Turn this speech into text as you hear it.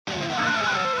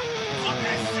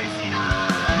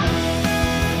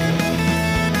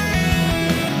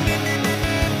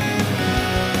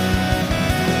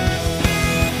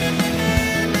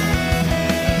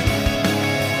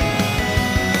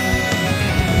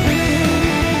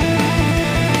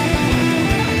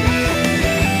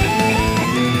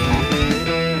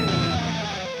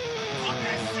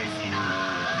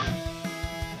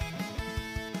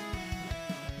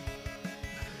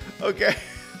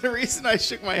reason I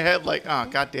shook my head like, oh,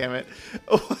 God damn it,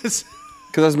 was...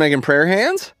 Because I was making prayer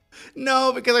hands?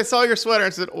 No, because I saw your sweater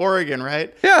and it said Oregon,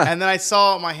 right? Yeah. And then I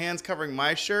saw my hands covering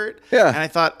my shirt. Yeah. And I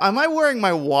thought, am I wearing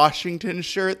my Washington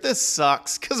shirt? This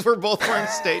sucks because we're both wearing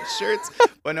state shirts.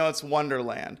 But no, it's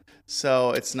Wonderland.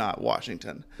 So it's not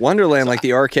Washington. Wonderland, like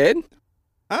the arcade?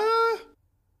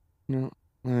 No.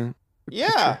 Yeah.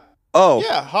 Yeah. Oh.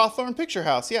 Yeah, Hawthorne Picture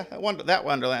House. Yeah, that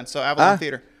Wonderland. So Avalon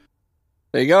Theater.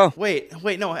 There you go. Wait,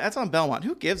 no, that's on Belmont.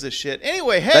 Who gives a shit?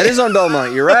 Anyway, hey. That is on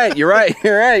Belmont. You're right. Yeah,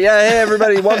 hey,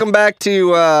 everybody. Welcome back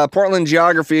to Portland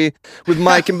Geography with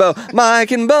Mike and Bo.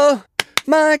 Mike and Bo.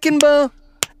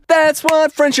 That's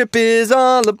what friendship is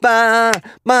all about.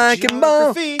 Mike and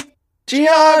Bo.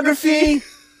 Geography.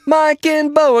 Mike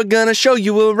and Bo are gonna show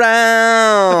you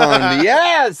around.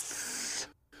 Yes.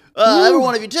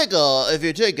 Everyone, if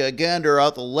you take a gander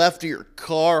out the left of your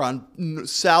car on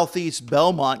southeast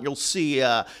Belmont, you'll see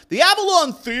the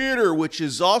Avalon Theater, which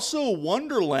is also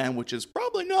Wonderland, which is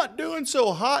probably not doing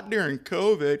so hot during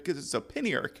COVID because it's a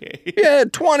penny arcade. Yeah,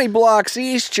 20 blocks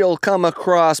east, you'll come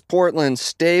across Portland's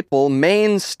staple,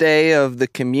 mainstay of the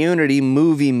community,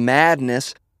 Movie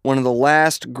Madness, one of the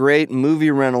last great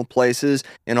movie rental places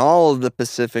in all of the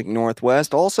Pacific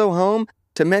Northwest, also home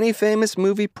to many famous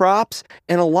movie props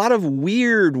and a lot of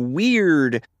weird,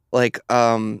 like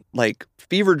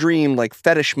fever dream, like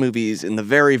fetish movies in the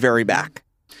very, very back.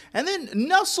 And then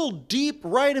nestled deep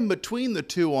right in between the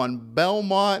two on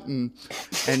Belmont and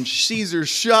Caesar's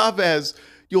Chavez,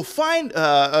 you'll find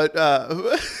Portland's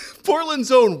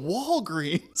own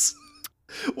Walgreens,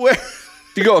 where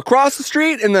you go across the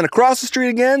street and then across the street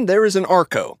again, there is an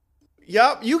Arco.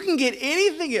 Yep, you can get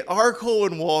anything at Arco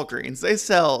and Walgreens. They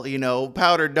sell,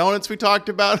 powdered donuts we talked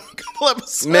about a couple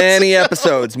episodes Many ago.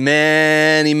 episodes.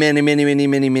 Many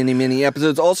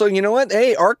episodes. Also, you know what?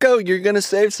 Hey, Arco, you're going to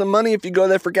save some money if you go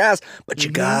there for gas, but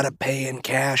you got to pay in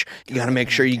cash. You got to make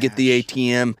sure you get the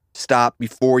ATM stop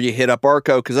before you hit up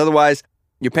Arco, because otherwise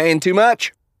you're paying too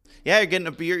much. Yeah, you're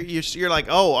getting you're like,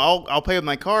 oh, I'll pay with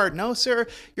my card. No, sir.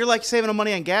 You're like saving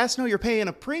money on gas. No, you're paying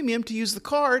a premium to use the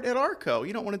card at Arco.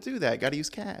 You don't want to do that. Got to use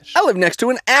cash. I live next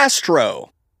to an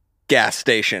Astro gas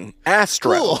station.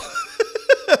 Astro. Cool.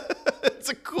 It's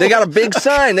a cool. They got a big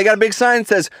sign. That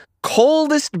says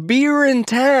coldest beer in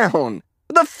town.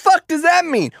 What the fuck does that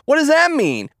mean? What does that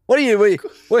mean? What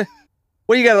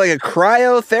you got, like a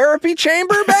cryotherapy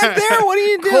chamber back there? What do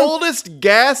you do? Coldest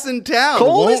gas in town.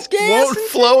 Won't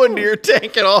flow into your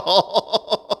tank at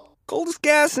all. Coldest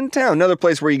gas in town. Another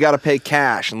place where you got to pay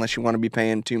cash unless you want to be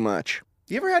paying too much.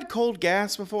 You ever had cold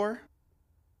gas before?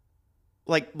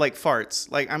 Like farts.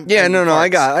 Like I'm. Yeah, no,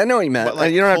 farts. I know what you meant. But,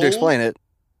 like, you don't have to cold? explain it.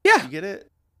 Yeah. You get it?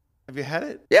 Have you had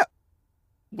it? Yeah.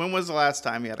 When was the last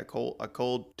time you had a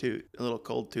little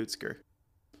cold tootsker?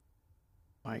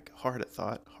 Mike, hard in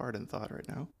thought right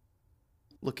now.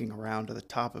 Looking around to the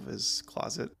top of his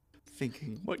closet,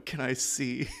 thinking, what can I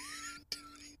see?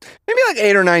 Maybe like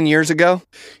 8 or 9 years ago.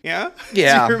 Yeah?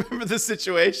 Yeah. Do you remember the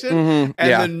situation? Mm-hmm.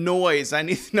 And the noise.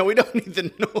 We don't need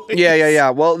the noise.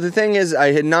 Yeah. Well, the thing is,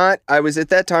 at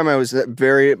that time, I was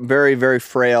very, very, very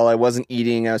frail. I wasn't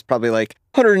eating. I was probably like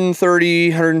 130,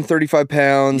 135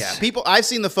 pounds. Yeah, I've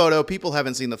seen the photo. People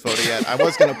haven't seen the photo yet. I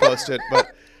was going to post it, but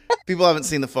people haven't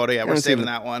seen the photo yet. We're saving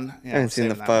that one. Yeah, I haven't seen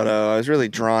the photo. I was really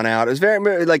drawn out. It was very,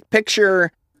 very like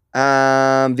picture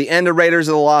the end of Raiders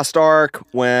of the Lost Ark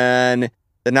when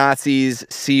the Nazis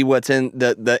see what's in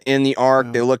the Ark.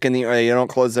 Oh. They look in they don't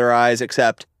close their eyes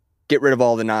except get rid of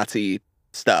all the Nazi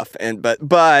stuff.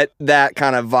 But that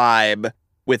kind of vibe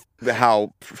with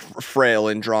how frail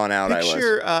and drawn out I was.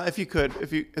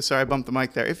 Picture, sorry, I bumped the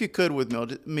mic there. If you could with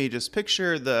me, just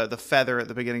picture the feather at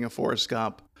the beginning of Forrest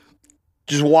Gump.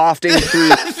 Just wafting through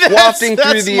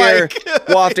the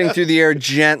air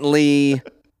gently.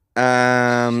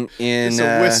 It's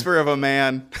a whisper of a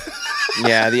man.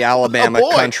 Yeah, the Alabama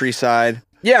countryside.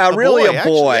 Yeah, really a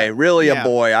boy.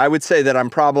 I would say that I'm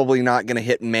probably not going to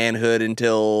hit manhood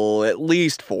until at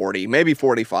least 40, maybe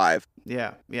 45.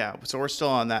 Yeah. So we're still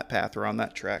on that path. We're on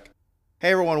that track.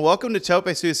 Hey, everyone. Welcome to Tope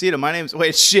Suicida. My name's...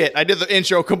 Wait, shit. I did the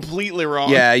intro completely wrong.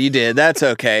 Yeah, you did. That's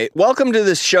okay. Welcome to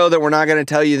this show that we're not going to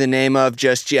tell you the name of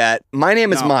just yet. My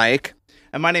name is Mike.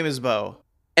 And my name is Bo.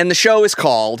 And the show is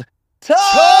called... Tope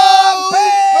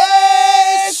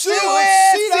Suicida!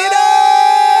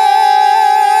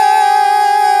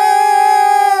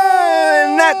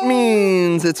 And that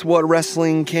means it's what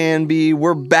wrestling can be.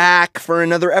 We're back for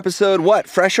another episode. What?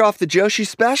 Fresh off the Joshi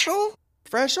special?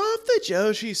 Fresh off the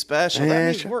Joshi special. That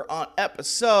means we're on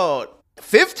episode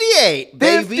 58,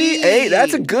 baby. 58.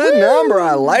 That's a good number.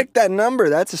 I like that number.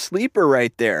 That's a sleeper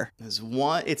right there. It's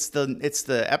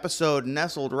the episode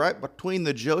nestled right between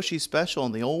the Joshi special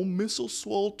and the old Missile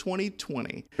Swole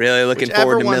 2020. Really looking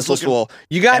forward to Missile Swole.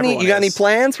 You got any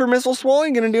plans for Missile Swole?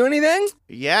 You gonna do anything?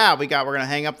 Yeah, we're gonna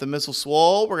hang up the Missile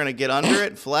Swole. We're gonna get under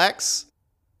it, flex.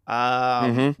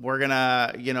 We're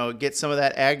gonna get some of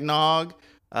that eggnog.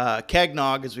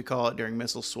 Kegnog, as we call it during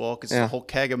Missile Swole, because it's a whole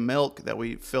keg of milk that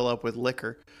we fill up with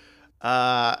liquor.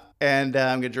 And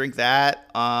I'm going to drink that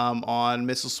on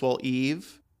Missile Swole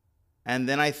Eve. And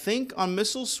then I think on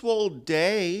Missile Swole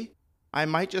Day, I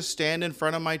might just stand in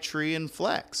front of my tree and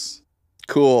flex.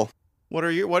 Cool. What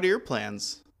are your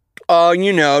plans? Oh,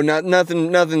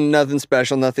 nothing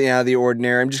special, nothing out of the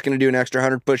ordinary. I'm just going to do an extra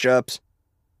 100 push-ups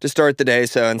to start the day.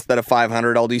 So instead of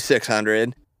 500, I'll do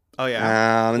 600. Oh,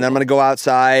 yeah. And then I'm going to go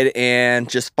outside and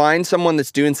just find someone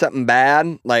that's doing something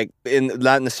bad, like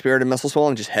not in the spirit of Missile Swole,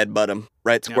 and just headbutt them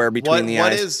right square between the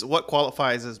eyes. What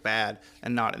qualifies as bad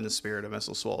and not in the spirit of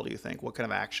Missile Swole, do you think? What kind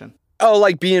of action? Oh,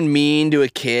 like being mean to a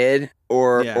kid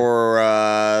or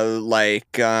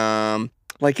like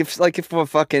if a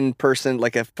fucking person,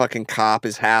 like a fucking cop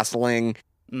is hassling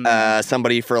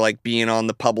somebody for like being on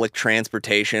the public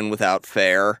transportation without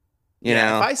fare. You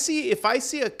know? If I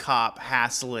see a cop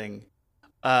hassling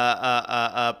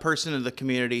a person in the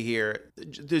community here,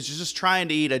 just trying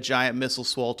to eat a giant Missile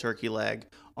Swole turkey leg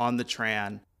on the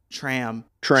tram. No,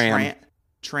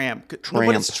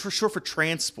 but it's for short for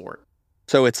transport.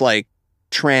 So it's like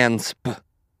Tramsport.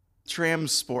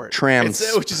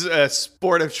 Which is a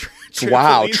sport of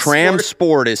wow,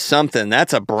 Tramsport is something.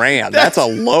 That's a brand. That's a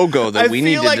logo that we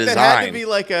need to design. I feel like that had to be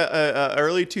like a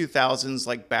early 2000s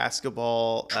like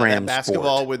basketball.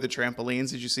 Basketball with the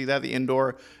trampolines. Did you see that? The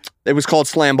indoor. It was called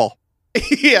Slam Ball.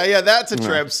 yeah, that's a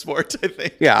Tramsport, I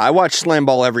think. Yeah, I watched Slam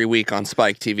Ball every week on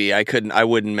Spike TV. I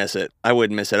wouldn't miss it. I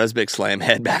was a big Slam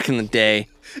head back in the day.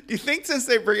 Do you think since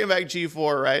they bring back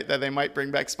G4, right, that they might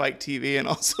bring back Spike TV and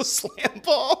also Slam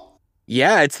Ball?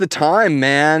 Yeah, it's the time,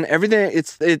 man. Everything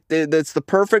it's the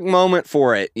perfect moment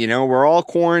for it. You know, we're all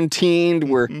quarantined.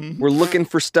 We're looking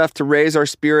for stuff to raise our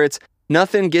spirits.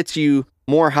 Nothing gets you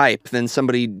more hype than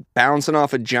somebody bouncing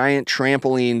off a giant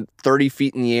trampoline 30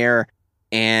 feet in the air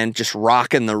and just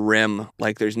rocking the rim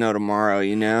like there's no tomorrow,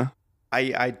 you know?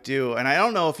 I do. And I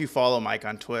don't know if you follow Mike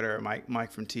on Twitter,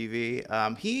 Mike from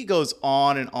TV. He goes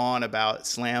on and on about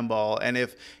Slam Ball. And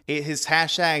if his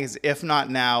hashtag is if not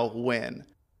now, when?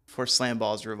 For Slam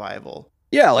Ball's revival.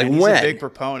 Yeah, like and he's when? a big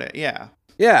proponent. Yeah.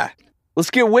 Yeah. Let's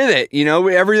get with it. You know,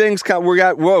 everything's we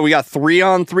got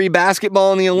 3-on-3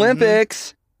 basketball in the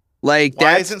Olympics. Like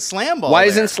why isn't Slam Ball? Why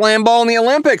isn't Slam Ball in the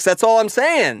Olympics? That's all I'm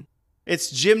saying. It's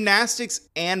gymnastics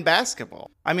and basketball.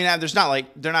 I mean, they're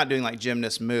not doing like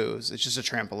gymnast moves. It's just a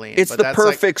trampoline. It's the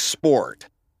perfect sport.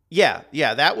 Yeah,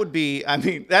 that would be. I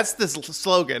mean, that's the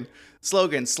slogan.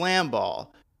 Slam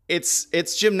Ball.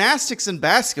 It's gymnastics and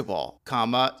basketball,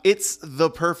 comma. It's the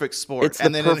perfect sport.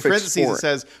 And then in parentheses it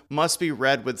says must be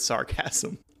read with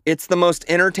sarcasm. It's the most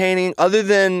entertaining, other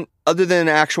than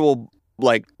actual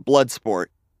like blood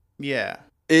sport. Yeah.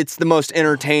 It's the most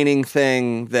entertaining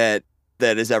thing that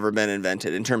has ever been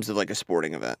invented in terms of like a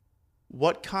sporting event.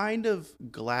 What kind of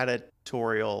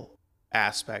gladiatorial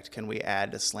aspect can we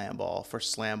add to Slam Ball for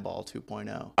Slam Ball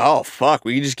 2.0? Oh fuck,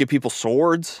 we can just give people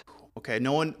swords. Okay, we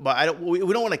don't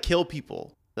want to kill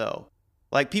people though.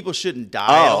 Like people shouldn't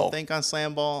die. I don't think on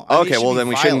Slam Ball. Okay, well then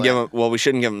we shouldn't give them. Well, we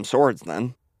shouldn't give them swords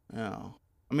then. No,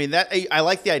 I mean that. I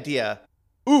like the idea.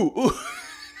 Ooh.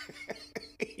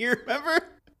 You remember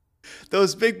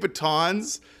those big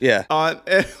batons? Yeah. On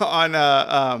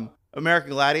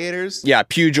American Gladiators. Yeah,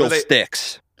 pugil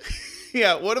sticks.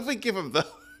 Yeah. What if we give them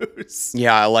those?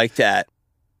 Yeah, I like that.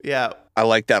 Yeah, I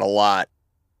like that a lot.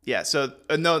 Yeah, so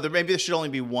maybe there should only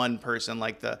be one person,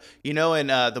 like in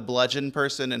the bludgeon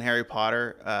person in Harry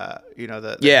Potter,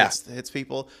 hits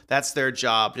people. That's their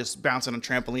job, just bouncing on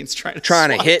trampolines,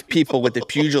 trying to hit people with the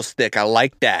pugil stick. I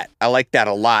like that. I like that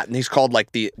a lot. And he's called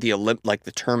like the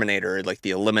Terminator, like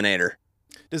the Eliminator.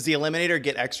 Does the Eliminator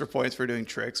get extra points for doing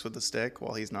tricks with the stick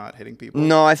while he's not hitting people?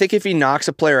 No, I think if he knocks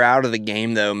a player out of the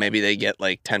game, though, maybe they get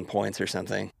like 10 points or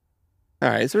something. All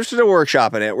right, so we're still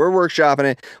workshopping it. We're workshopping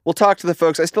it. We'll talk to the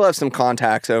folks. I still have some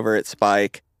contacts over at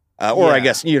Spike, I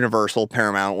guess Universal,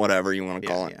 Paramount, whatever you want to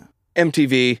call it. Yeah.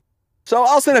 MTV. So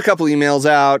I'll send a couple emails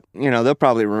out. You know, they'll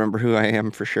probably remember who I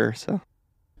am for sure. So,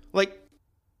 like,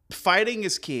 fighting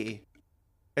is key.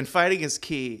 And fighting is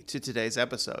key to today's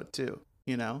episode, too.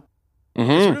 You know?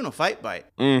 Because we're doing a fight bite.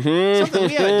 Something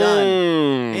we haven't done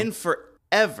in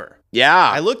forever. Yeah.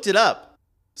 I looked it up.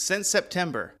 Since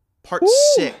September, part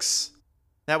 6.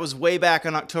 That was way back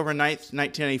on October 9th,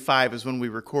 1995 is when we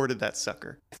recorded that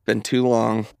sucker. It's been too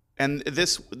long. And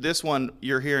this one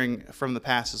you're hearing from the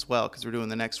past as well because we're doing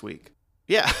the next week.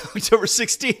 Yeah, October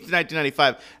 16th,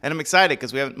 1995. And I'm excited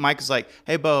because Mike was like,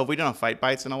 hey, Bo, have we done a Fight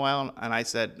Bites in a while? And I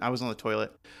said, I was on the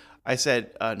toilet. I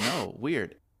said, no,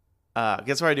 weird.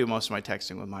 Guess where I do most of my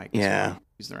texting with Mike. Yeah.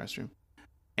 He's in the restroom.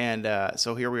 And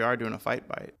so here we are doing a Fight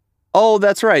Bite. Oh,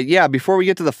 that's right. Yeah, before we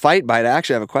get to the Fight Bite, I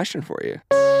actually have a question for you.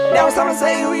 Now it's time to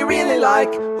say who you really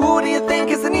like. Who do you think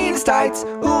is the neatest tights?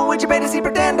 Who would you pay to see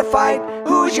pretend to fight?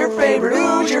 Who's your favorite?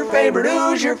 Who's your favorite?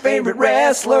 Who's your favorite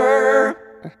wrestler?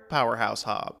 Powerhouse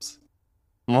Hobbs.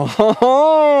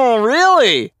 Oh,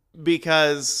 really?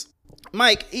 Because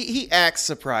Mike, he acts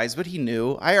surprised, but he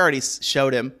knew. I already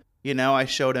showed him. I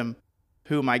showed him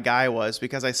who my guy was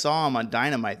because I saw him on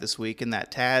Dynamite this week in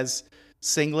that Taz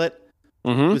singlet.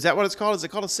 Mm-hmm. Is that what it's called? Is it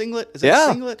called a singlet? Is that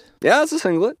a singlet? Yeah, it's a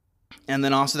singlet. And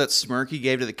then also that smirk he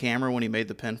gave to the camera when he made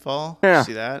the pinfall. Yeah. You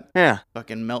see that? Yeah.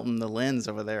 Fucking melting the lens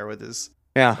over there with his...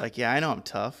 Yeah. Like, yeah, I know I'm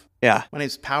tough. Yeah. My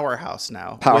name's Powerhouse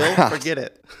now. Powerhouse. Will, forget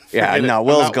it. Yeah, Forget no, it.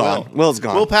 Will's I'm gone. Will. Will's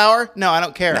gone. Willpower? No, I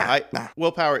don't care. Nah.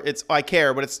 Willpower, I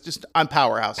care, but it's just, I'm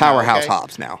Powerhouse. Powerhouse now, okay?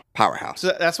 Hobbs now. Powerhouse.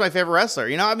 So that's my favorite wrestler.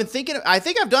 I've been thinking, I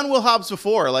think I've done Will Hobbs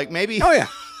before. Like maybe. Oh, yeah.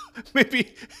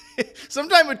 Maybe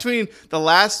sometime between the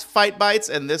last Fight Bites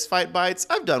and this Fight Bites,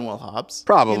 I've done Will Hobbs.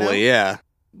 Probably, yeah.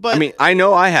 But I mean, I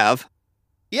know I have.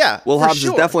 Yeah. Will Hobbs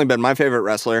has definitely been my favorite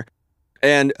wrestler.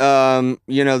 And,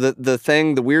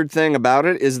 the weird thing about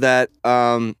it is that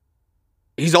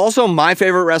he's also my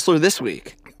favorite wrestler this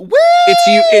week. Woo!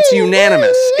 It's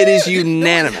unanimous. It is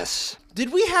unanimous.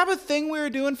 Did we have a thing we were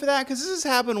doing for that? Because this has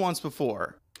happened once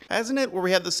before, hasn't it? Where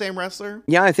we had the same wrestler?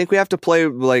 Yeah, I think we have to play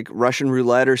like Russian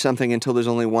roulette or something until there's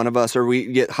only one of us, or we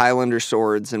get Highlander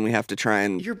swords and we have to try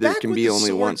and You're there back can with be the only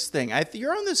swords one. thing.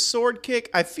 You're on this sword kick.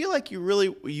 I feel like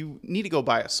you need to go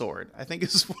buy a sword. I think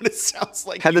this is what it sounds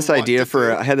like. I had this idea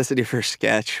for I a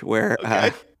sketch where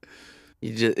okay.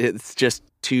 it's just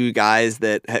two guys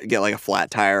that get like a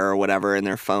flat tire or whatever, and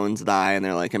their phones die, and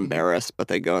they're like embarrassed, but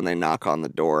they go and they knock on the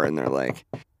door, and they're like,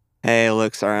 "Hey,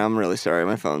 look, sorry, I'm really sorry,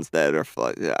 my phone's dead, or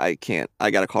I can't, I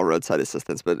gotta call roadside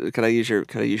assistance, but could I use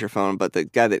your phone?" But the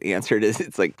guy that answered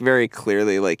it's like very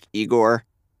clearly like Igor.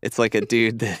 It's like a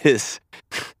dude that is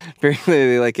very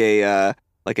clearly like a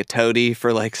toady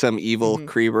for like some evil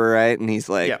creeper, right? And he's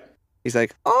like,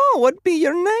 "Oh, what be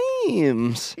your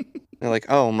names?" They're like,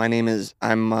 "Oh, my name is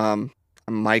I'm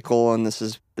Michael, and this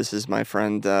is my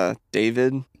friend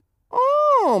David."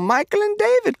 "Oh, Michael and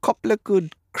David, couple of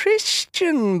good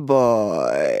Christian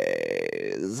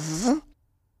boys."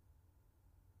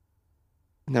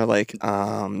 And they're like,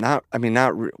 come in,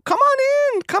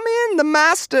 the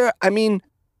master. I mean,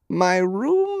 my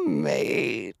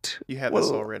roommate. You have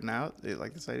this all written out? You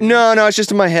like this idea? No, it's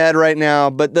just in my head right now.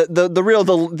 But the real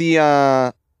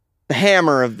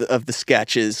hammer of the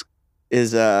sketch is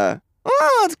it's a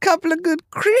couple of good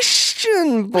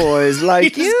Christian boys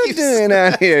like you doing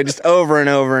out here, just over and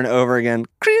over and over again.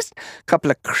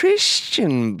 Couple of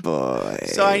Christian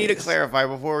boys. So I need to clarify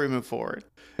before we move forward.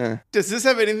 Does this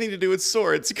have anything to do with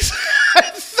swords? Because I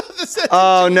thought this had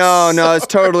no, it's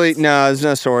totally no. There's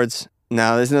no swords.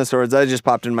 No, there's no swords. That just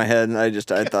popped in my head, and I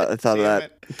thought of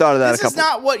that. This is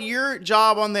not what your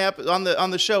job on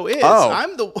the show is. Oh.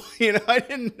 I'm the I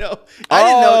didn't know. I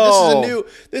didn't know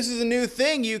this is a new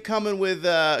thing. You coming with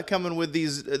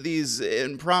these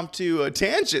impromptu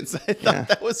tangents. I thought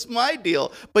that was my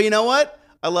deal. But you know what?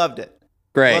 I loved it.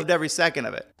 Great. Loved every second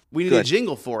of it. We need a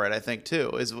jingle for it, I think,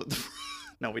 too.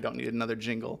 No, we don't need another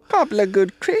jingle. Couple of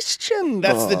good Christian boys.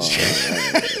 That's the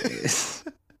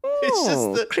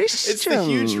It's the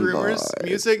huge rumors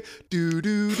music. Do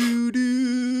do do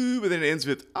do, but then it ends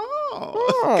with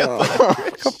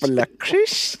couple of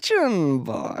Christian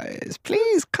boys.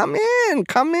 Please come in,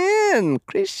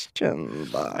 Christian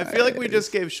boys. I feel like we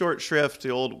just gave short shrift to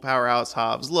old Powerhouse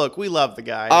Hobbs. Look, we love the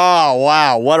guy. Oh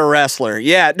wow, what a wrestler!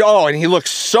 Yeah. Oh, and he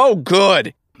looks so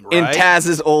good in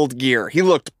Taz's old gear. He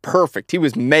looked perfect. He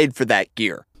was made for that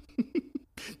gear.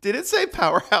 Did it say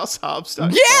Powerhouse Hobbs? Yeah,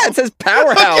 it says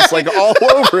Powerhouse like all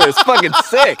over it. It's fucking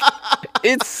sick.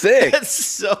 It's sick. It's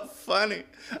so funny.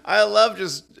 I love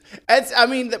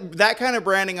that kind of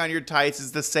branding on your tights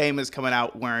is the same as coming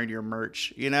out wearing your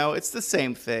merch. It's the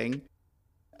same thing.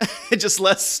 It's just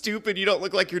less stupid. You don't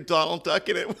look like you're Donald Duck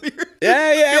in it with your long shirt.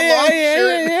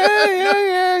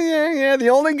 Yeah. The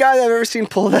only guy I've ever seen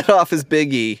pull that off is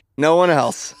Big E. No one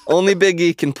else. Only Big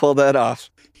E can pull that off.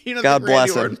 You know, God that bless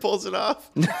Randy him. Orton pulls it off.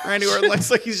 Randy Orton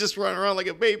looks like he's just running around like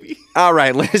a baby. All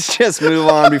right, let's just move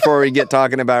on before we get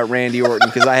talking about Randy Orton,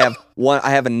 because I have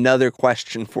another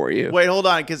question for you. Wait, hold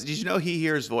on, because did you know he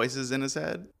hears voices in his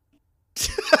head?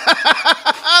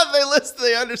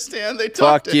 They understand. They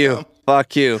talk to him.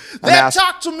 Fuck you. They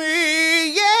talk to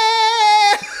me,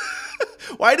 yeah.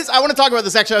 I want to talk about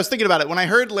this. Actually, I was thinking about it when I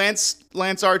heard Lance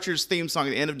Archer's theme song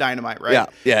at the end of Dynamite. Right?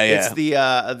 Yeah. It's the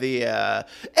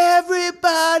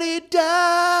everybody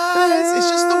dies. It's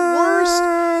just the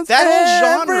worst. That whole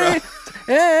genre.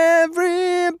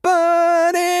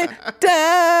 Everybody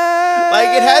dies. Like,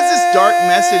 it has this dark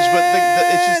message, but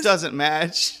it just doesn't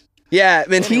match. Yeah,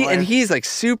 and Anyway. he's like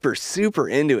super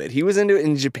into it. He was into it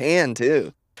in Japan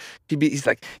too. He's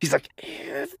like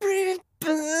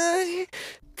everybody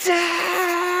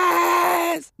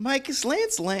dies. Mike, is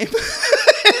Lance lame?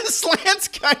 Is Lance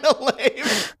kind of lame?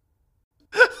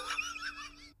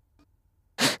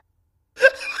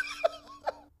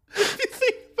 If you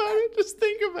think about it, just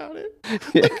think about it.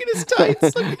 Yeah. Look at his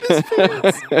tights. Look at his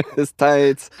pants. His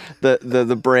tights,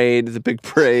 the braid, the big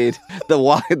braid,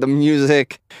 the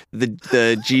music,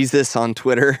 the Jesus on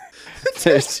Twitter.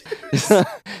 There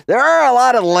are a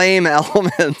lot of lame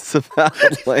elements about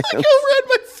Lance. Look how red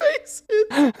my face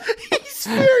is. He's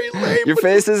very lame. Your but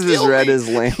face he'll is as kill red me. as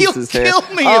Lance's He'll hair. kill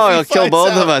me. Oh, if he'll he kill finds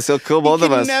both out. of us. He'll kill both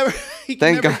of us. He can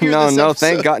Thank never God. hear No, this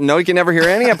thank episode. God. No, he can never hear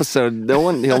any episode.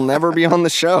 He'll never be on the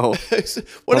show. What if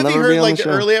he never be heard on like the the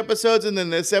show. early episodes and then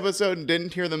this episode and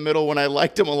didn't hear the middle when I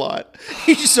liked him a lot?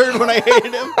 He just heard when I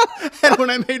hated him and when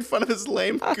I made fun of his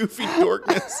lame, goofy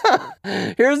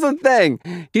dorkness. Here's the thing.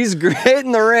 He's great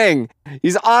in the ring.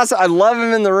 He's awesome. I love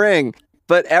him in the ring.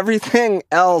 But everything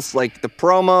else, like the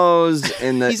promos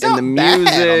and He's the not bad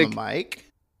music. on the mic.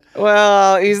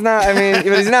 Well, he's not. I mean,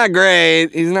 but he's not great.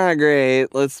 He's not great.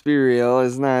 Let's be real.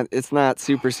 It's not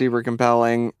super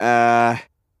compelling. Yeah.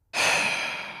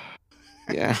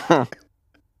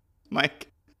 Mike,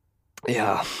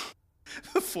 Yeah.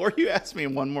 before you ask me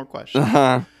one more question.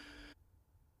 Uh-huh.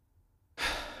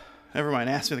 Never mind.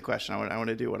 Ask me the question. I want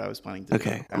to do what I was planning to do.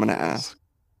 Okay, I'm gonna ask.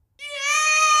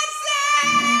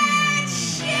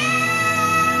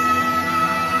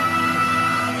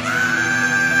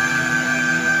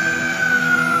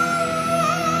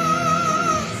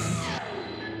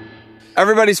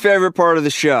 Everybody's favorite part of the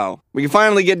show. We can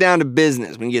finally get down to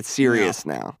business. We can get serious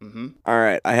now. Mm-hmm. All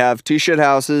right. I have two shit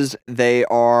houses. They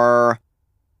are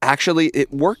actually,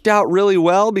 it worked out really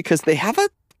well because they have a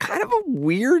kind of a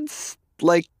weird,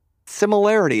 like,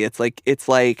 similarity. It's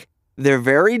like they're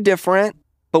very different,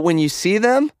 but when you see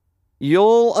them,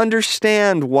 you'll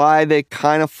understand why they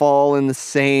kind of fall in the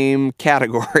same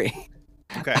category.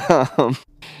 Okay.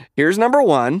 Here's number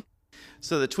one.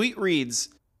 So the tweet reads,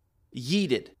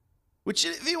 yeeted. Which,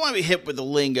 if you want to be hip with the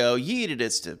lingo, yeeted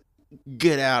is to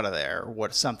get out of there, or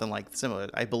what, something like similar,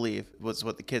 I believe, was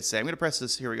what the kids say. I'm going to press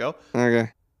this. Here we go.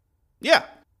 Okay. Yeah.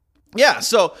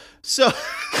 So so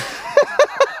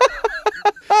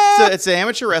it's an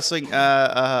amateur wrestling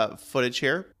footage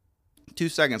here, 2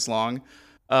 seconds long,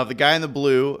 of the guy in the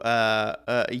blue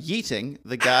yeeting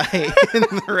the guy in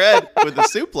the red with the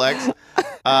suplex.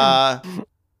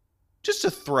 Just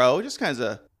a throw, just kind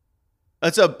of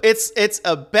it's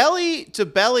a belly to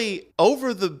belly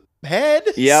over the head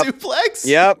suplex.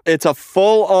 Yep, it's a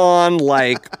full on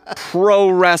like pro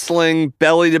wrestling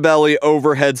belly to belly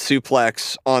overhead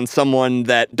suplex on someone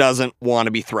that doesn't want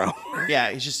to be thrown. Yeah,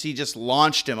 he just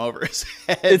launched him over his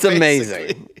head. It's basically.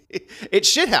 amazing.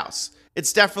 It's shithouse.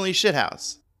 It's definitely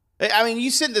shithouse. I mean,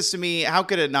 you sent this to me. How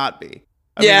could it not be?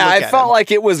 I felt like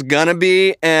it was gonna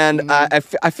be, and I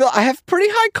feel I have pretty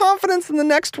high confidence in the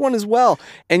next one as well.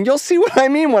 And you'll see what I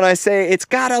mean when I say it's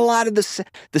got a lot of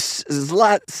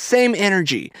the same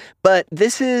energy. But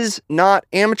this is not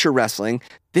amateur wrestling.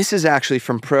 This is actually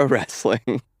from pro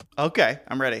wrestling. Okay,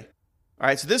 I'm ready. All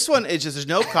right, so this one is just there's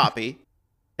no copy.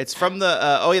 It's from the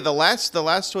the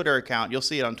last Twitter account. You'll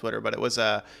see it on Twitter, but it was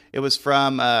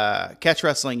from Catch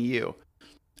Wrestling U.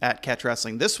 At Catch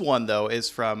Wrestling. This one, though, is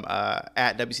from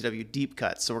at WCW Deep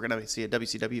Cuts. So we're going to see a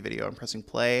WCW video. I'm pressing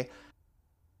play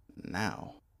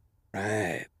now.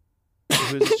 Right.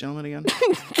 Who is this gentleman again?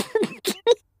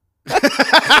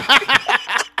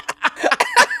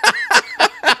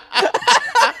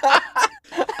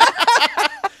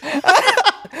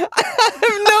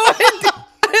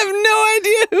 I have no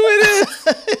idea who it is.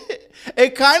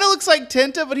 It kind of looks like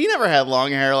Tinta, but he never had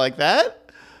long hair like that.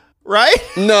 Right?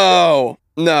 No,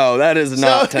 that is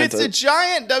not So Tenta. it's a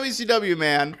giant WCW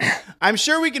man. I'm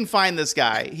sure we can find this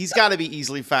guy. He's got to be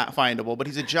easily findable, but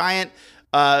he's a giant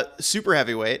super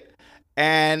heavyweight,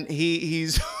 and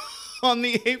he's on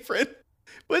the apron,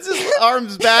 puts his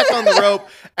arms back on the rope,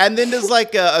 and then does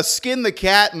like a skin the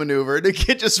cat maneuver to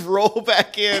just roll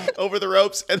back in over the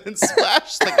ropes and then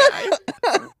splash the guy.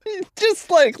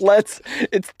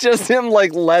 It's just him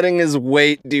like letting his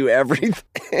weight do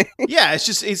everything. Yeah,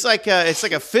 it's like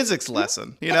a physics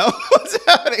lesson, you know? What's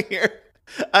happening here?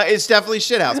 It's definitely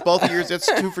shithouse. Both of yours,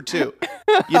 it's 2 for 2. You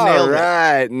nailed it. All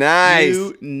right, nice.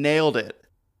 You nailed it.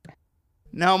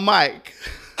 Now, Mike.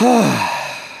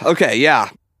 Okay, yeah.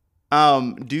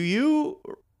 Do you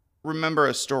remember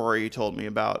a story you told me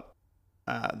about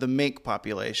the mink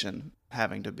population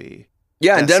having to be in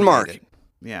decimated? Denmark?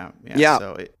 Yeah.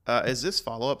 So, is this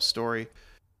follow-up story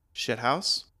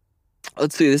shithouse?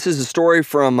 Let's see. This is a story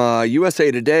from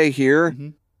USA Today here.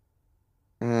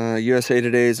 Mm-hmm. USA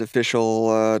Today's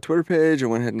official Twitter page. I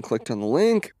went ahead and clicked on the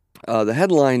link. The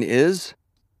headline is...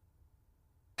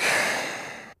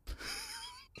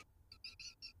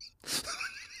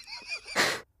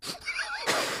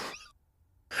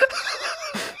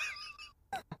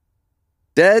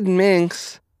 Dead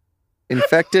minks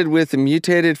infected with a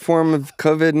mutated form of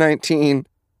COVID-19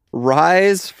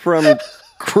 rise from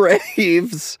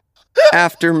graves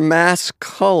after mass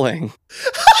culling.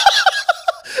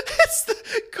 It's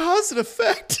the cause and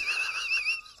effect.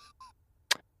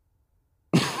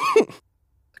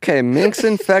 Okay, minks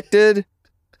infected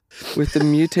with the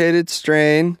mutated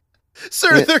strain.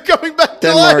 Sir, they're coming back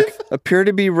Denmark to life. appear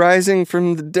to be rising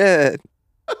from the dead,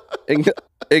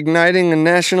 igniting a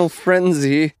national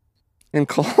frenzy and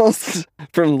calls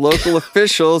from local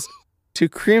officials to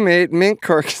cremate mink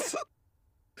carcasses.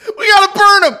 We gotta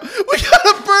burn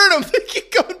them. They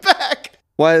keep coming back.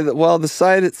 While the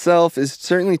site itself is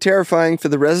certainly terrifying for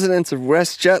the residents of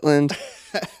West Jutland,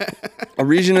 a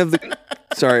region of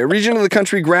the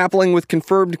country grappling with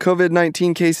confirmed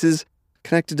COVID-19 cases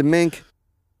connected to mink,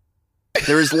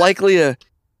 there is likely a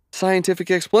scientific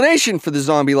explanation for the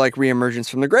zombie-like reemergence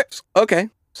from the graves. Okay,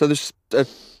 so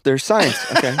there's science.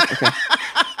 Okay.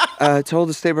 Told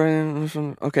the state.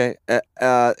 Okay,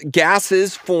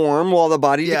 gases form while the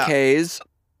body decays.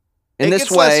 In this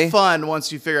gets way, less fun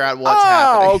once you figure out what's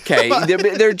happening. Okay.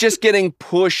 They're just getting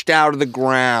pushed out of the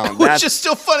ground. Which is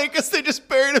still funny because they just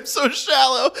buried him so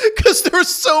shallow because there were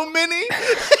so many.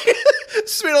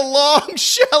 Just made a long,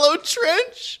 shallow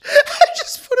trench. I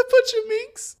just put a bunch of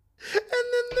minks, and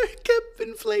then they kept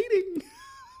inflating.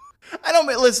 I don't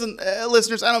mean,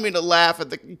 listeners, I don't mean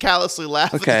to callously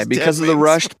laugh at these because dead of the minks.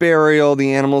 rushed burial,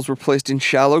 the animals were placed in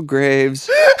shallow graves.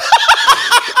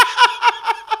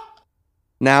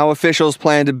 Now officials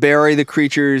plan to bury the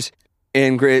creatures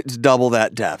in graves double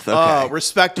that depth. Okay. Oh,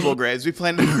 respectable graves. We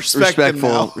plan to respect them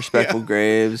now. Respectful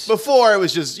graves. Before it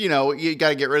was just, you got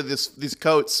to get rid of these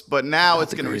coats, but now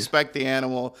it's going to respect the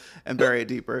animal and bury it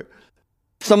deeper.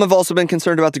 Some have also been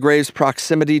concerned about the graves'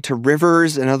 proximity to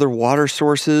rivers and other water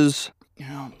sources.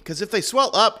 Yeah, because if they swell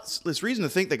up, there's reason to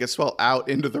think they could swell out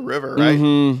into the river, right?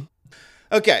 Mm-hmm.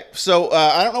 Okay, so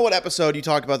I don't know what episode you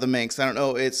talked about the minks. I don't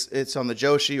know it's on the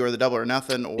Joshi or the Double or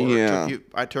Nothing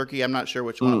or Turkey. I'm not sure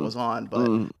which one it was on,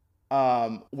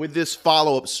 but with this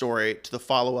follow-up story to the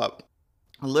follow-up,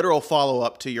 a literal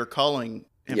follow-up to your culling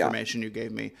information you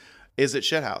gave me, is it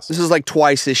shithouse? This is like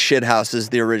twice as shithouse as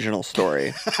the original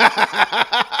story.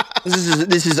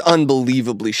 This is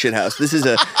unbelievably shithouse.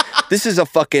 This is a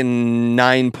fucking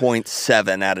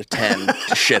 9.7 out of 10 to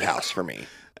shithouse for me.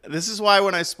 This is why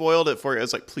when I spoiled it for you, I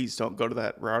was like, please don't go to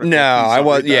that article. No, I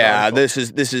was. Yeah, article.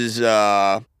 this is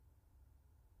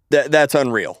that's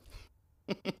unreal.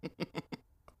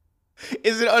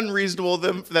 Is it unreasonable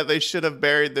that they should have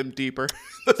buried them deeper?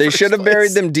 They should have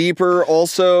buried them deeper.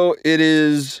 Also, it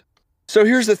is. So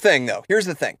here's the thing, though. Here's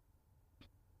the thing.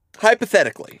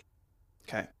 Hypothetically,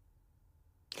 okay,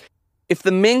 if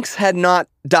the minks had not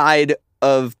had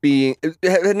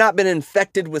not been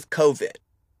infected with COVID.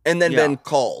 And then been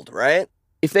culled, right?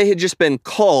 If they had just been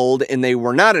culled and they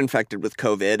were not infected with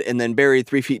COVID and then buried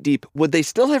 3 feet deep, would they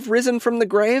still have risen from the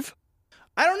grave?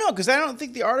 I don't know, because I don't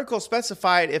think the article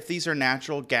specified if these are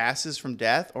natural gases from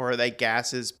death or are they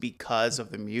gases because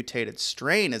of the mutated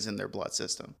strain is in their blood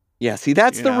system. Yeah, see,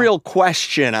 that's the real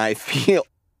question, I feel.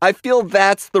 I feel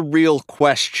that's the real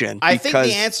question. I think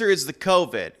the answer is the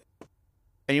COVID.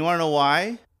 And you want to know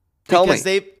why? Tell me.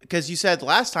 Because you said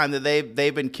last time that they've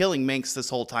been killing minks this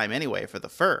whole time anyway for the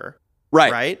fur.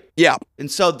 Right? Yeah.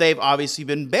 And so they've obviously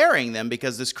been burying them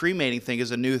because this cremating thing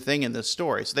is a new thing in this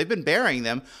story. So they've been burying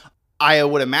them, I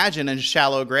would imagine, in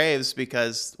shallow graves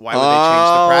because why would they change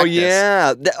the practice?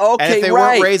 Oh, yeah. Okay, and if they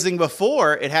weren't raising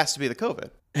before, it has to be the COVID.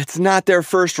 It's not their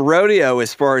first rodeo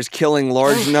as far as killing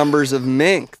large numbers of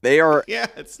mink. They are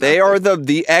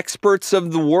the experts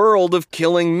of the world of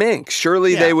killing mink.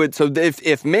 Surely they would. So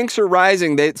if minks are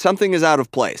rising, something is out of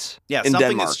place. Yeah, in something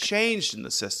Denmark. has changed in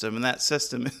the system, and that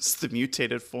system is the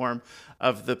mutated form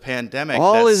of the pandemic.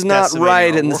 All that's is not decimating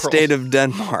right our in the world. state of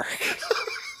Denmark.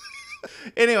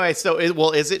 Anyway, so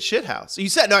is it shithouse? You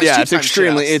said no. It's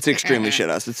extremely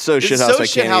shithouse. It's so shithouse. So I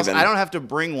can't even. I don't have to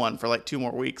bring one for like 2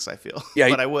 more weeks. I feel. Yeah,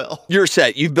 but I will. You're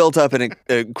set. You've built up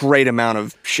a great amount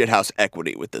of shithouse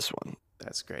equity with this one.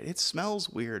 That's great. It smells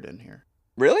weird in here.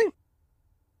 Really?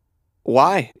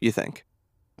 Why? You think?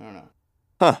 I don't know.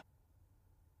 Huh?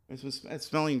 It's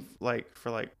smelling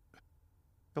for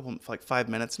 5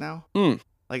 minutes now. Mm.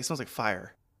 Like it smells like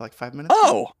fire. For like 5 minutes.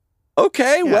 Oh.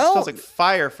 Okay, yeah, well. It smells like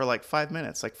fire for like 5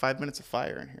 minutes. Like 5 minutes of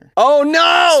fire in here. Oh,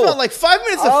 no! It smells like 5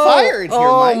 minutes of fire in here,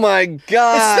 Mike. Oh, my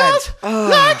God. It smells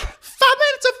like 5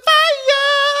 minutes of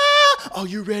fire. Are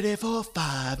you ready for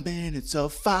 5 minutes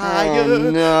of fire?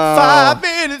 Oh, no. 5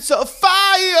 minutes of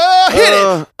fire. Hit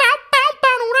it.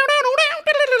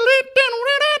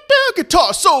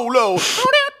 Guitar solo. Hit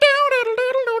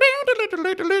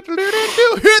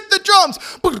the drums.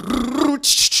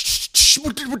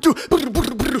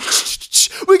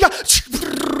 We got get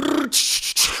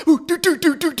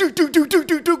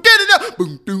it up.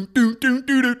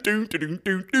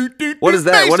 What is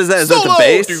that? What is that? Is that the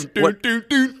bass? What?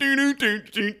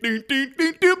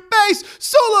 Bass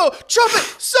solo,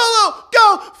 trumpet solo. Go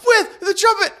with the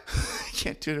trumpet. I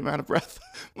can't do it. I'm out of breath.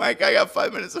 Mike, I got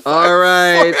 5 minutes of fire. All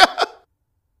right.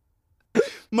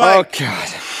 Mike. Oh, God.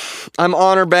 I'm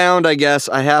honor bound, I guess.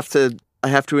 I have to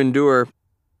endure.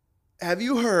 Have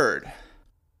you heard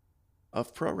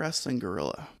of Pro Wrestling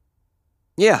Guerrilla?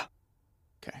 Yeah.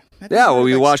 Okay.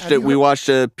 We watched it. We watched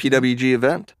a PWG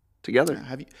event together.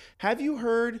 Have you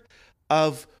heard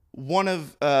of one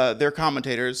of their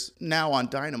commentators now on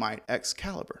Dynamite,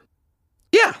 Excalibur?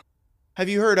 Yeah. Have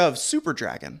you heard of Super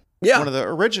Dragon? Yeah. One of the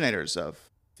originators of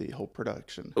the whole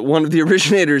production. One of the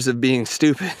originators of being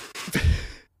stupid.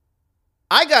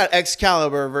 I got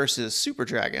Excalibur versus Super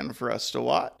Dragon for us to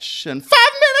watch, and 5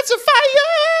 minutes of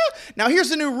fire. Now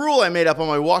here's a new rule I made up on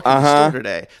my walk in the store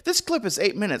today. This clip is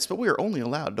 8 minutes, but we are only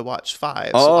allowed to watch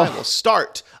 5. So I will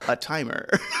start a timer.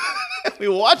 We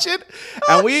watch it,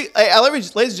 and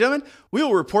ladies and gentlemen, we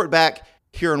will report back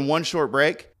here in one short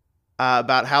break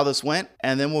about how this went,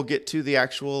 and then we'll get to the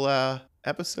actual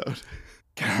episode.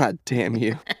 God damn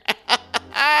you.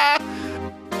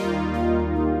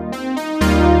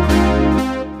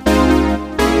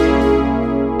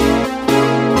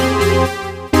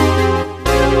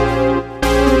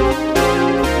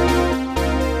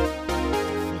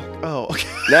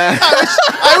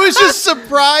 I was just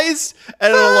surprised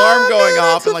at an alarm going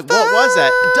off and like, what was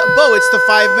that? Bo, it's the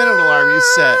 5-minute alarm you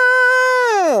set.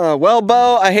 Well,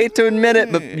 Bo, I hate to admit it,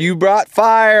 but you brought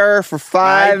fire for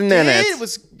 5 minutes.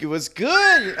 It was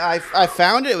good. I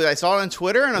found it. I saw it on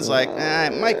Twitter and I was like,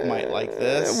 Mike might like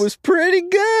this. It was pretty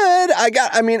good.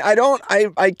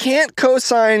 I can't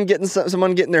co-sign getting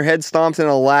someone getting their head stomped in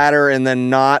a ladder and then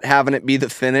not having it be the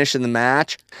finish in the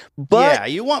match. But yeah,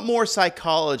 you want more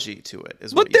psychology to it,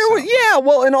 is but what there you was, yeah,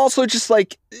 well, and also just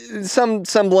like some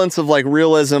semblance of like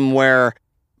realism where,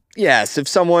 yes, if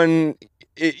someone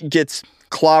gets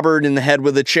clobbered in the head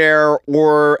with a chair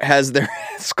or has their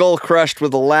skull crushed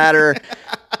with a ladder,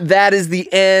 that is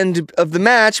the end of the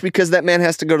match because that man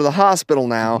has to go to the hospital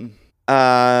now.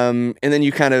 And then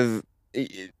you kind of,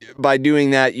 by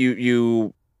doing that,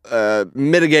 you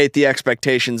mitigate the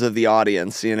expectations of the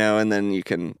audience, and then you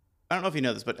can. I don't know if you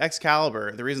know this, but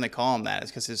Excalibur, the reason they call him that is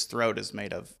because his throat is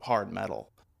made of hard metal.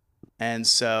 And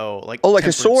so, like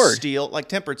a sword. Steel, like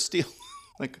tempered steel.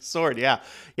 Like a sword, yeah.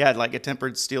 Yeah, like a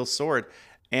tempered steel sword.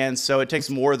 And so it takes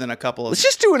more than a couple of... Let's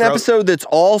just do an episode that's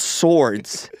all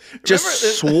swords.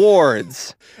 Just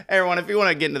swords. Hey, everyone, if you want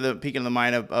to get into the peek in the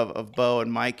mind of Bo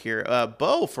and Mike here,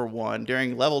 Bo, for one,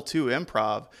 during level 2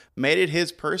 improv, made it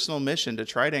his personal mission to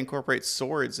try to incorporate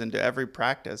swords into every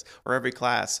practice or every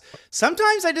class.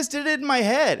 Sometimes I just did it in my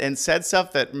head and said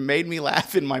stuff that made me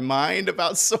laugh in my mind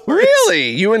about swords. Really?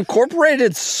 You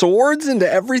incorporated swords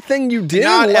into everything you did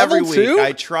Not in level every week. 2?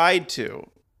 I tried to.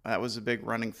 That was a big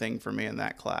running thing for me in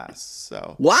that class.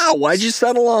 So wow, why'd you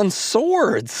settle on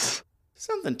swords?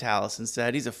 Something Taliesin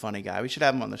said. He's a funny guy. We should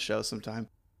have him on the show sometime.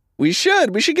 We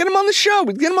should get him on the show.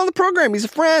 We'd get him on the program. He's a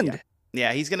friend.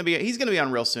 Yeah, he's gonna be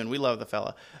on real soon. We love the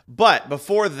fella. But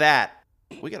before that,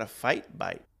 we got a fight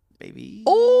bite, baby.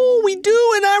 Oh, we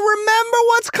do, and I remember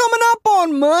what's coming up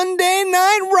on Monday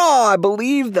Night I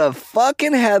believe the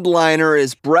fucking headliner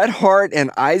is Bret Hart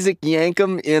and Isaac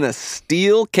Yankem in a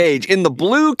steel cage, in the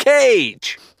blue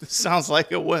cage. This sounds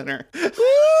like a winner.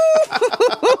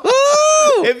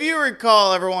 If you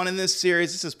recall, everyone, in this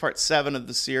series, this is part 7 of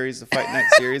the series, the Fight Night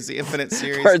series, the Infinite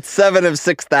series. Part 7 of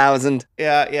 6,000.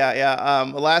 Yeah.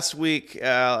 Last week,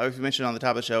 if you mentioned on the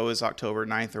top of the show, it was October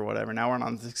 9th or whatever. Now we're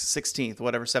on the 16th,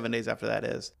 whatever 7 days after that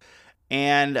is.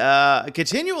 And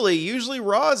continually, usually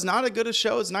Raw is not as good a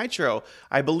show as Nitro.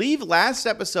 I believe last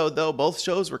episode, though, both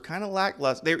shows were kind of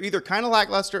lackluster. They were either kind of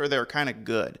lackluster or they were kind of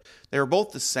good. They were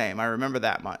both the same. I remember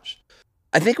that much.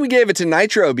 I think we gave it to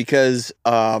Nitro because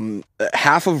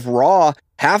half of Raw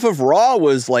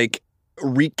was like a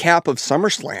recap of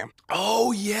SummerSlam.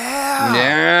 Oh yeah, yeah. They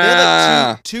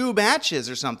had like two matches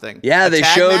or something. Yeah, they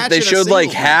showed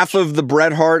like half match of the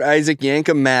Bret Hart Isaac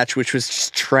Yankem match, which was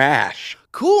just trash.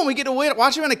 Cool, and we get to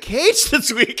watch him in a cage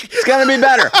this week. It's gonna be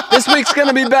better. This week's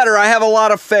gonna be better. I have a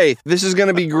lot of faith. This is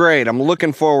gonna be great. I'm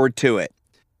looking forward to it.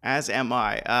 As am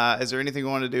I. Is there anything you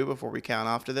want to do before we count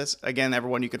off to this? Again,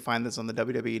 everyone, you can find this on the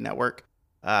WWE Network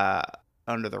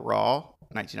under the Raw,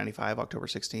 1995, October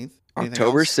 16th. Anything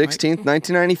October else, 16th, Mike?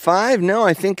 1995. No,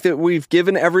 I think that we've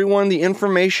given everyone the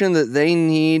information that they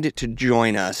need to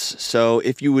join us. So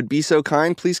if you would be so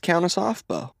kind, please count us off,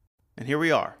 Bo. And here we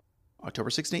are,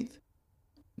 October 16th,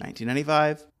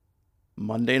 1995,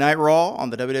 Monday Night Raw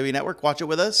on the WWE Network. Watch it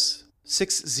with us.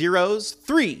 6 zeros,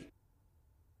 3,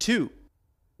 2,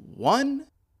 1,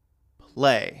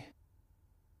 play.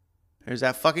 There's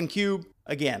that fucking cube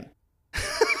again.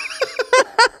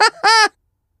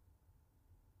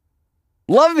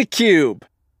 Love the cube.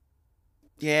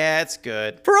 Yeah, it's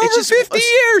good. For over 50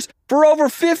 years. For over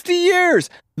 50 years.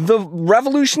 The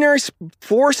revolutionary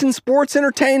force in sports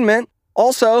entertainment.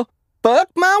 Also, fuck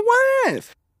my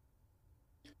wife.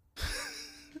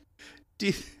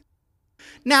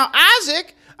 Now,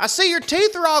 Isaac, I see your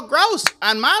teeth are all gross,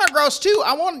 and mine are gross too.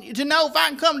 I want you to know if I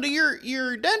can come to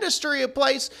your dentistry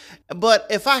place, but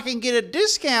if I can get a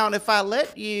discount if I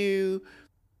let you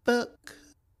fuck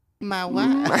my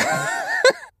wife.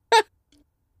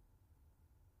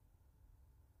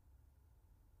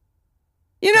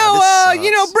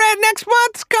 Brad, next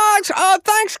month's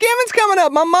Thanksgiving's coming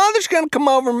up. My mother's gonna come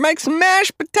over and make some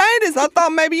mashed potatoes. I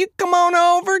thought maybe you'd come on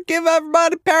over, give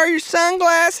everybody a pair of your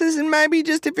sunglasses, and maybe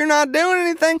just if you're not doing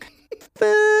anything,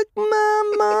 fuck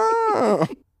my mom.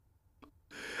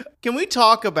 Can we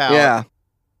talk about Yeah.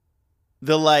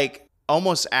 the like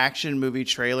almost action movie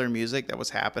trailer music that was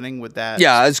happening with that?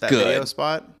 Yeah, it's that good. video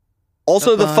spot.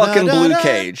 Also, the fucking blue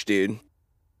cage, dude.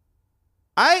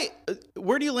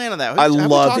 Where do you land on that? I Have we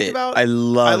love talked it. about- I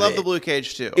love it. the blue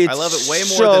cage too. It's I love it way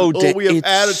more so than we have it's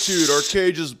attitude. Our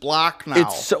cage is black now.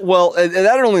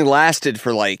 That only lasted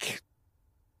for like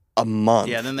a month.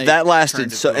 Yeah, then they that turned lasted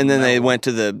it so, to a and then they metal. went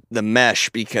to the mesh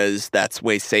because that's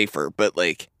way safer. But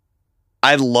like,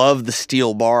 I love the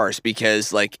steel bars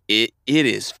because like it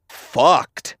is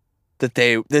fucked that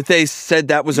they said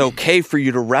that was okay for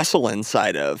you to wrestle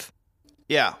inside of.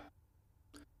 Yeah.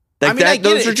 Like I mean, I get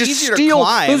those it. are It's just easier to steel.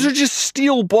 climb. Those are just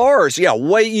steel bars. Yeah,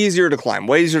 way easier to climb.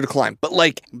 Way easier to climb. But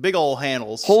like, Big old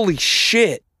handles. holy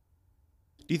shit.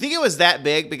 Do you think it was that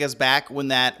big because back when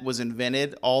that was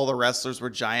invented, all the wrestlers were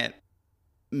giant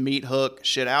meat hook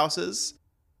shithouses?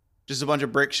 Just a bunch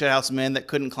of brick shithouse men that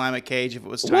couldn't climb a cage if it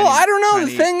was tiny. Well, I don't know.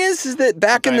 The tiny- thing is that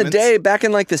back in the diamonds. day, back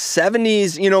in like the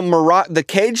 70s, the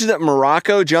cage that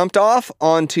Morocco jumped off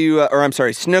onto,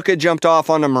 Snuka jumped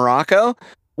off onto Morocco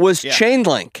was Yeah. chain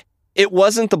link. It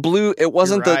wasn't the blue. It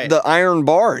wasn't You're right. the iron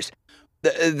bars.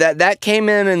 That came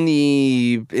in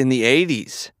the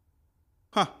 80s.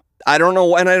 Huh. I don't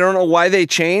know, and I don't know why they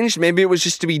changed. Maybe it was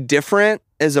just to be different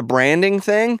as a branding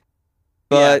thing.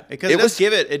 But because it was does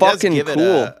give it fucking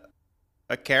cool.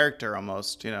 a character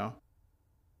almost, you know.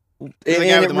 And The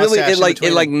guy with it the really, mustache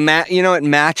in between it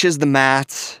matches the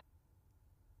mats.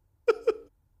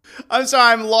 I'm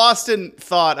sorry, I'm lost in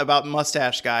thought about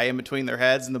mustache guy in between their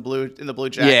heads in the blue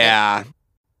jacket. Yeah.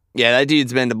 Yeah, that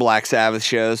dude's been to Black Sabbath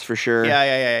shows for sure.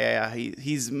 Yeah.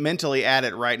 He's mentally at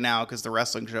it right now because the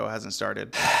wrestling show hasn't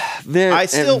started.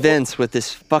 Vince with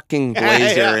this fucking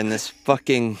blazer Yeah. and this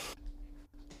fucking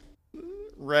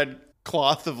Red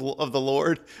cloth of the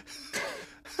Lord.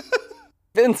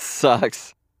 Vince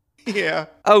sucks. Yeah.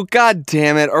 Oh god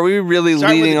damn it. Are we really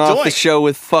Start with leading the off the Doink. show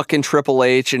with fucking Triple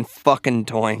H and fucking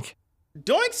Doink?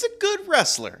 Doink's a good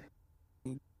wrestler.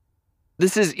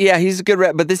 He's a good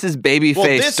rep, but this is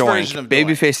babyface this version Doink. of Doink.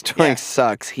 Babyface Doink Yeah.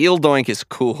 sucks. Heel Doink is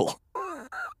cool.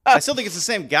 I still think it's the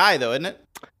same guy though, isn't it?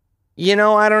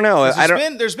 I don't know. 'Cause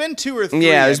there's been 2 or 3.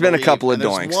 Yeah, I there's been a believe, couple of and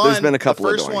Doinks. There's been a couple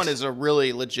of The first Doinks. one is a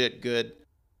really legit good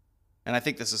And I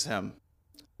think this is him.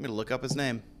 I'm gonna look up his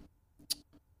name.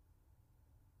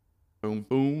 Boom,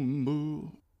 boom,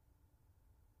 boom.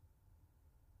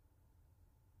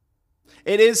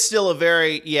 It is still a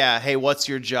very, hey, what's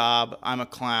your job? I'm a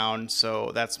clown,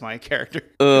 so that's my character.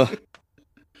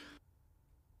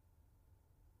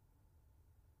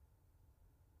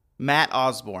 Matt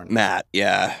Osborne. Matt,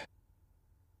 yeah.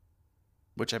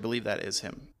 Which I believe that is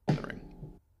him in the ring.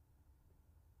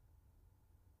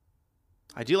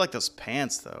 I do like those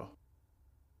pants, though.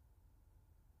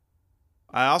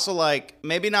 I also like,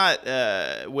 maybe not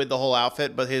with the whole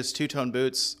outfit, but his two-tone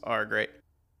boots are great.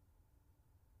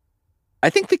 I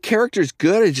think the character's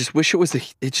good. I just wish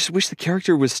the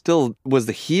character was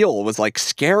the heel, was like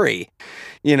scary.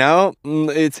 You know?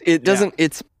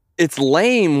 It's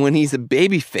lame when he's a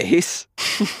baby face.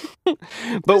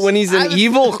 But when he's an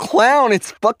evil clown,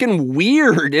 it's fucking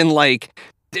weird and like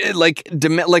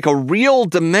a real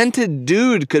demented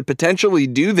dude could potentially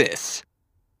do this.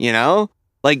 You know?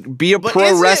 Like be a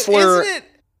pro wrestler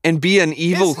and be an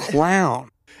evil clown.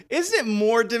 Isn't it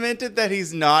more demented that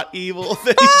he's not evil?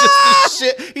 That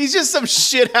he's just some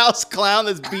shithouse clown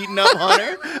that's beating up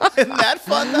Hunter? Isn't that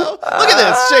fun though? Look at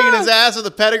this, shaking his ass with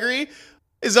a pedigree.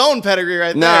 His own pedigree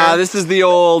right there. Nah, this is the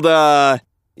old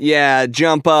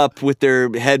jump up with their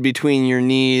head between your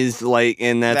knees,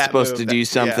 and that's supposed to do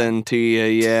something to you.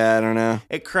 Yeah, I don't know.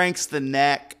 It cranks the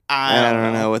neck. I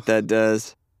don't know what that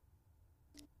does.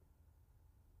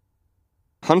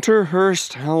 Hunter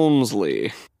Hearst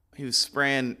Helmsley. He was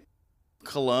spraying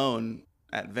cologne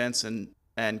at Vince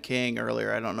and King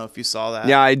earlier. I don't know if you saw that.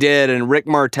 Yeah, I did, and Rick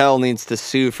Martel needs to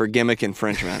sue for gimmick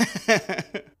infringement.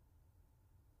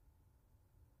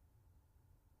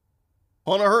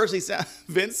 Hunter Hearst,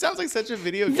 Vince sounds like such a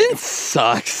video game. Vince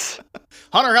sucks.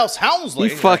 Hunter Hearst Helmsley.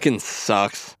 He fucking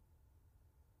sucks.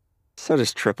 So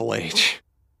does Triple H.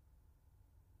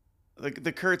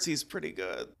 The curtsy's pretty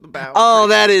good.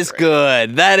 That is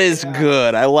good. That is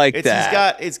good. I like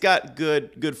that. It's got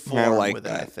good form with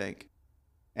it, I think.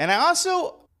 And I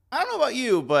don't know about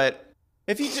you, but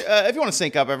if you want to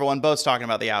sync up, everyone, Bo's talking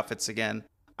about the outfits again.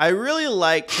 I really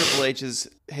like Triple H's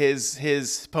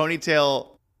his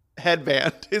ponytail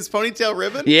headband, his ponytail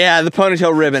ribbon. Yeah, the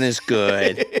ponytail ribbon is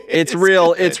good. It's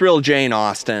real. Good. It's real Jane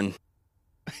Austen.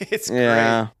 It's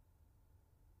great.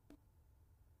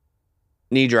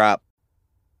 Knee drop.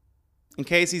 In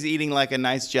case he's eating like a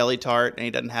nice jelly tart and he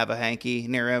doesn't have a hanky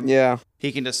near him,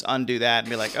 he can just undo that and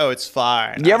be like, "Oh, it's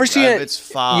fine." It's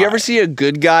fine. You ever see a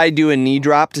good guy do a knee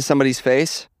drop to somebody's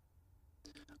face?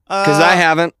 Because I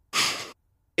haven't.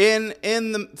 In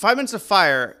the 5 Minutes of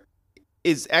Fire,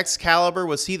 is Excalibur,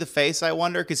 was he the face? I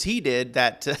wonder, because he did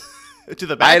that to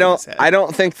the back of his head. I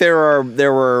don't think there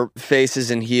were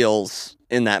faces and heels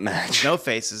in that match. No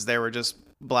faces. They were just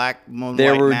black, white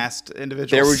masked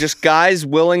individuals. There were just guys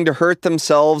willing to hurt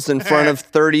themselves in front of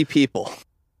 30 people.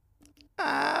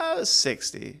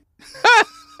 60.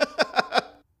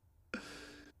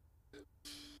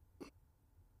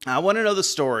 I want to know the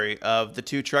story of the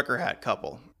two trucker hat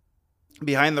couple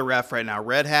behind the ref right now.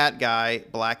 Red hat guy,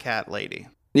 black hat lady.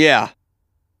 Yeah.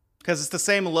 Because it's the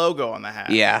same logo on the hat.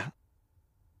 Yeah.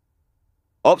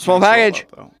 Oh, small package.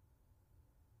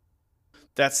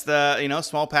 That's the,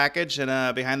 small package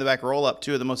and behind the back roll up,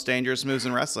 two of the most dangerous moves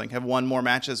in wrestling. Have won more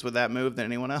matches with that move than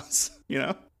anyone else,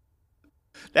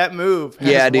 That move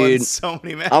has won so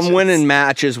many matches. I'm winning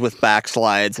matches with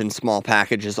backslides and small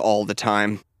packages all the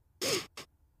time.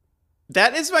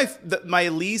 That is my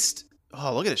least.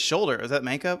 Oh, look at his shoulder. Is that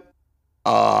makeup?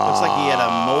 Looks like he had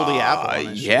a moldy apple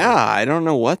on his shoulder. I don't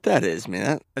know what that is,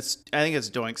 man. I think it's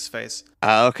Doink's face.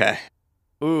 Okay.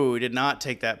 Ooh, he did not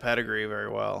take that pedigree very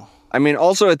well. I mean,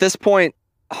 also at this point,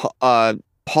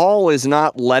 Paul is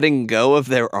not letting go of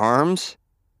their arms.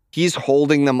 He's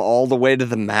holding them all the way to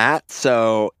the mat,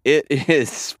 so it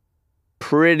is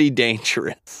pretty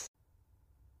dangerous.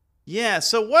 Yeah,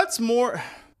 so what's more...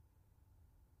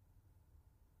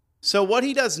 So what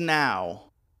he does now...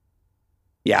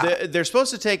 Yeah. They're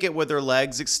supposed to take it with their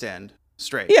legs extend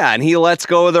straight. Yeah, and he lets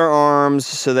go of their arms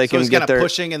so they can get their...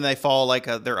 pushing and they fall like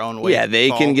their own weight. Yeah, they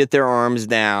can get their arms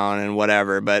down and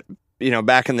whatever, but,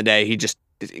 back in the day, he just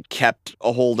kept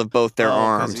a hold of both their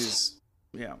arms.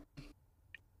 Yeah.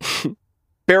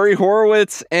 Barry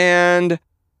Horowitz and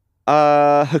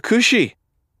Hakushi.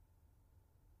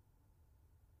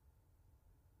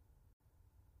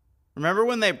 Remember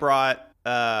when they brought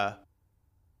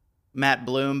Matt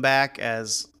Bloom back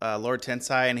as Lord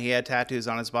Tensai and he had tattoos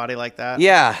on his body like that?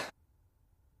 Yeah.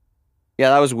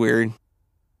 Yeah, that was weird.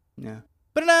 Yeah.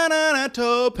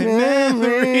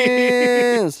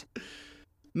 Memories.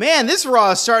 Man, this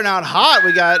Raw is starting out hot.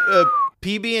 We got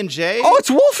PB&J. Oh, it's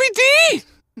Wolfie D.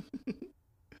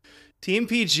 Team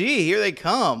PG. Here they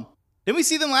come. Didn't we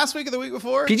see them last week or the week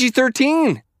before?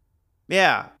 PG-13.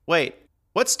 Yeah. Wait.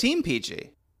 What's Team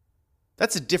PG?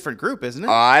 That's a different group, isn't it?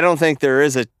 I don't think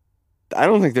there's a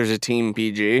Team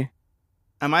PG.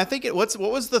 Am I thinking? What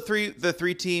was the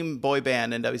three team boy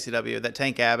band in WCW that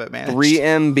Tank Abbott managed?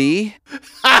 3MB?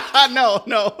 No.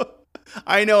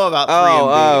 I know about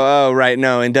 3MB. Oh, right.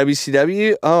 No, in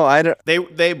WCW? Oh, I don't.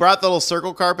 They brought the little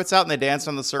circle carpets out and they danced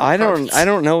on the circle carpets. I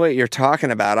don't know what you're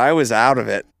talking about. I was out of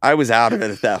it. At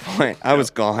that point. I was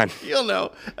gone. You'll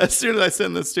know. As soon as I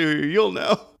send this to you, you'll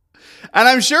know. And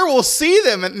I'm sure we'll see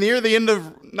them near the end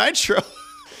of Nitro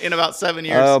in about 7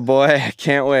 years. Oh, boy. I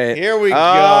can't wait. Here we go.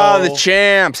 Oh, the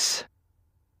champs.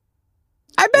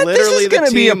 I bet Literally, this is going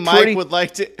to be a pretty...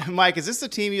 Mike, is this the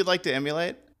team you'd like to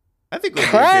emulate? I think we'll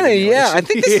kind of, yeah. I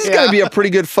think this is going to be a pretty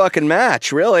good fucking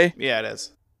match, really. Yeah, it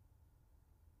is.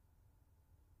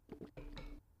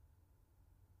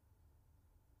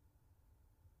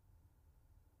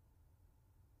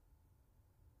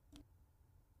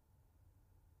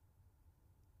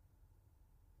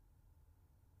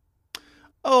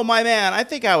 Oh, my man, I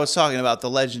think I was talking about the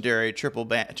legendary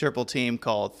triple team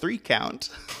called 3 Count.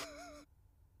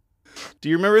 Do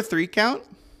you remember 3 Count?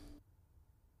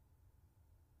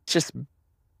 Just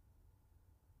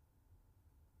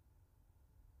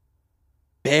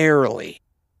barely.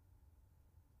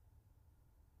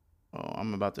 Oh,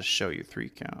 I'm about to show you 3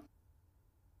 Count.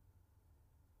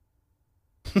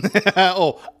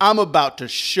 Oh, I'm about to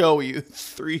show you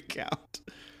 3 Count.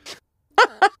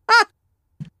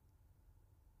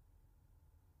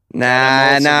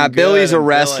 Nah. Billy's a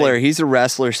wrestler. Billy. He's a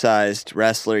wrestler-sized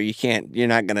wrestler. You're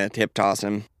not gonna hip toss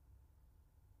him.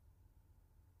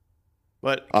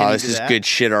 But oh, this is good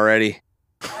shit already.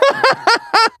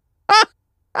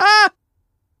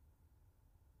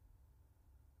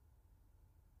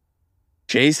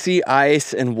 JC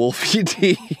Ice and Wolfie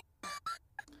D.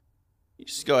 You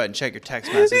just go ahead and check your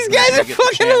text messages. These guys are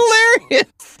fucking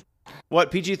hilarious.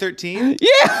 What, PG-13?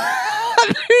 Yeah,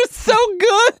 they're so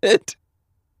good.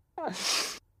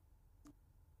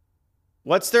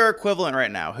 What's their equivalent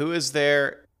right now? Who is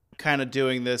there kind of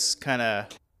doing this kind of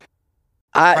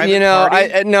I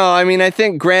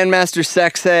think Grandmaster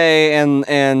Sexay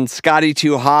and Scotty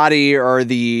Too Hottie are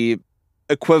the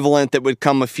equivalent that would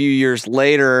come a few years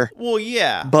later. Well,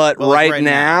 yeah. But right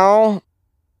now,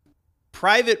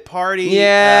 Private Party.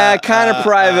 Yeah, kind of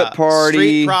Private Party.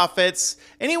 Street Profits.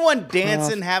 Anyone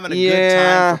dancing, having a good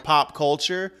time for pop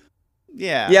culture.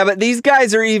 Yeah. Yeah, but these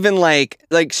guys are even like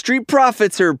Street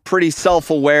Profits are pretty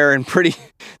self-aware and pretty.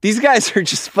 These guys are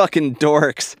just fucking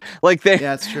dorks. Like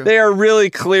that's true. They are really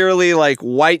clearly like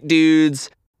white dudes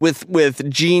with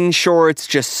jean shorts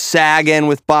just sagging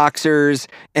with boxers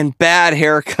and bad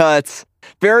haircuts.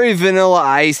 Very Vanilla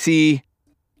Icy.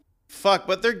 Fuck,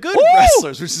 but they're good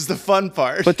wrestlers, which is the fun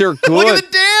part. But they're good. Look at the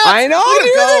dance. I know,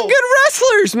 dude, they're good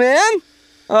wrestlers, man.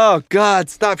 Oh God,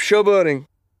 stop showboating.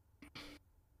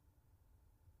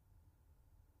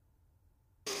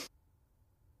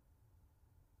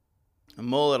 A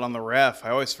mullet on the ref.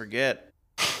 I always forget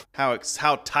how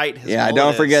tight his mullet is. Yeah,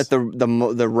 don't forget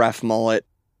the ref mullet.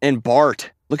 And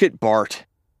Bart. Look at Bart.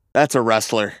 That's a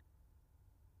wrestler.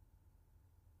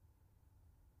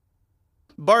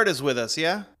 Bart is with us,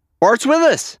 yeah? Bart's with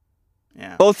us.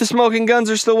 Yeah. Both the Smoking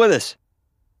Guns are still with us.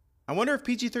 I wonder if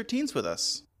PG-13's with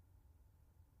us.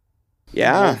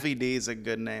 Yeah. Wolfie D is a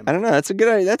good name. I don't know. That's a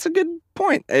good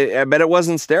point. I bet it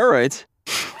wasn't steroids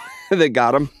that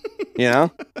got him. You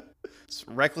know? It's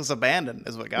reckless abandon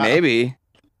is what got him. Maybe.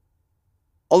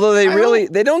 Although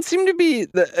they don't seem to be,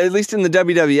 at least in the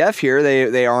WWF here,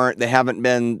 they haven't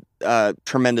been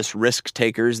tremendous risk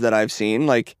takers that I've seen.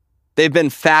 Like, they've been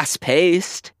fast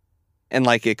paced and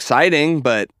like exciting,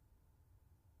 but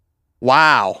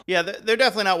wow. Yeah, they're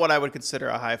definitely not what I would consider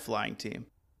a high flying team.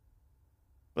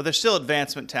 But they're still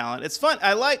advancement talent. It's fun.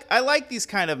 I like these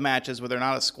kind of matches where they're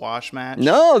not a squash match.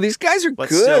 No, these guys are good.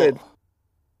 Still,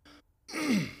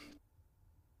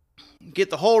 get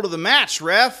the hold of the match,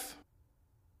 ref.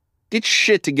 Get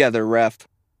shit together, ref.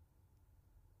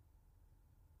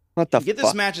 What the fuck? Get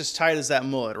this match as tight as that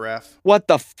mullet, ref. What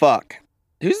the fuck?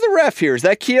 Who's the ref here? Is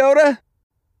that Kyoto?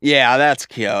 Yeah, that's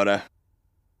Kyoto.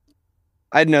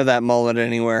 I'd know that mullet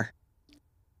anywhere.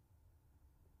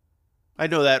 I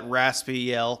know that raspy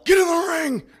yell. Get in the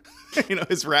ring! You know,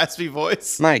 his raspy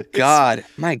voice. My God,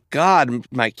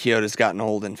 Mike Kyoto's gotten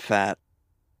old and fat.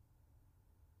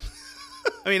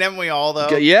 I mean, haven't we all,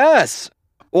 though? Yes.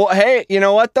 Well, hey, you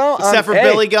know what, though? Except for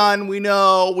Billy Gunn. We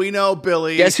know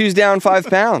Billy. Guess who's down 5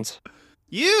 pounds?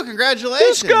 You,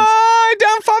 congratulations. This guy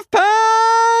down 5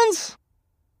 pounds.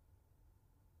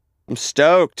 I'm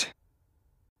stoked.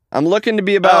 I'm looking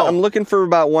for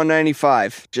about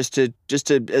 195 just to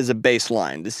as a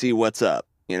baseline to see what's up,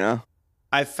 you know?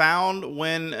 I found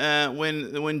when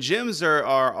gyms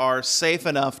are safe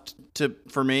enough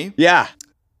for me. Yeah.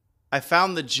 I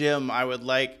found the gym I would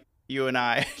like you and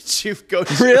I to go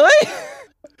to. Really?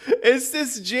 It's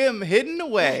this gym hidden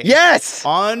away. Yes.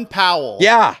 On Powell.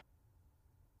 Yeah.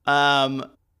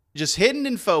 Just hidden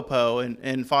in Fopo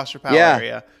in Foster Powell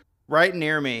area, right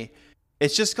near me.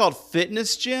 It's just called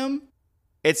Fitness Gym.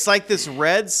 It's like this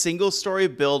red single-story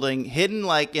building hidden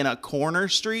like in a corner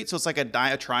street, so it's like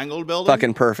a triangle building.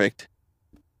 Fucking perfect.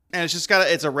 And it's just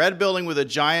it's a red building with a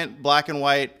giant black and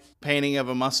white painting of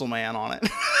a muscle man on it.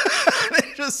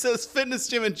 It just says Fitness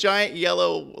Gym in giant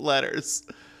yellow letters.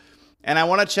 And I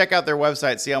want to check out their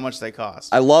website, see how much they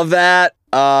cost. I love that.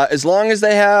 As long as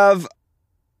they have...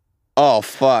 Oh,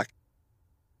 fuck.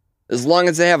 As long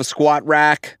as they have a squat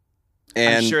rack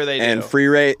and, I'm sure they do. And free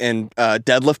rate and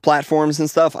deadlift platforms and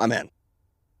stuff, I'm in.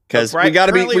 Because we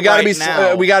gotta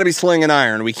be slinging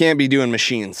iron. We can't be doing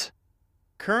machines.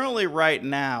 Currently, right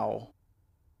now,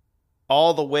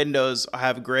 all the windows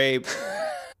have gray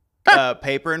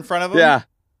paper in front of them. Yeah.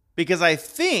 Because I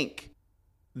think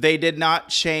they did not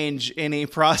change any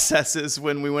processes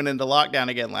when we went into lockdown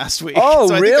again last week. Oh,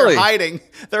 so I really? Think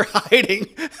they're hiding.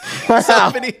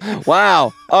 Wow.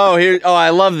 Wow. Oh,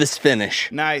 I love this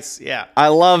finish. Nice. Yeah. I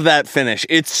love that finish.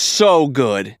 It's so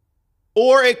good.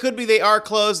 Or it could be they are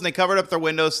closed and they covered up their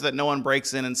windows so that no one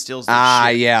breaks in and steals their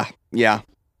shit. Yeah. Yeah.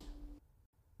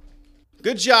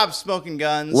 Good job, Smoking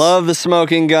Guns. Love the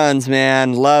Smoking Guns,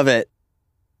 man. Love it.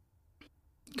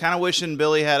 Kind of wishing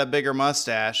Billy had a bigger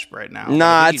mustache right now.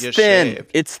 Nah, it's thin.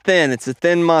 Shaved. It's thin. It's a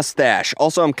thin mustache.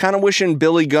 Also, I'm kind of wishing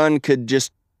Billy Gunn could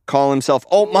just call himself,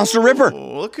 Monster Ripper.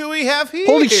 Look who we have here.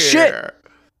 Holy shit.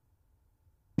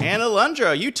 Anna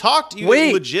Lundra, you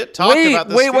legit talked about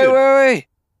this feud. Wait.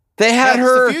 They had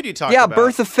her. The feud you talked about.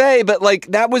 Bertha Faye, but like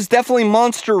that was definitely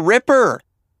Monster Ripper.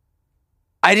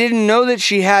 I didn't know that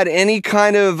she had any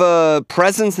kind of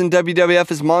presence in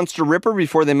WWF as Monster Ripper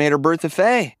before they made her Bertha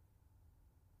Faye.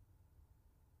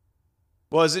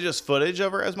 Well, is it just footage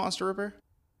of her as Monster Ripper?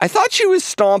 I thought she was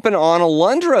stomping on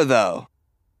Alundra, though.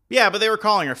 Yeah, but they were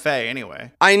calling her Faye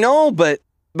anyway. I know, but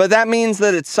that means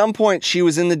that at some point she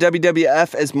was in the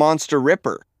WWF as Monster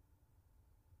Ripper.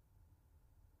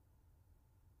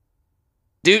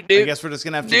 I guess we're just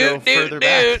going to have to go further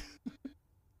back.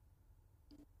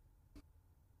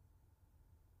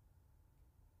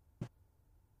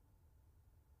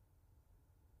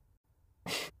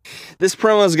 This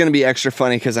promo is going to be extra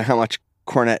funny because of how much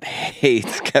Cornette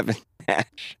hates Kevin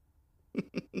Nash.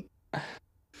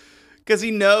 Because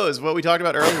he knows what we talked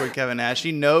about earlier with Kevin Nash.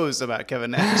 He knows about Kevin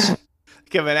Nash.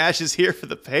 Kevin Nash is here for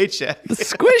the paycheck. The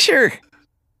squisher.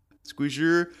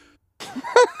 Squisher.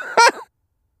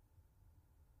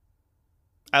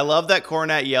 I love that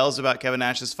Cornette yells about Kevin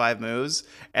Nash's 5 moves,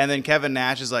 and then Kevin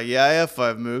Nash is like, yeah, I have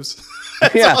 5 moves.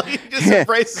 Yeah. He just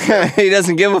embraces it. He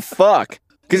doesn't give a fuck.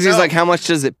 Because he's like, how much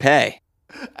does it pay?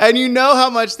 And you know how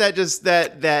much that just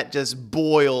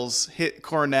boils hit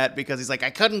Cornette because he's like, I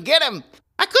couldn't get him.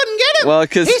 Well,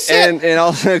 because and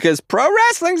also because pro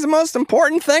wrestling's the most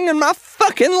important thing in my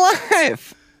fucking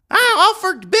life. I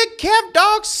offered Big Kev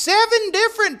Dog 7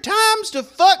 different times to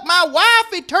fuck my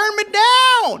wife. He turned me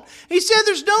down. He said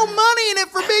there's no money in it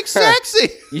for Big Sexy.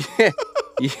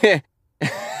 Yeah.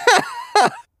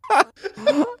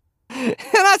 And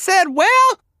I said, well,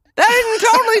 that isn't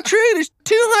totally true. There's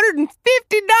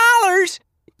 $250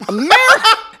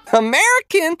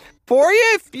 American for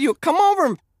you if you come over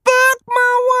and fuck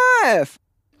my wife.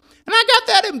 And I got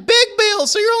that in big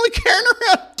bills, so you're only carrying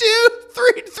around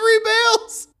three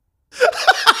bills.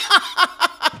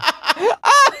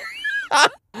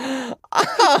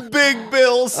 Big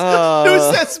bills. Who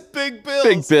says big bills?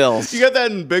 Big bills. You got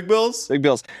that in big bills? Big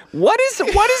bills. What is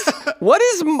it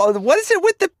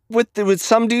with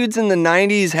some dudes in the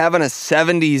 90s having a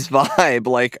 70s vibe,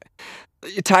 like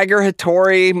Tiger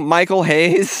Hattori, Michael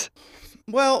Hayes?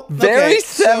 Well, very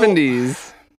 70s.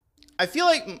 So I feel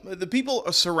like the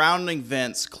people surrounding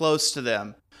Vince, close to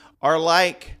them, are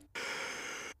like,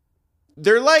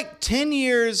 they're like 10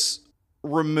 years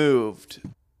removed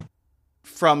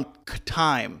from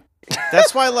time.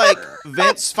 That's why, like,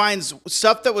 Vince finds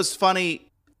stuff that was funny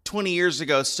 20 years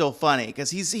ago still funny because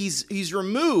he's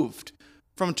removed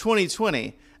from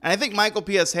 2020, and I think Michael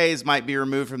P.S. Hayes might be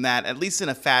removed from that, at least in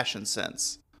a fashion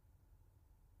sense.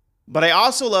 But I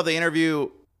also love the interview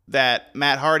that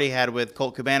Matt Hardy had with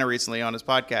Colt Cabana recently on his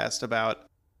podcast about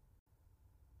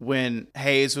when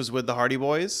Hayes was with the Hardy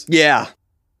Boys. Yeah.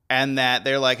 and that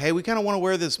they're like, hey, we kind of want to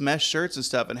wear this mesh shirts and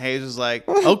stuff. And Hayes was like,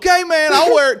 okay, man,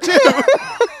 I'll wear it too.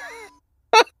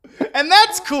 And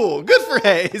that's cool. Good for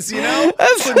Hayes, you know?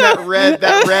 Putting that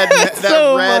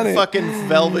red fucking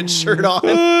velvet shirt on.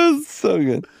 That's so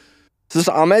good. Is this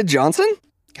Ahmed Johnson?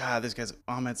 God,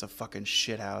 Ahmed's a fucking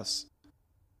shithouse.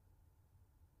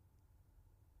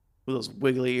 With those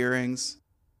wiggly earrings.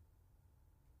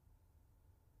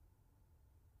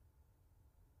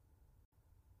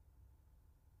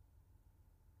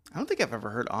 I don't think I've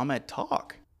ever heard Ahmed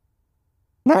talk.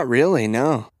 Not really,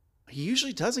 no. He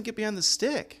usually doesn't get behind the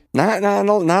stick. Not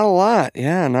a lot.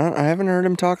 Yeah, I haven't heard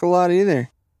him talk a lot either.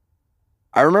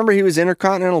 I remember he was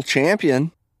Intercontinental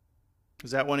Champion.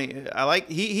 Is that when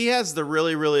he has the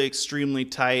really, really extremely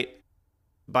tight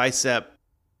bicep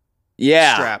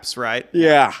straps, right?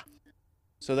 Yeah.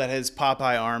 So that his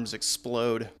Popeye arms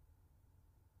explode.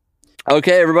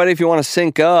 Okay, everybody, if you want to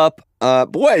sync up,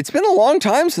 boy, it's been a long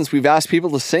time since we've asked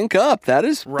people to sync up.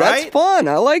 That's fun.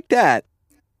 I like that.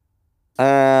 It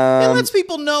lets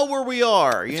people know where we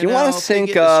are. If you want to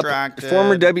sync up,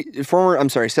 former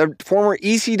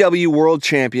ECW World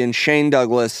Champion Shane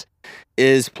Douglas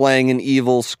is playing an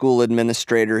evil school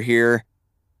administrator here,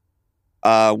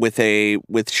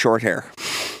 with short hair.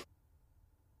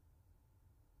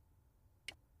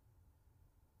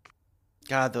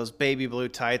 God, those baby blue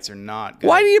tights are not good.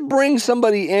 Why do you bring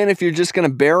somebody in if you're just going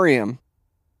to bury him?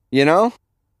 You know?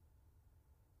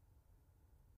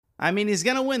 I mean, he's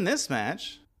going to win this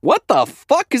match. What the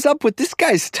fuck is up with this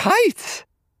guy's tights?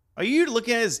 Are you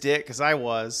looking at his dick? Because I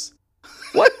was.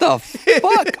 What the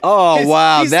fuck? Oh,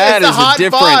 wow. That is a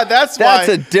different... bod. That's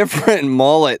a different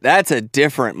mullet. That's a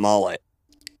different mullet.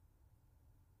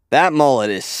 That mullet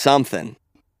is something.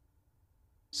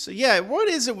 So, yeah, what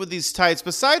is it with these tights?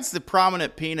 Besides the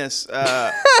prominent penis,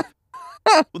 the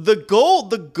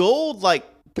gold, like,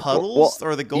 puddles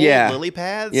or the gold lily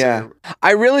pads? Yeah.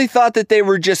 I really thought that they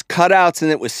were just cutouts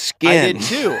and it was skin.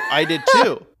 I did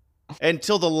too.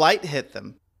 Until the light hit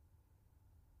them.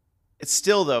 It's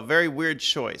still, though, very weird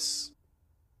choice.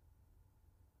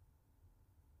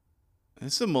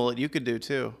 It's a mullet you could do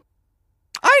too.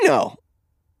 I know.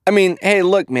 I mean, hey,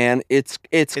 look, man, it's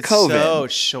COVID. So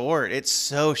short. It's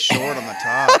so short on the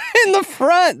top. In the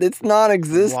front, it's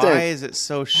non-existent. Why is it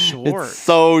so short? It's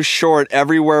so short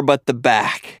everywhere but the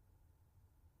back.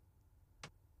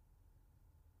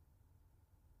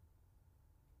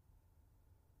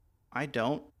 I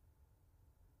don't.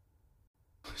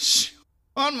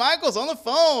 Shawn Michaels on the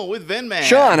phone with Vin Man.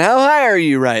 Shawn, how high are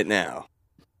you right now?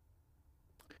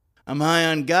 I'm high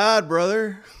on God,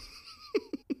 brother.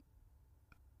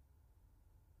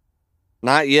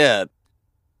 Not yet.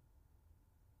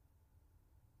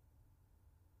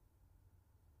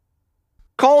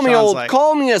 Call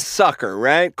me a sucker,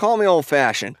 right? Call me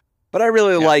old-fashioned. But I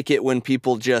really like it when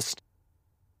people just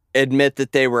admit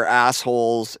that they were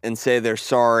assholes and say they're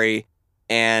sorry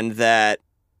and that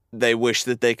they wish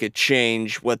that they could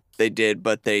change what they did,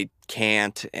 but they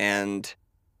can't, and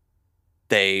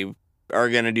they are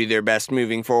going to do their best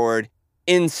moving forward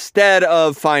instead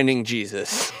of finding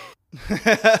Jesus.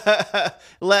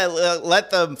 let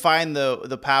them find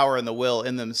the power and the will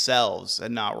in themselves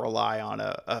and not rely on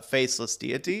a faceless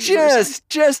deity.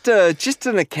 Just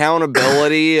an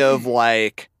accountability of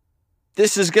like,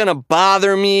 this is gonna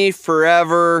bother me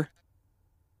forever.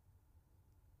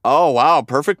 Oh wow,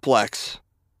 perfect plex.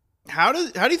 How do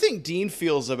you think Dean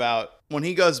feels about when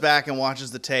he goes back and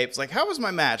watches the tapes? Like, how was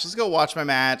my match? Let's go watch my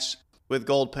match with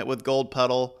gold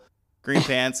puddle. Green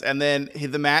pants, and then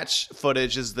the match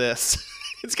footage is this.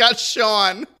 It's got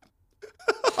Shawn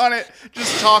on it,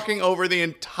 just talking over the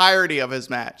entirety of his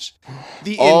match.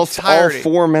 All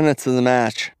 4 minutes of the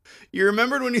match. You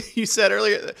remembered when you said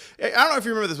earlier, I don't know if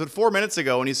you remember this, but 4 minutes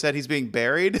ago when you said he's being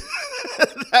buried,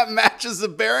 that match is the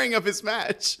burying of his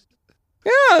match.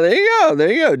 Yeah,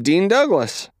 there you go. Dean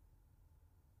Douglas.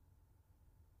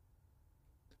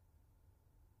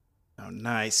 Oh,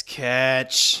 nice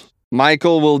catch.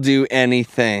 Michael will do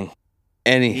anything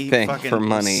for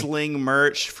money. Sling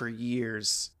merch for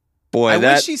years. Boy, I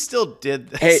wish he still did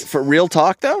this. Hey, for real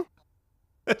talk though,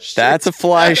 that's a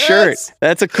fly shirt.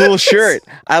 That's a cool shirt.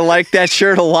 I like that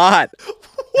shirt a lot.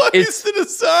 What is the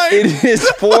design? It is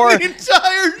for the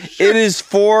entire shirt.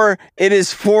 It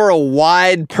is for a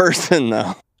wide person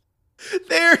though.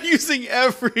 They're using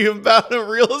every amount of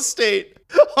real estate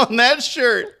on that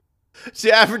shirt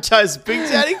to advertise Big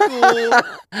Daddy Cool.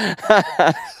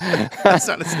 That's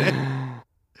not his name.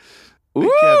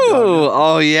 Ooh!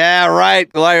 Oh yeah, right.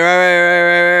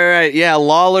 Right. Yeah,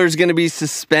 Lawler's gonna be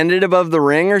suspended above the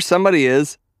ring, or somebody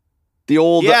is. The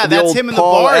old that's old him in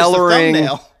Paul the bars. Ellering. The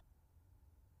thumbnail.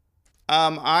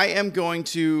 I am going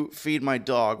to feed my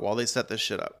dog while they set this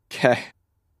shit up. Okay.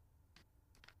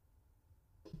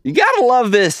 You gotta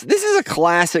love this. This is a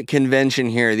classic convention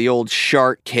here. The old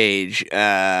shark cage,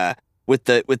 with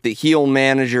the heel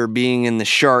manager being in the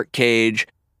shark cage,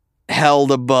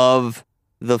 held above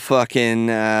the fucking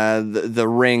the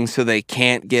ring so they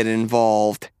can't get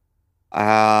involved.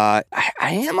 I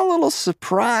am a little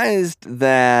surprised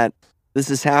that this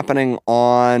is happening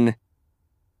on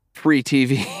free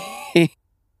TV.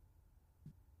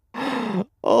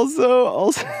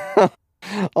 Also,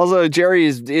 Jerry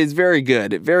is very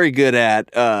good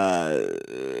at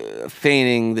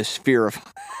feigning the sphere of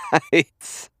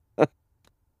heights.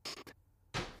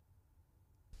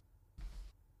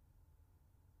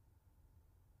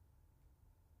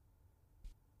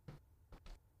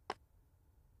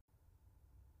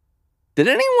 Did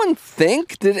anyone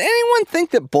think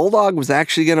that Bulldog was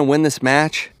actually going to win this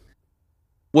match?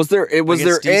 Was there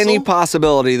any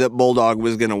possibility that Bulldog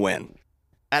was going to win?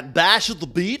 At Bash at the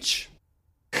Beach?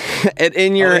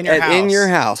 in your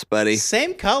house, buddy.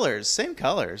 Same colors.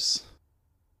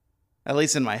 At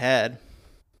least in my head.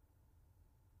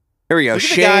 Here we go. Look at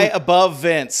the guy above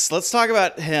Vince. Let's talk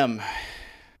about him.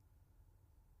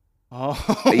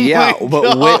 Oh, yeah,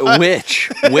 but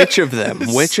which of them?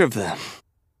 Which of them?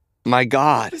 My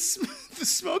God. The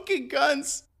Smoking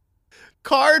Guns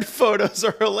card photos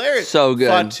are hilarious. So good.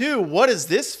 Fatu, what is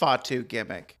this Fatu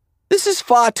gimmick? This is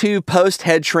Fatu post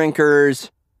Head Shrinkers,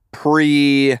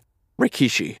 pre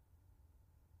Rikishi.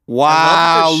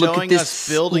 Wow, look at this.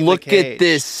 Look at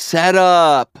this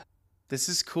setup. This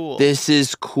is cool.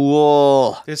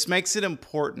 This makes it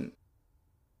important.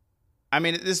 I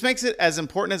mean, this makes it as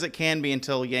important as it can be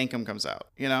until Yankum comes out,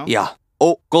 you know? Yeah.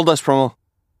 Oh, Goldust promo.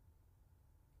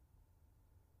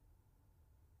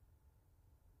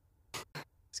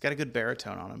 He's got a good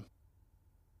baritone on him.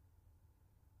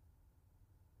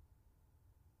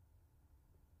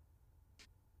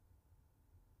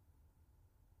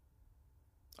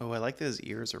 Oh, I like that his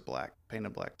ears are black,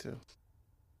 painted black too.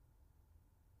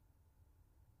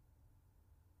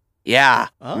 Yeah.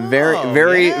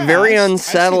 Very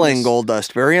unsettling,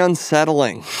 Goldust. Very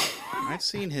unsettling. I've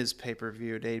seen his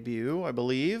pay-per-view debut, I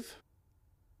believe.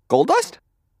 Goldust?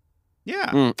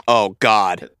 Yeah. Oh,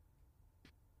 God.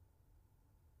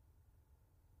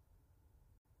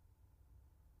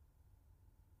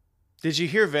 Did you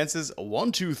hear Vince's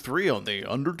 1, 2, 3 on The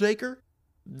Undertaker?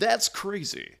 That's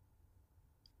crazy.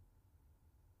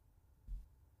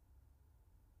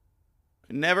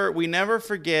 We never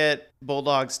forget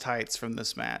Bulldog's tights from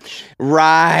this match.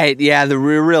 Right. Yeah, they're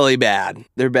really bad.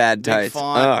 They're bad Big tights.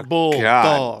 Font, Bulldog.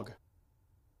 God.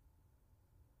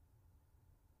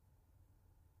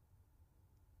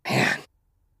 Man.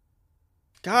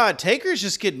 God, Taker's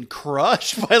just getting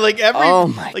crushed by like every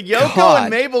Yoko God.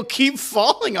 and Mabel keep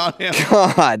falling on him.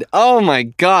 God. Oh my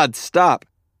God, stop.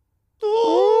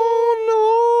 Oh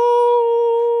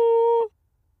no.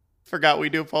 Forgot we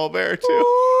do Paul Bearer too.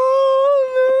 Oh,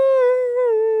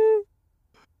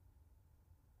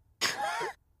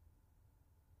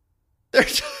 no. They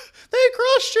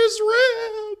crushed his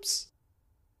ribs.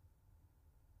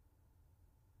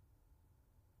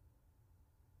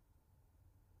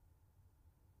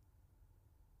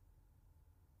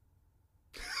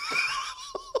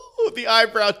 The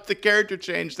eyebrow, the character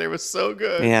change there was so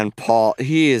good. Man, Paul,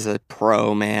 he is a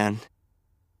pro, man.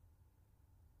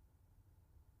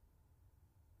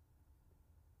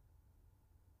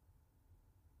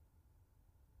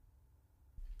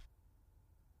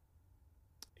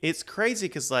 It's crazy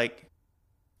because, like...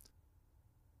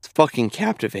 It's fucking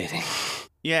captivating.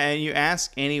 Yeah, and you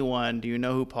ask anyone, do you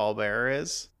know who Paul Bearer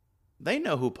is? They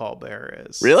know who Paul Bearer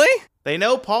is. Really? They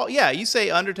know Paul. Yeah, you say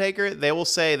Undertaker, they will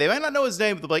say, they might not know his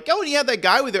name, but they'll be like, oh, and you have that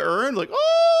guy with the urn? Like,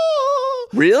 oh!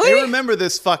 Really? They remember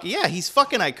this fucking... Yeah, he's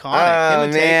fucking iconic. Oh, man,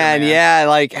 man. Yeah,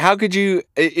 like, how could you...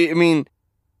 I mean,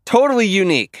 totally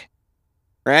unique,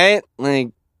 right? Like,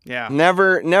 yeah.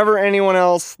 Never anyone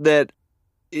else that...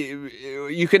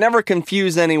 You could never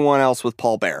confuse anyone else with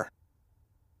Paul Bearer.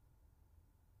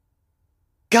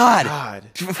 God.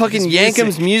 Fucking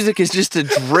Yankum's music is just a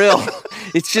drill.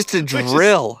 It's just a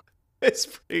drill. It's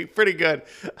pretty good.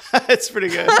 It's pretty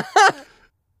good.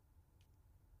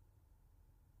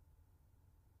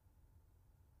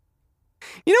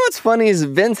 You know what's funny is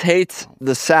Vince hates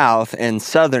the South and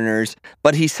Southerners,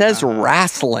 but he says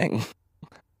wrestling.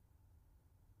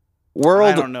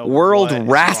 World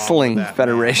Wrestling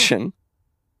Federation. Man.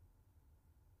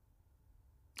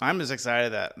 I'm just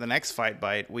excited that the next Fight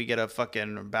Bite we get a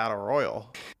fucking battle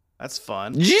royal. That's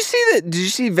fun. Did you see that? Did you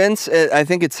see Vince? I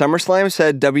think at SummerSlam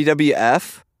said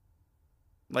WWF.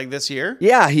 Like this year?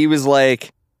 Yeah, he was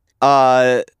like,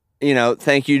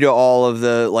 thank you to all of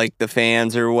the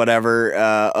fans or whatever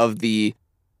of the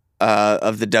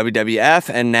WWF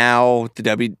and now the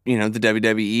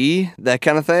WWE, that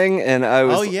kind of thing. And I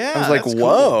was like,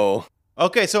 whoa. Cool.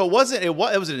 Okay, so it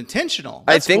was intentional.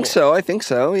 I think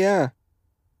so, yeah.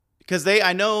 Because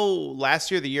I know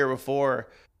last year, the year before,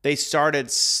 they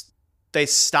stopped,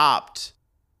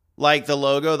 like, the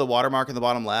logo, the watermark in the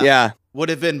bottom left would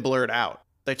have been blurred out.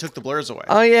 They took the blurs away.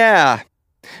 Oh, yeah.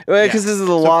 Because this is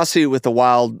the lawsuit with the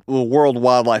World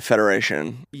Wildlife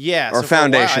Federation. Yeah. Or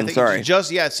Foundation, sorry.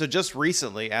 So just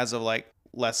recently, as of like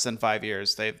less than 5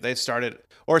 years, they've started,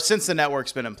 or since the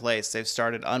network's been in place, they've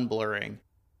started unblurring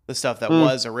the stuff that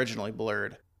was originally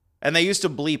blurred. And they used to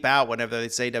bleep out whenever they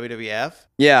say WWF.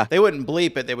 Yeah. They wouldn't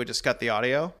bleep it, they would just cut the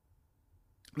audio.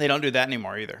 They don't do that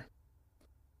anymore either.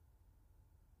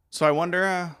 So I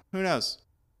wonder, who knows?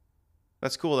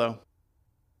 That's cool though.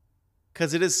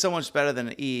 Because it is so much better than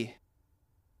an E.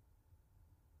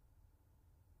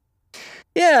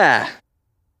 Yeah.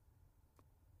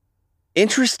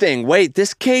 Interesting. Wait,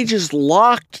 this cage is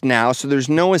locked now, so there's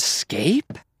no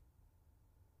escape?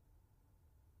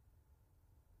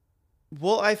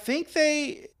 Well, I think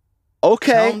they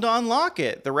tell them to unlock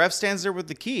it. The ref stands there with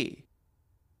the key.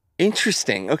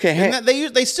 Interesting. Okay.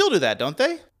 They still do that, don't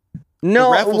they?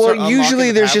 No, well,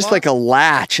 usually there's just like a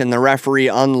latch, and the referee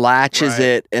unlatches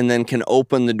it and then can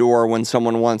open the door when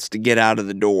someone wants to get out of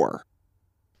the door.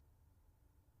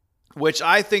 Which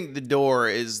I think the door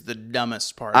is the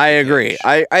dumbest part. I agree.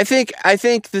 I think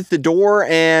that the door,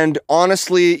 and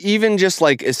honestly, even just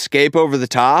like escape over the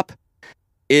top,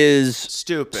 is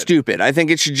stupid. I think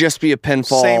it should just be a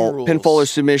pinfall or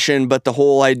submission. But the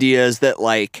whole idea is that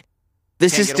like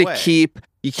this is to keep.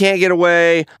 You can't get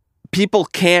away. People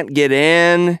can't get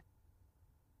in.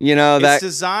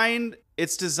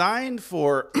 It's designed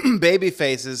for baby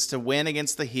faces to win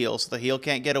against the heel, so the heel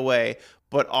can't get away,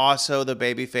 but also the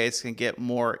baby face can get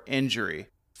more injury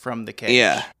from the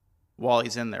cage while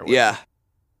he's in there with him.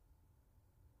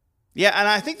 Yeah, and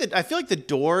I feel like the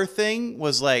door thing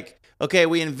was like, okay,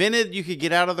 we invented you could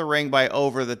get out of the ring by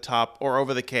over the top or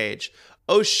over the cage.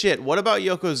 Oh shit, what about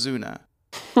Yokozuna?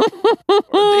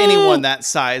 Anyone that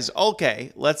size.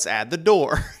 Okay, let's add the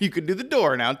door. You could do the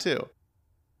door now too.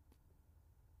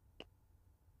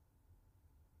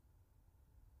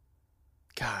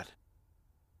 God.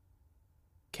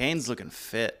 Kane's looking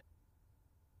fit.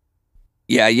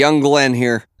 Yeah, young Glenn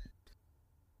here.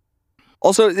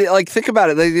 Also, like, think about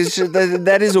it. Like,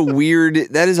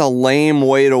 that is a lame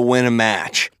way to win a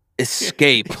match.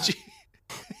 Escape.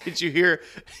 Did you hear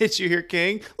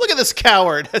King? Look at this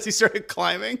coward as he started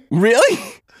climbing. Really?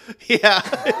 Yeah,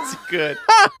 it's good.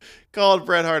 Called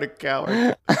Bret Hart a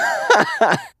coward.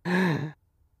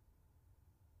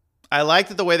 I like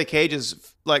that the way the cage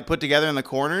is like put together in the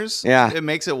corners. Yeah. It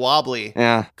makes it wobbly.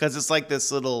 Yeah. Because it's like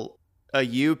this little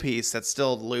U piece that's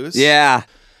still loose. Yeah.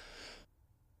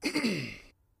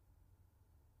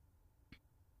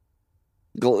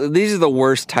 These are the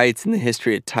worst tights in the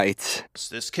history of tights.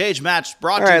 This cage match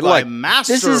brought to you by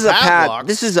Master Padlocks.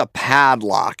 This is a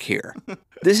padlock here.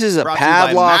 This is a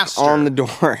padlock on the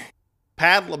door.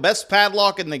 Best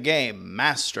padlock in the game,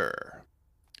 Master.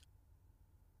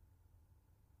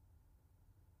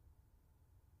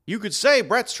 You could say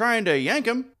Bret's trying to yank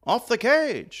him off the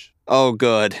cage. Oh,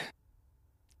 good.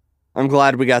 I'm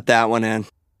glad we got that one in.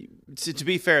 To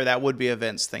be fair, that would be a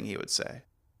Vince thing he would say.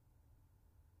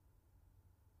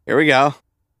 Here we go.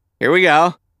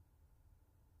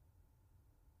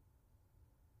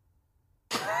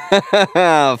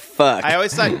 Oh, fuck. I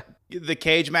always thought the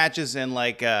cage matches in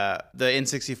like the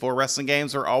N64 wrestling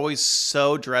games were always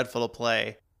so dreadful to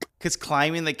play because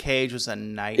climbing the cage was a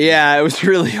nightmare. Yeah, it was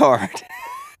really hard.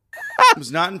 It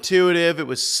was not intuitive. It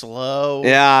was slow.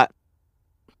 Yeah.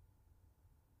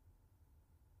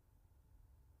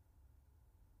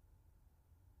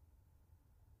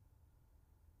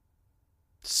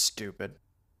 Stupid.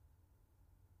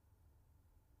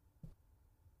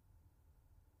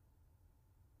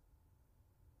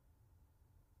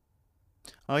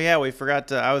 Oh yeah, we forgot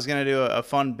to. I was gonna do a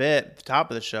fun bit at the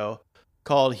top of the show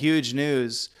called "Huge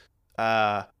News."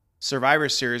 Survivor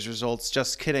Series results.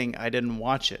 Just kidding. I didn't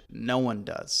watch it. No one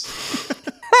does.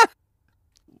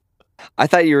 I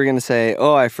thought you were gonna say,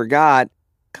 "Oh, I forgot."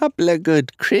 Couple of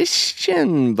good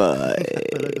Christian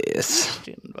boys.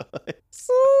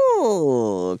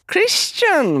 Ooh,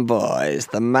 Christian boys.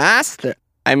 The master.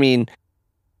 I mean,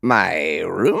 my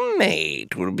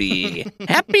roommate will be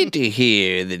happy to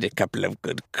hear that a couple of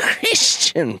good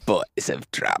Christian boys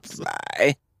have dropped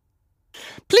by.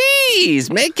 Please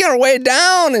make your way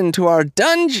down into our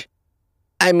dungeon.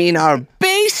 I mean our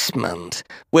basement,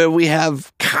 where we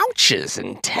have couches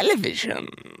and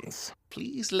televisions.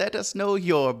 Please let us know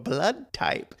your blood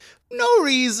type. No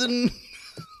reason.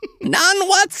 None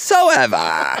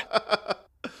whatsoever.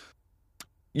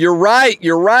 You're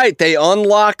right. They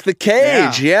unlock the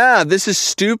cage. Yeah, this is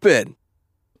stupid.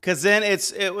 Because then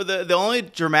the only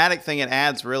dramatic thing it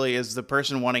adds really is the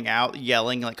person wanting out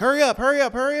yelling like, hurry up, hurry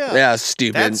up, hurry up. Yeah,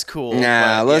 stupid. That's cool.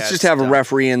 Nah, let's just have a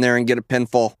referee in there and get a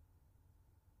pinfall.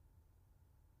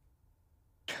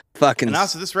 Fucking. And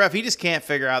also this ref, he just can't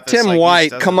figure out this. Tim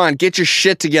White, come on, get your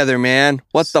shit together, man.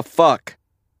 What the fuck?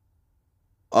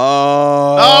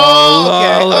 Oh,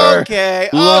 okay.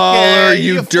 Lawler,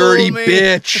 you dirty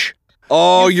bitch.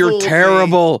 Oh, you're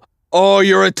terrible. Oh,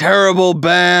 you're a terrible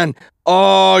man.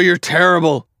 Oh, you're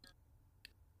terrible.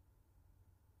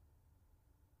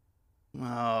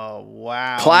 Oh,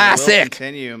 wow. Classic. We'll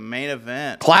continue. Main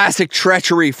event. Classic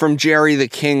treachery from Jerry the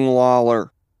King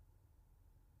Lawler.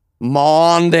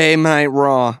 Monday Night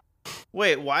Raw.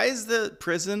 Wait, why is the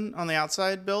prison on the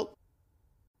outside built?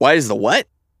 Why is the what?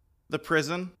 The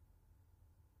prison.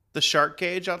 The shark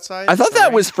cage outside? I thought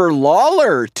that was for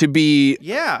Lawler to be...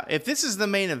 Yeah, if this is the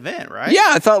main event, right? Yeah,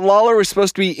 I thought Lawler was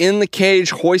supposed to be in the cage,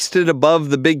 hoisted above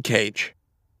the big cage.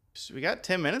 So we got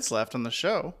 10 minutes left on the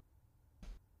show.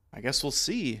 I guess we'll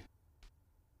see.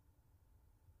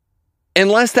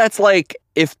 Unless that's like,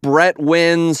 if Brett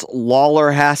wins,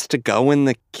 Lawler has to go in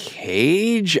the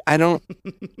cage? I don't...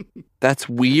 That's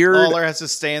weird. Lawler has to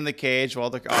stay in the cage while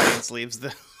the audience leaves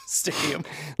the stadium.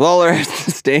 Lawler has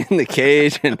to stay in the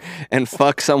cage and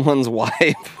fuck someone's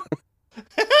wife.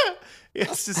 He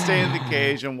has to stay in the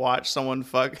cage and watch someone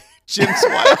fuck Jim's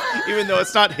wife, even though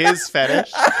it's not his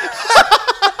fetish.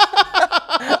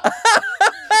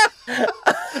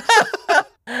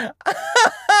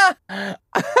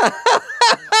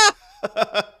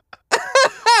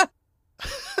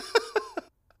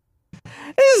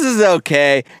 This is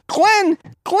okay. Glenn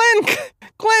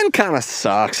kind of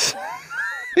sucks.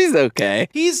 He's okay.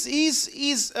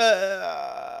 He's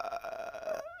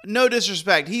no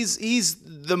disrespect. He's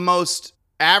the most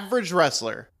average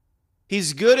wrestler.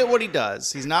 He's good at what he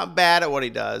does. He's not bad at what he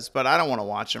does, but I don't want to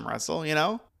watch him wrestle, you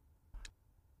know?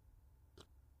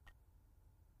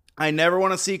 I never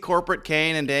want to see Corporate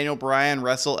Kane and Daniel Bryan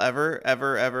wrestle ever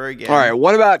again. All right,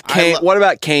 what about Kane? What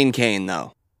about Kane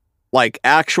though? Like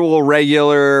actual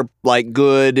regular, like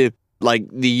good, like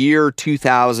the year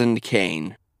 2000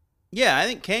 Kane. Yeah,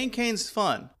 I think Kane's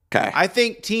fun. Okay. I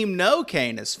think Team No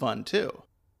Kane is fun too.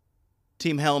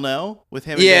 Team Hell No with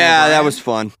him. Yeah, that was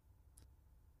fun.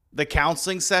 The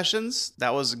counseling sessions,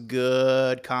 that was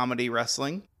good comedy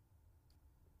wrestling.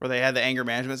 Where they had the anger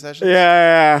management sessions.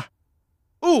 Yeah.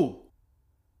 Ooh.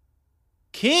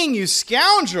 King, you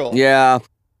scoundrel. Yeah.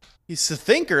 He's a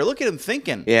thinker. Look at him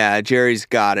thinking. Yeah, Jerry's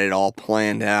got it all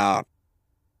planned out.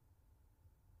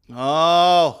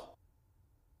 Oh.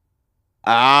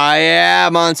 Yeah,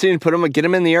 Monsoon, get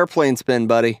him in the airplane spin,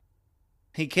 buddy.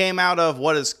 He came out of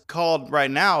what is called right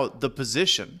now the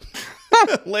position.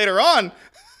 Later on,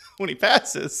 when he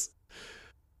passes.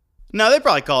 No, they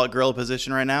probably call it gorilla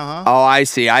position right now, huh? Oh, I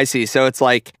see. So it's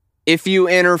like, if you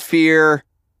interfere,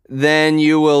 then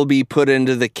you will be put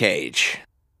into the cage.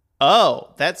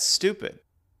 Oh, that's stupid.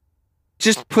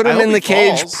 Just put him in the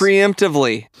cage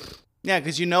preemptively. Yeah,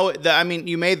 because you know,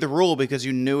 you made the rule because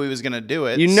you knew he was going to do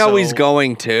it. You know he's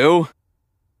going to.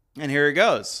 And here he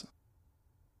goes.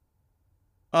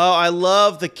 Oh, I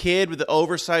love the kid with the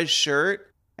oversized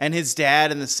shirt and his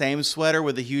dad in the same sweater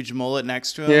with a huge mullet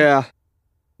next to him. Yeah.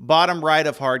 Bottom right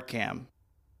of hard cam.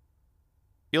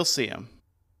 You'll see him.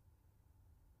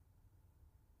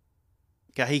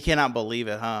 God, he cannot believe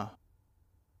it, huh?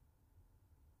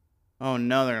 Oh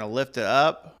no, they're going to lift it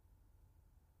up.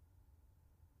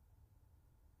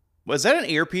 Was that an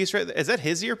earpiece right there? Is that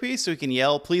his earpiece so he can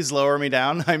yell, please lower me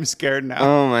down? I'm scared now.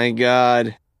 Oh my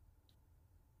God.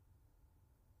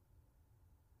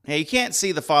 Hey, you can't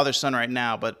see the father-son right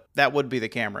now, but that would be the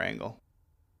camera angle.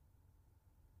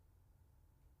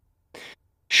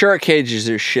 Shark cages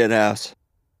are shithouse.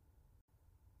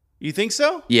 You think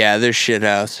so? Yeah, they're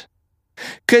shithouse.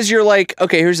 Because you're like,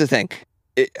 okay, here's the thing.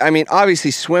 Obviously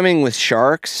swimming with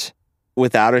sharks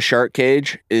without a shark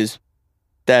cage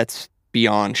that's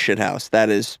beyond shithouse. That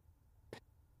is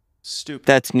stupid.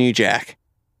 That's New Jack.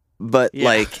 But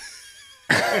like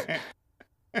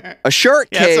a shark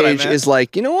cage is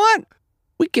like, you know what?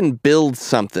 We can build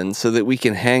something so that we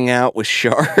can hang out with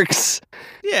sharks.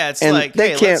 Yeah, it's and like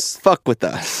they can't fuck with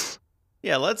us.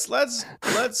 Yeah, let's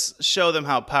show them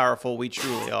how powerful we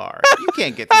truly are. You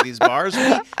can't get through these bars.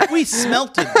 We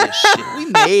smelted this shit. We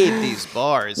made these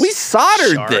bars. We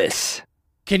soldered this.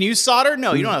 Can you solder?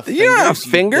 No, you don't have fingers. You don't have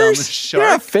fingers. You don't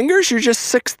have Shark. fingers. You're just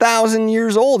 6,000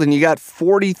 years old and you got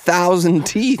 40,000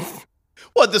 teeth.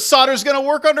 What, the solder's going to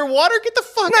work underwater? Get the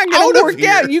fuck Not out gonna of work here.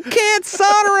 out. You can't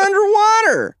solder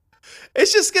underwater.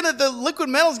 It's just going to, the liquid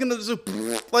metal's going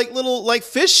to, like little, like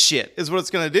fish shit is what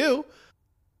it's going to do.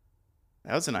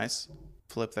 That was a nice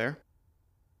flip there.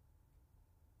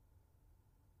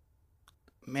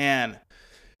 Man,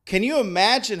 can you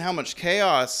imagine how much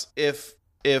chaos if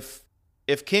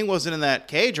King wasn't in that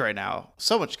cage right now?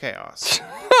 So much chaos.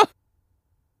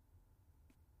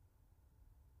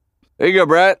 There you go,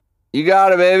 Brett. You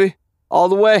got it, baby. All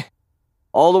the way.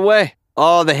 All the way.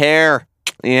 Oh, the hair.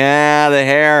 Yeah, the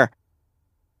hair.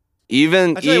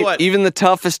 Even I'll tell you what. even the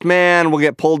toughest man will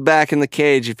get pulled back in the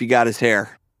cage if you got his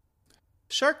hair.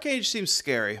 Shark cage seems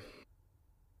scary.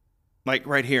 Like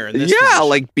right here in this Yeah, position.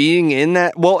 like being in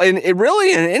that. Well, and it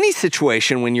really in any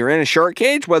situation when you're in a shark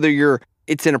cage, whether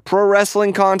it's in a pro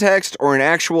wrestling context or an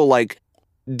actual like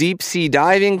deep sea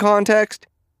diving context,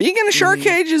 being in a shark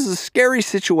cage is a scary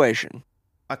situation.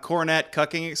 a cornet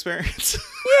cucking experience.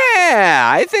 Yeah,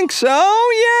 I think so.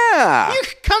 Yeah. You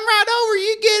come right over.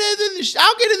 You get in the.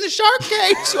 I'll get in the shark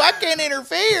cage, so I can't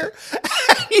interfere.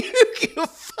 You can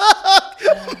fuck.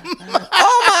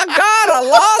 Oh my God, I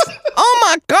lost. Oh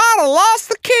my God, I lost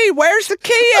the key. Where's the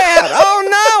key at? Oh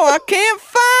no, I can't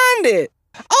find it.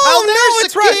 Oh no, there's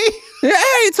it's the right. key.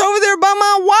 Hey, it's over there by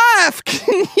my wife. Can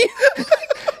you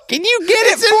get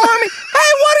it for me?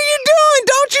 Hey, what are you doing?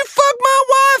 Don't you fuck my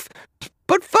wife.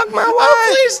 But fuck my wife.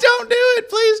 Oh, please don't do it.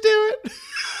 Please do it.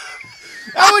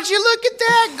 Oh, would you look at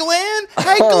that, Glenn?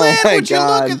 Hey, Glenn, my would you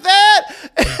God. look at that?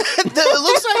 It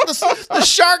looks like the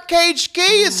shark cage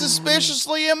key is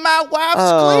suspiciously in my wife's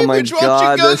Oh my cleavage. Won't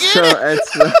God, you go that's get it?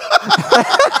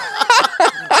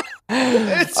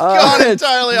 It's gone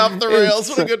entirely off the rails.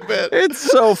 What a good bit. It's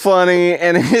so funny,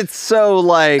 and it's so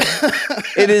like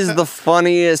it is the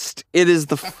funniest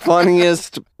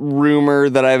rumor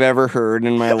that I've ever heard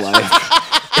in my life.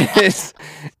 It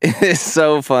is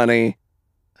so funny.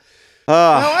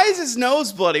 Why is his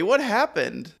nose bloody? What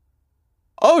happened?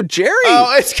 Oh, Jerry.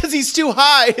 Oh, it's because he's too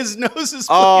high. His nose is bleeding.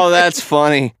 Oh, that's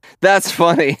funny. That's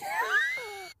funny.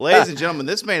 Ladies and gentlemen,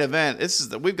 this main event,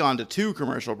 we've gone to 2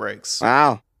 commercial breaks.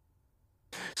 Wow.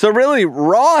 So really,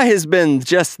 Raw has been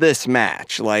just this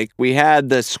match. Like, we had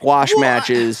the squash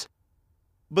matches.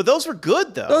 But those were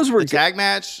good, though. Those were the good. tag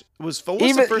match was fun. What's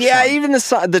Even the first one? even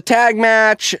the tag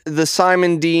match, the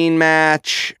Simon Dean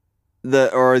match,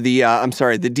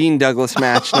 the Dean Douglas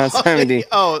match, not Simon Dean.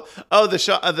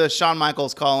 the Shawn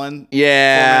Michaels call-in.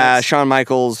 Yeah, performance. Shawn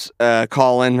Michaels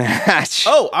call-in match.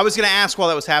 Oh, I was gonna ask while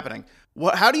that was happening.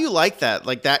 How do you like that?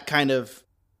 Like that kind of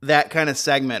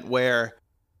segment where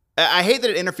I hate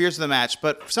that it interferes with the match,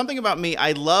 but something about me,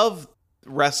 I love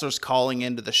wrestlers calling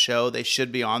into the show they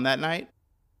should be on that night.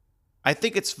 I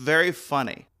think it's very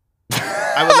funny.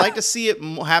 I would like to see it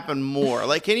happen more.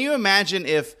 Like, can you imagine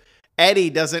if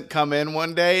Eddie doesn't come in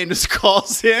one day and just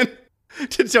calls in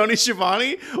to Tony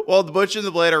Schiavone while the Butcher and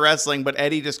the Blade are wrestling, but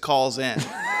Eddie just calls in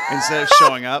instead of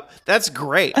showing up? That's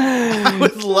great. I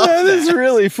would love that. That is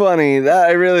really funny.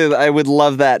 I would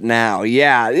love that now.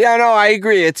 Yeah, no, I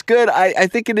agree. It's good. I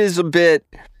think it is a bit.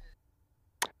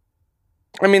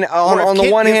 I mean, on the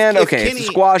one hand, okay, it's a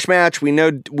squash match. We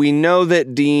know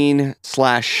that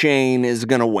Dean/Shane is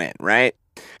gonna win, right?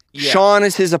 Yeah. Shawn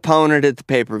is his opponent at the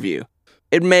pay-per-view.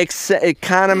 It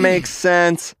kind of makes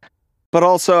sense, but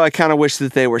also I kind of wish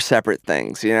that they were separate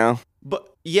things, you know? But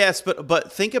yes,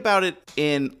 but think about it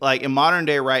in modern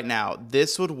day right now.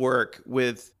 This would work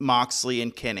with Moxley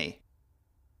and Kenny.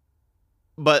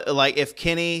 But like if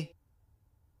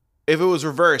it was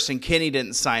reversed and Kenny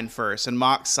didn't sign first and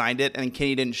Mox signed it and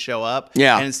Kenny didn't show up,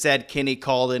 and instead Kenny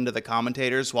called into the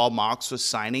commentators while Mox was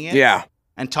signing it,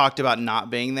 and talked about not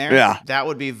being there, that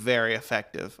would be very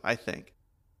effective, I think.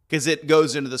 Because it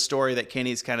goes into the story that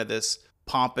Kenny's kind of this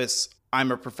pompous,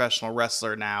 I'm a professional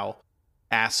wrestler now,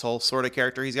 asshole sort of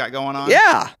character he's got going on.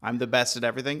 Yeah. I'm the best at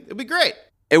everything. It'd be great.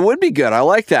 It would be good. I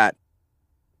like that.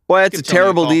 Boy, that's a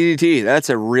terrible DDT. That's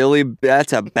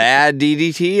a bad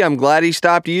DDT. I'm glad he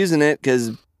stopped using it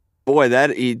because, boy,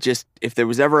 if there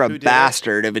was ever a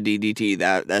bastard of a DDT,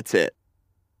 that's it.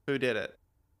 Who did it?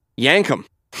 Yank him.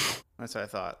 That's what I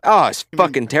thought. Oh, it's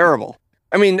fucking terrible.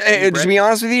 I mean, to be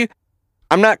honest with you,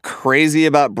 I'm not crazy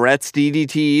about Brett's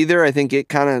DDT either. I think it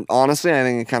kind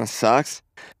of sucks,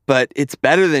 but it's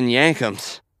better than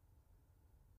Yankum's.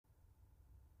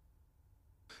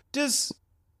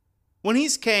 When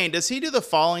he's Kane, does he do the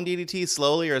falling DDT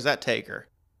slowly, or is that Taker?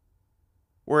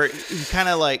 Where he kind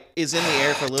of like is in the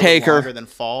air for a little bit longer than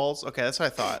falls? Okay, that's what I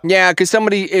thought. Yeah, because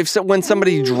when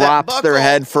somebody drops their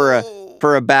head for a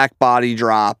for a back body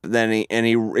drop. Then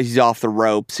he's off the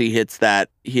ropes. He hits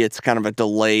kind of a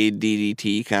delayed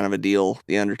DDT kind of a deal.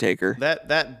 The Undertaker.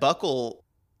 That buckle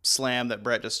slam that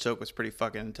Brett just took was pretty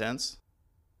fucking intense.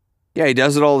 Yeah, he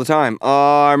does it all the time.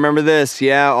 Oh, I remember this.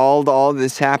 Yeah, all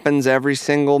this happens every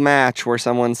single match where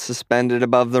someone's suspended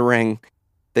above the ring.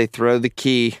 They throw the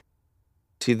key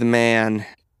to the man.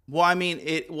 Well, I mean,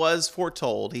 it was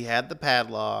foretold. He had the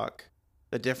padlock,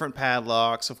 the different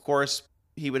padlocks. Of course,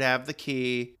 he would have the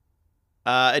key.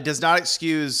 It does not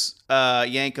excuse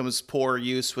Yankum's poor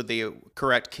use with the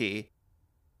correct key.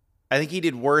 I think he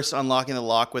did worse unlocking the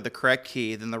lock with the correct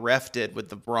key than the ref did with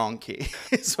the wrong key.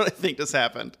 That's what I think just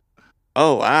happened.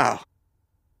 Oh, wow.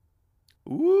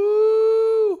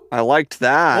 Ooh. I liked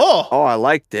that. Whoa. Oh, I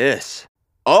like this.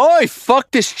 Oh, he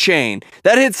fucked his chain.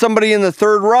 That hit somebody in the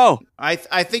third row. I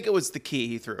think it was the key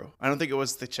he threw. I don't think it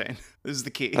was the chain. It was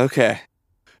the key. Okay.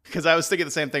 Because I was thinking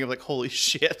the same thing of like, holy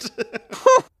shit.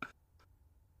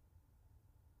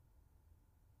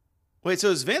 Wait, so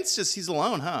is Vince he's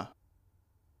alone, huh?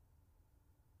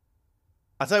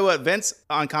 I'll tell you what, Vince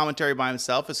on commentary by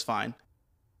himself is fine.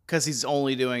 Because he's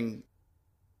only doing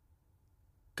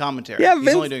commentary. Yeah,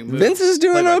 he's only doing moves, Vince is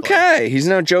doing okay. He's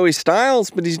no Joey Styles,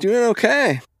 but he's doing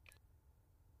okay.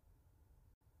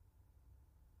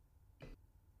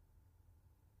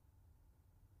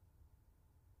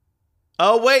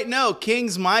 Oh, wait, no.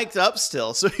 King's mic'd up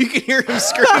still, so you can hear him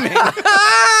screaming.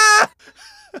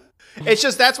 It's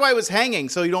just, that's why it was hanging,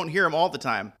 so you don't hear him all the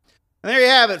time. And there you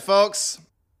have it, folks.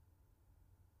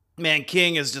 Man,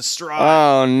 King is distraught.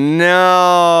 Oh,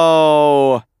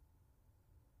 no.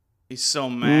 He's so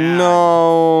mad.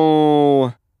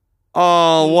 No.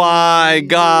 Oh, why?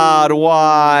 God,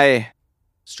 why?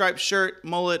 Striped shirt,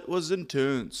 mullet was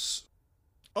intense.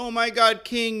 Oh my God,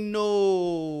 King,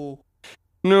 no.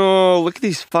 No, look at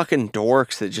these fucking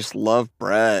dorks that just love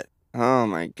Brett. Oh,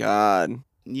 my God.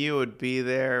 You would be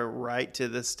there right to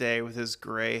this day with his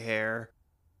gray hair.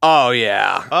 Oh,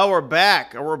 yeah. Oh, we're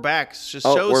back. Oh, we're back. Just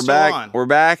show's we're still back. on. We're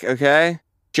back. Okay.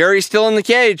 Jerry's still in the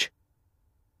cage.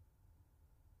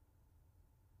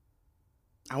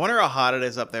 I wonder how hot it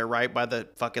is up there, right by the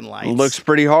fucking lights. It looks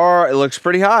pretty hard. It looks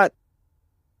pretty hot.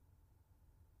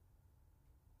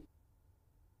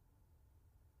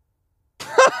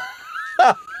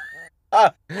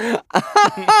 I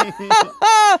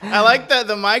like that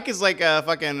the mic is like a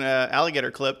fucking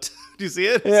alligator clipped. Do you see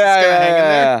it?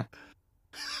 Yeah,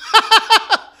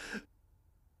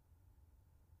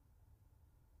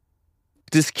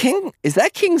 It's hanging there. Is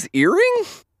that King's earring?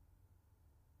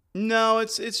 No,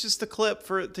 it's just the clip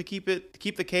to keep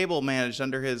the cable managed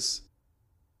under his.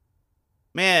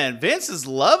 Man, Vince is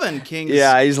loving King's.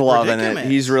 Yeah, he's loving predicament.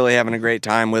 it. He's really having a great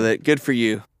time with it. Good for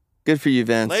you. Good for you,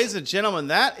 Vince. Ladies and gentlemen,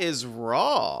 that is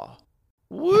Raw.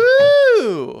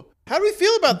 Woo! How do we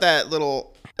feel about that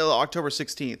little October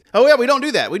 16th? Oh yeah, we don't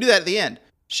do that. We do that at the end.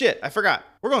 Shit, I forgot.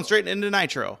 We're going straight into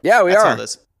Nitro. Yeah, we That's are. how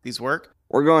these work.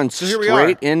 We're going here we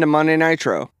straight are. into Monday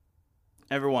Nitro.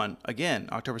 Everyone, again,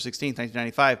 October 16th,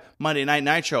 1995, Monday Night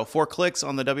Nitro. 4 clicks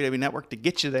on the WWE Network to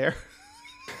get you there.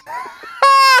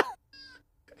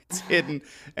 It's hidden.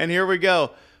 And here we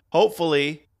go.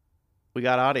 Hopefully, we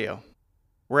got audio.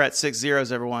 We're at 6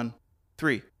 zeros, everyone.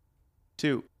 3,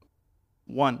 2,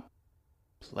 1,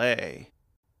 play.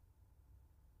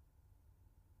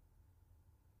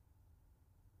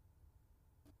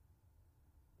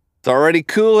 It's already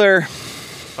cooler.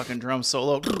 Fucking drum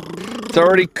solo. It's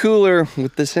already cooler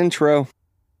with this intro.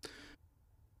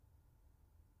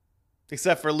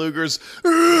 Except for Luger's.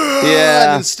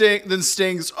 Yeah. And then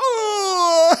Sting's.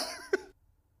 Oh!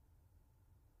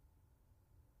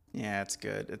 Yeah, it's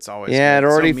good. It's always Yeah, good.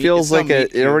 it already It's so feels like meat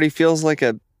it cute. already feels like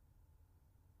a.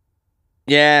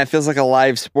 Yeah, it feels like a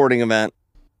live sporting event.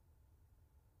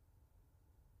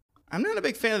 I'm not a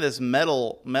big fan of this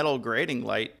metal grating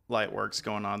light works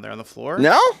going on there on the floor.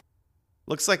 No?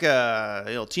 Looks like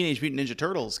a Teenage Mutant Ninja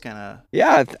Turtles kind of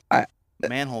Yeah, I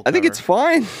manhole think cover. it's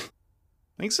fine.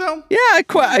 Think so? Yeah, I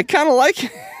kind of like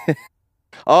it.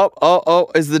 Oh,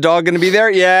 is the dog going to be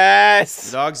there? The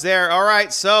Yes. dog's there. All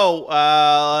right, so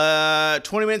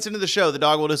 20 minutes into the show, the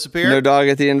dog will disappear. No dog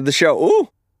at the end of the show. Ooh.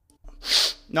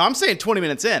 No, I'm saying 20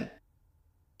 minutes in.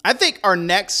 I think our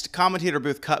next commentator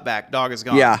booth cutback, dog is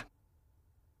gone. Yeah.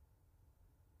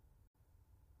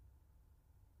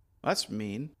 That's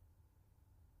mean.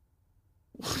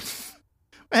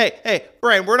 Hey,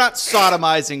 Brian, we're not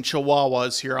sodomizing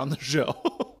chihuahuas here on the show.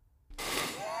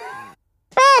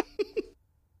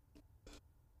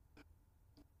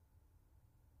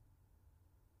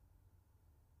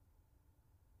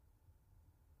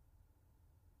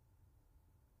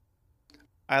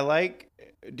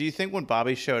 Do you think when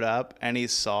Bobby showed up and he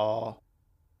saw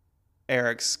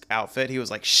Eric's outfit, he was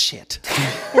like, shit,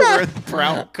 we're wearing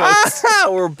brown coats.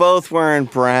 We're both wearing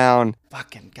brown.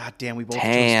 Fucking goddamn, we both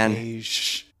Tan. chose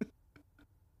beige.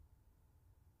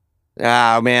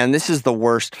 Oh, man, this is the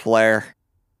worst flare.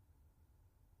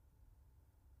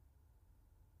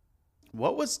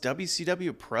 What was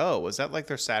WCW Pro? Was that like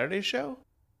their Saturday show?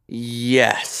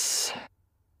 Yes.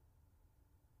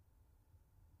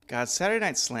 God, Saturday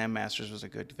Night Slam Masters was a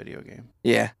good video game.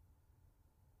 Yeah.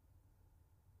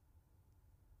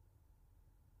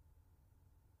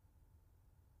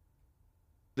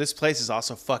 This place is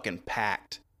also fucking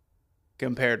packed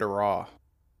compared to Raw.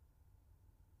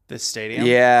 This stadium?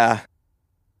 Yeah.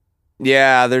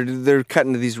 Yeah, they're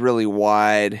cutting to these really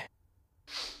wide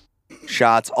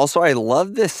shots. Also, I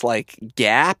love this like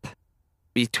gap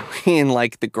between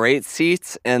like the great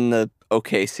seats and the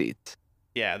okay seats.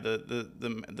 Yeah,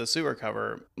 the sewer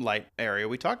cover light area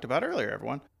we talked about earlier,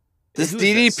 everyone. This Who's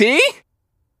DDP?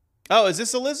 Oh, is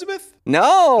this Elizabeth?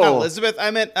 No. Not Elizabeth.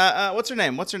 I meant what's her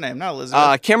name? What's her name? Not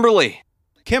Elizabeth. Kimberly.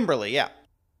 Kimberly, yeah.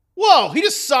 Whoa, he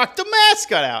just socked the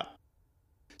mascot out.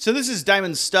 So this is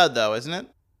Diamond Stud though, isn't it?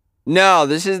 No,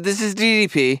 this is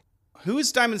DDP. Who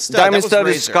is Diamond Stud? Diamond That was Stud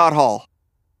is Razor. Scott Hall.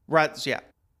 Right, yeah.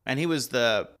 And he was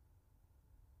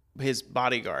his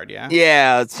bodyguard, yeah?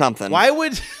 Yeah, it's something. Why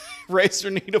would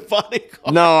Razor need a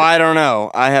bodyguard? No, I don't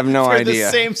know. I have no For idea.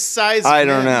 the same size I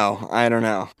don't men.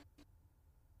 know.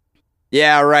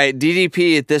 Yeah, right.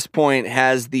 DDP at this point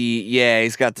has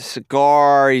he's got the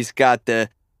cigar, he's got the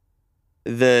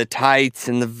tights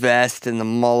and the vest and the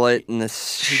mullet and the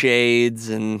shades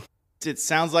and It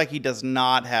sounds like he does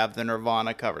not have the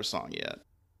Nirvana cover song yet.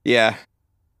 yeah.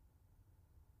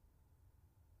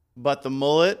 But the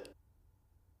mullet,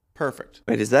 perfect.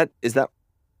 Wait, is that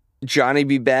Johnny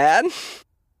B. Bad?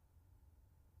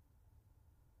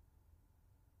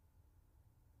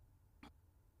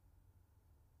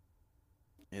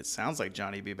 It sounds like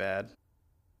Johnny B. Bad.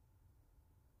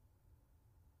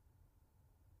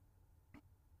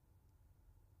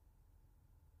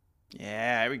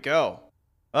 Yeah, here we go.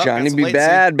 Oh, Johnny got some B. late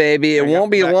Bad, baby. It There you go.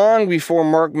 won't be Back. long before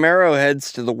Mark Marrow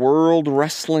heads to the World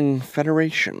Wrestling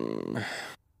Federation.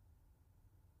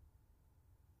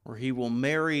 Where he will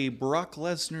marry Brock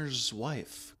Lesnar's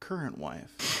wife, current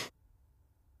wife.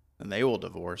 And they will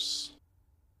divorce.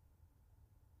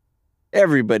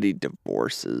 Everybody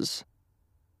divorces.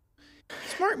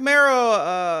 Does Mark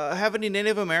Marrow have any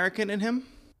Native American in him?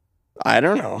 I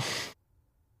don't know.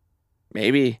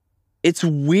 Maybe. It's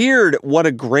weird what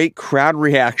a great crowd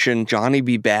reaction Johnny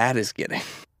B. Bad is getting.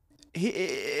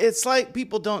 It's like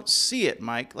people don't see it,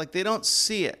 Mike. Like, they don't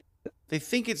see it. They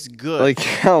think it's good. Like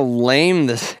how lame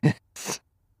this is.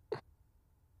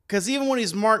 Because even when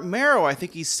he's Mark Marrow, I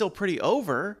think he's still pretty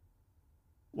over.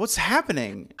 What's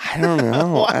happening? I don't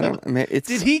know. I mean, it's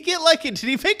Did he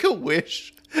make a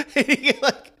wish? Did he get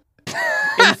like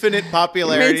infinite he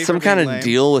popularity? made some for kind being of lame?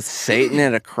 deal with Satan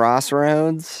at a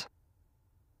crossroads.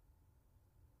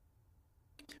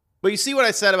 But you see what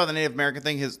I said about the Native American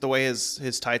thing? The way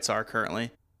his tights are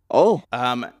currently. Oh,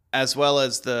 As well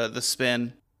as the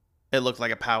spin. It looked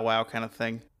like a powwow kind of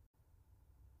thing.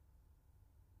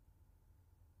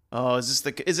 Oh, is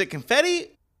it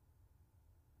confetti?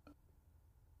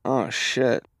 oh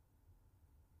shit.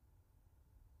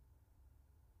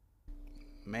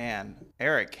 Man,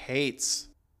 Eric hates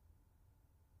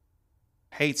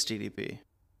DDP.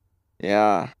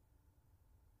 Yeah.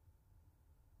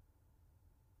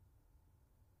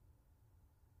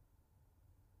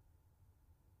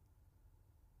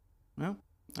 Well,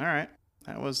 all right.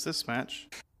 That was this match.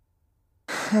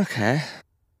 Okay.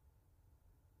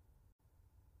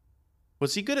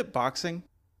 Was he good at boxing,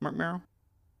 Mark Marrow?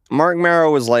 Mark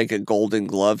Marrow was like a Golden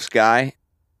Gloves guy.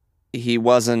 He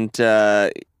wasn't,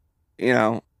 he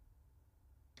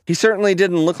certainly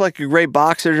didn't look like a great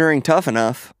boxer during Tough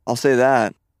Enough. I'll say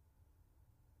that.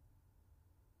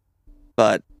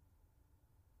 But,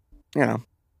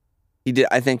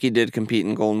 I think he did compete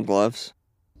in Golden Gloves.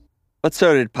 But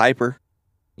so did Piper,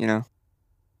 I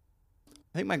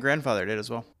think my grandfather did as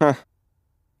well.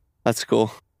 That's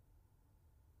cool.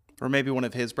 Or maybe one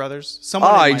of his brothers. He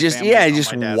Someone in my just family on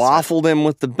just my dad's waffled him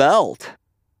with the belt. side.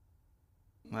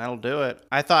 That'll do it.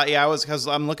 I thought, because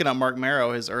I'm looking at Mark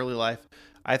Marrow, his early life.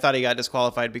 I thought he got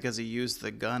disqualified because he used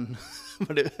the gun.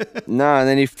 But No, and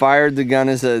then he fired the gun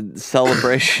as a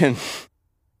celebration.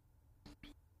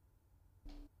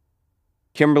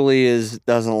 Kimberly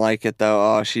doesn't like it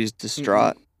though. Oh, she's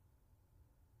distraught.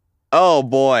 Oh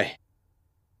boy.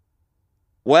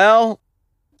 Well,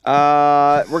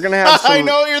 We're gonna have some. I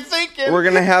know what you're thinking. We're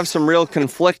gonna have some real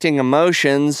conflicting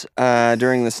emotions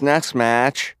during this next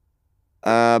match.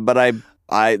 But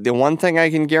the one thing I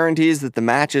can guarantee is that the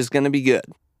match is gonna be good.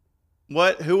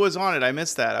 What? Who was on it? I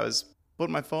missed that. I was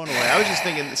putting my phone away. I was just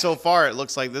thinking. So far, it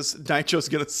looks like this Nitro's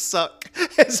gonna suck.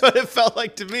 That's what it felt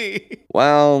like to me.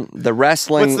 Well, the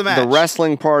wrestling. What's the match? The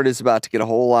wrestling part is about to get a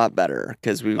whole lot better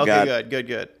because we've got.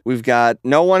 Good. We've got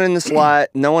no one in this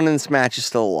no one in this match is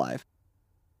still alive.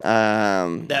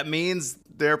 That means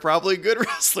they're probably good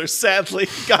wrestlers, sadly.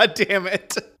 God damn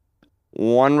it.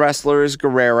 One wrestler is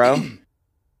Guerrero.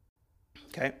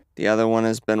 Okay. The other one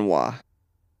is Benoit.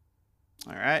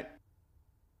 All right.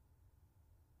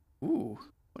 Ooh,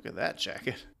 look at that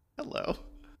jacket. Hello.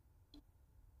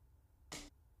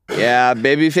 Yeah,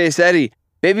 Babyface Eddie.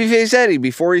 Babyface Eddie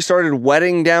before he started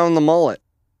wetting down the mullet.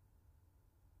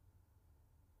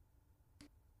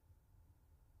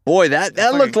 Boy, that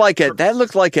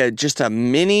looked like just a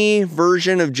mini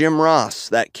version of Jim Ross,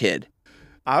 that kid.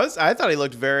 I thought he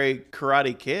looked very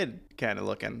Karate Kid kind of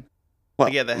looking. What?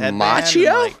 Like, yeah, the headband.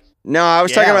 Machio? No, I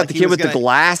was talking about the kid with the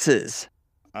glasses.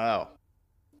 Oh.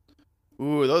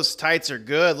 Ooh, those tights are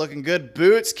good. Looking good.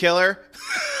 Boots, killer.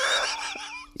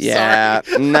 Yeah.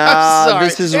 Nah,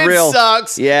 this is real. It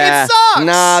sucks. Yeah. It sucks.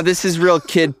 Nah, this is real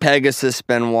Kid Pegasus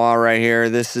Benoit right here.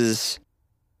 This is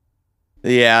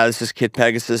Kid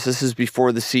Pegasus. This is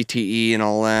before the CTE and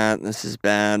all that. This is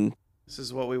bad. This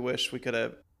is what we wish we could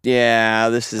have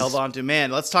held on to.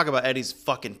 Man, let's talk about Eddie's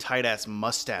fucking tight-ass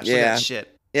mustache. Look at that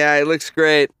shit. Yeah, it looks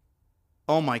great.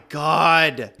 Oh, my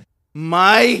God.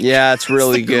 Mike. Yeah, it's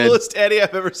really good. The coolest Eddie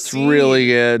I've ever seen. It's really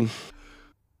good.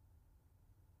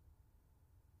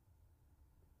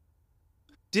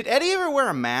 Did Eddie ever wear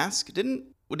a mask? Didn't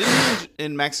he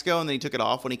in Mexico and then he took it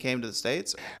off when he came to the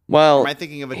States? Well, or am I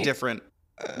thinking of a different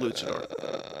luchador?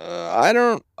 I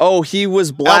don't. Oh, he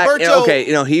was black. Alberto. Okay,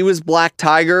 he was Black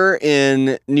Tiger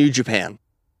in New Japan.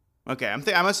 Okay, I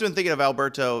must have been thinking of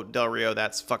Alberto Del Rio.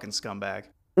 That's fucking scumbag.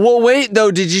 Well, wait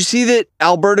though. Did you see that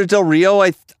Alberto Del Rio?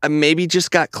 I maybe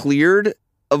just got cleared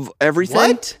of everything.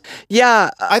 What? Yeah,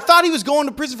 I thought he was going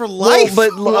to prison for life.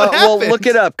 Well, look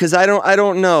it up because I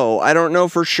don't know. I don't know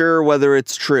for sure whether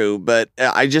it's true, but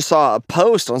I just saw a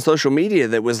post on social media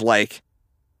that was like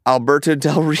Alberto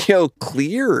Del Rio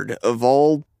cleared of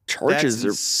all charges.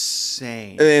 That's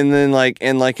insane. And then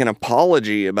an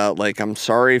apology about I'm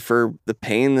sorry for the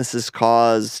pain this has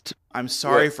caused. I'm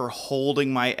sorry for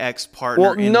holding my ex-partner.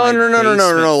 Well, in no,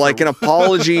 basement an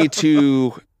apology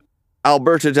to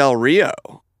Alberto Del Rio.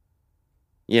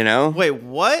 Wait,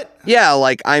 what? Yeah,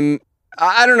 I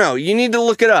don't know. You need to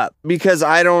look it up because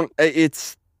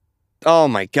it's, oh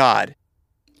my God.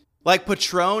 Like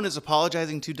Patron is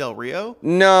apologizing to Del Rio?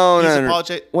 No.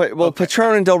 Wait, well, okay.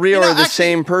 Patron and Del Rio are the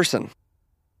same person.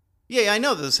 Yeah, I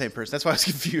know they're the same person. That's why I was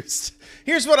confused.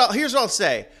 Here's what I'll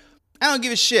say. I don't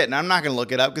give a shit, and I'm not going to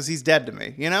look it up because he's dead to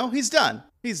me. He's done.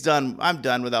 He's done. I'm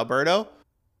done with Alberto.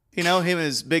 Him and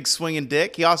his big swinging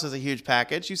dick. He also has a huge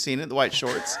package. You've seen it, the white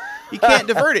shorts. You can't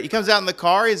divert it. He comes out in the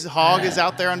car. His hog is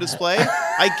out there on display.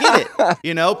 I get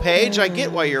it. Paige, I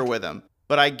get why you're with him.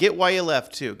 But I get why you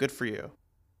left, too. Good for you.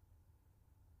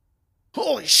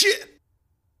 Holy shit.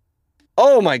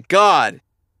 Oh, my God.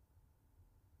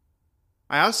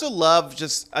 I also love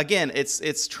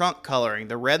it's trunk coloring.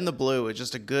 The red and the blue is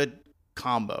just a good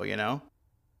combo,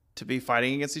 to be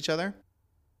fighting against each other.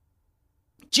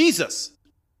 Jesus.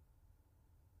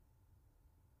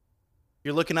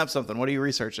 You're looking up something. What are you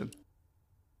researching?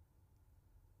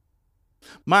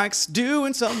 Mike's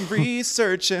doing some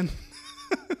researching.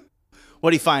 What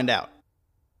do you find out?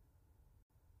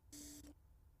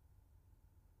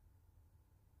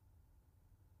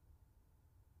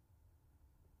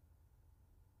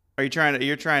 You're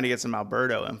trying to get some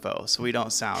Alberto info so we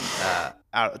don't sound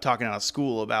talking out of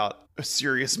school about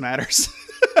serious matters.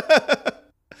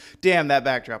 Damn, that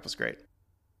backdrop was great.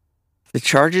 The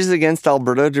charges against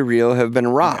Alberto Del Rio have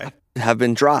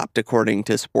been dropped, according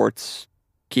to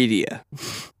Sportskeeda.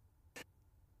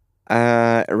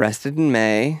 Arrested in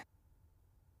May.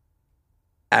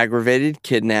 Aggravated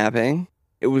kidnapping.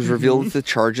 It was revealed that the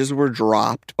charges were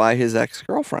dropped by his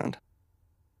ex-girlfriend.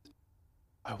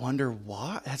 I wonder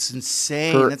why. That's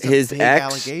insane. That's his big ex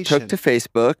allegation. took to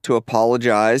Facebook to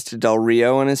apologize to Del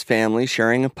Rio and his family,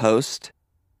 sharing a post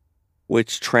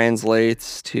which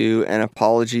translates to an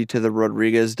apology to the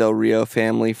Rodriguez Del Rio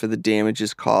family for the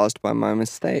damages caused by my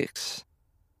mistakes.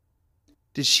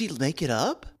 Did she make it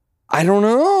up? I don't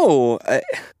know.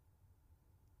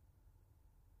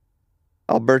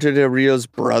 Alberto Del Rio's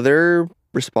brother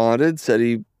responded, said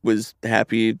he was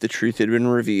happy the truth had been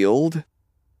revealed.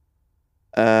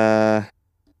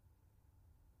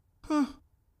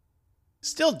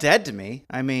 Still dead to me.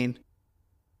 I mean,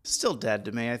 still dead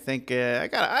to me. I think I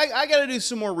gotta do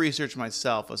some more research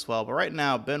myself as well. But right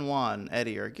now, Benoit and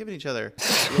Eddie are giving each other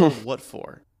the old what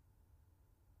for.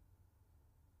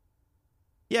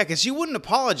 Yeah, because she wouldn't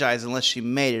apologize unless she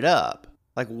made it up.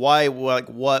 Like, why? Like,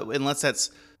 what? Unless that's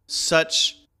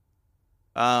such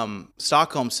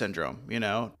Stockholm syndrome,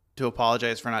 to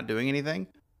apologize for not doing anything.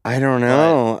 I don't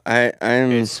know.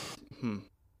 I'm.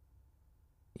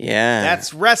 Yeah.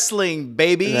 That's wrestling,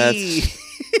 baby.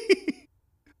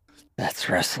 That's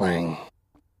wrestling.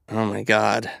 Oh my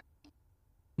god.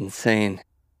 Insane.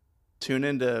 Tune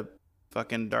into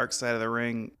fucking Dark Side of the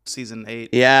Ring season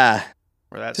 8. Yeah.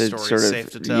 Where that story is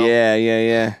safe to tell.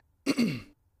 Yeah.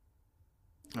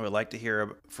 I would like to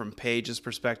hear from Paige's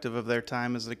perspective of their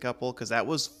time as a couple, because that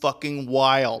was fucking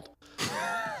wild.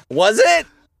 Was it?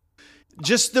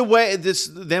 Just the way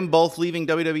them both leaving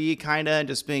WWE kinda and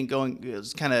just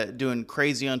kind of doing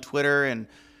crazy on Twitter, and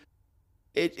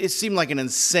it seemed like an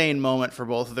insane moment for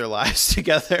both of their lives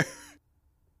together.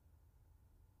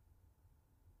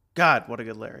 God, what a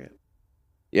good lariat.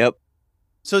 Yep.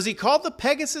 So is he called the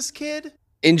Pegasus Kid?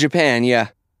 In Japan, yeah.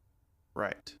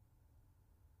 Right.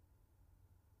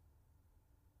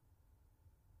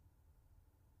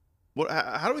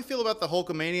 How do we feel about the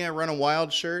Hulkamania Run a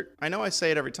Wild shirt? I know I say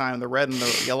it every time, the red and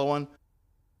the yellow one.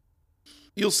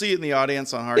 You'll see it in the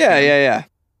audience on Hardcore. Yeah.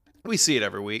 We see it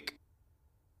every week.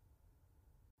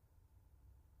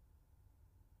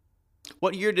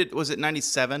 What year was it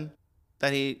 97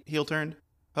 that he heel turned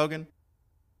Hogan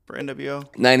for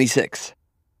NWO? 96.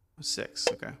 6,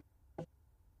 okay. Do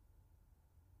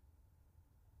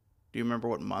you remember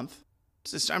what month?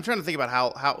 I'm trying to think about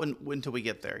how until we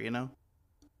get there,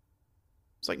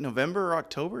 It's like November or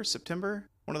October, September,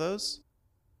 one of those.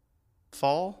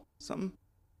 Fall, something.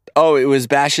 Oh, it was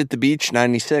Bash at the Beach,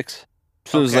 96.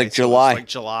 So it was like July. It was like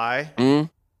July. Mm-hmm.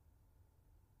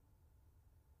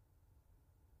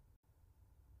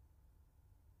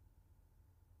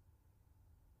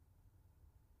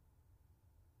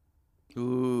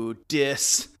 Ooh,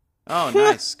 diss. Oh,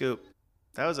 nice scoop.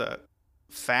 That was a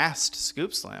fast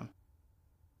scoop slam.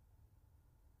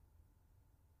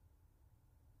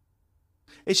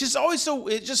 It's just always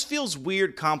it just feels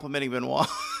weird complimenting Benoit,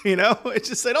 It's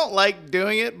just, I don't like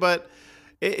doing it, but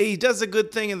he does a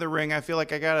good thing in the ring. I feel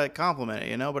like I gotta compliment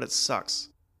it, but it sucks.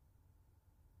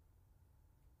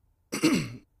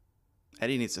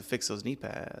 Eddie needs to fix those knee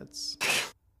pads.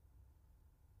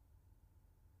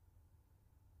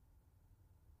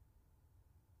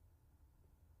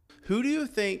 Who do you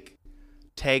think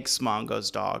takes Mongo's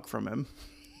dog from him?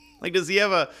 Like, does he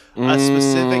have a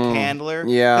specific handler?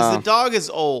 Yeah. Because the dog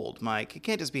is old, Mike. It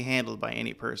can't just be handled by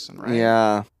any person, right?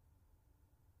 Yeah.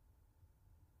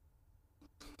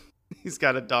 He's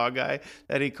got a dog guy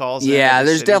that he calls. Yeah,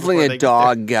 there's definitely a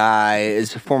dog guy.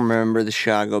 As a former member of the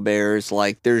Chicago Bears,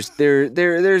 like there's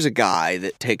a guy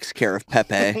that takes care of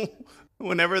Pepe.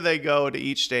 Whenever they go to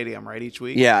each stadium, right, each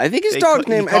week. Yeah, I think his dog's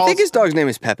name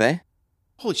is Pepe.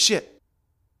 Holy shit.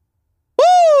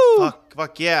 Woo!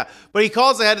 Fuck yeah. But he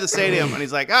calls the head of the stadium and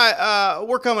he's like,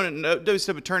 we're coming.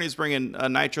 WCW attorney's bringing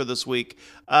Nitro this week.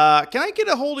 Can I get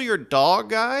a hold of your dog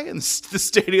guy? And the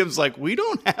stadium's like, we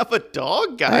don't have a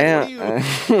dog guy. What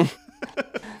are you?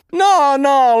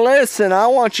 No, listen, I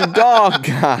want your dog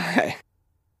guy.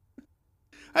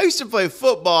 I used to play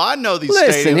football. I know these stadiums.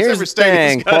 Listen, here's the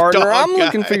thing, partner. I'm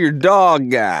looking for your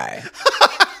dog guy.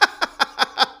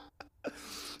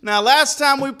 Now, last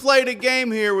time we played a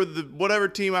game here with whatever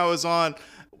team I was on,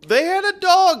 they had a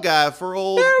dog guy for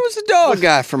old... There was a dog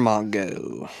guy for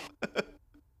Mongo.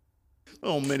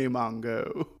 Oh, mini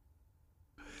Mongo.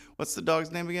 What's the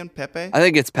dog's name again? Pepe? I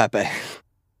think it's Pepe.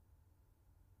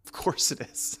 Of course it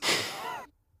is.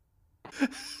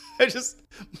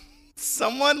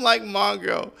 Someone like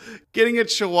Mongo getting a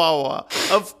Chihuahua.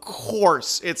 Of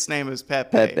course its name is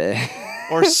Pepe.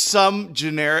 Or some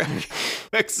generic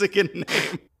Mexican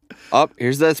name. Oh,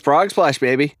 here's that Frog Splash,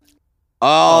 baby.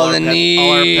 Oh, the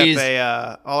knees.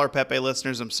 All our Pepe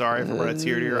listeners, I'm sorry for brought a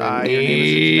tear to your eye. Your name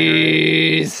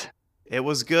is generic. It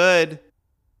was good.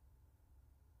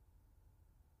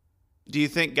 Do you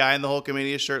think guy in the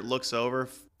Hulkamania shirt looks over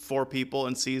 4 people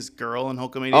and sees girl in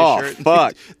Hulkamania shirt? Oh,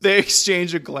 fuck. They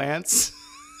exchange a glance.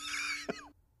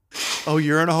 Oh,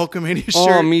 you're in a Hulkamania shirt?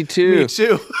 Oh, me too. Me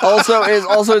too. also,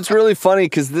 it's really funny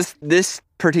because this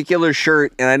particular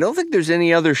shirt, and I don't think there's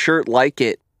any other shirt like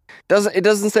it. It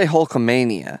doesn't say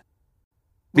Hulkamania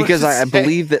because I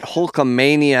believe that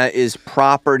Hulkamania is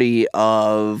property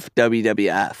of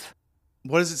WWF.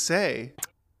 What does it say?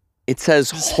 It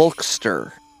says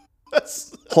Hulkster.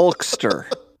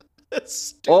 Hulkster.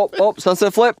 That's Oh, stupid.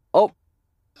 sunset flip. Oh,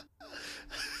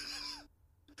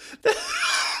 The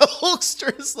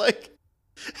Hulkster is like,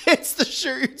 it's the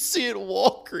shirt you'd see at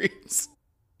Walgreens.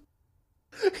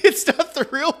 It's not the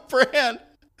real brand.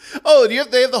 Oh, they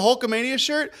have the Hulkamania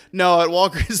shirt? No, at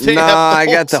Walgreens they have the I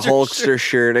got the Hulkster Hulkster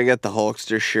shirt. I got the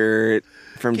Hulkster shirt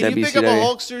from Can WCW. you pick up a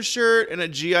Hulkster shirt and a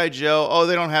G.I. Joe? Oh,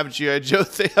 they don't have G.I. Joe.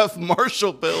 They have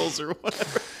Marshall Bills or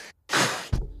whatever.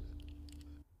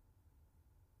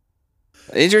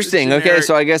 Interesting. Okay,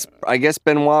 so I guess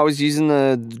Benoit was using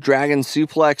the Dragon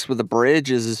Suplex with a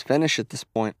bridge as his finish at this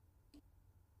point.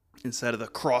 Instead of the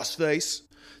crossface.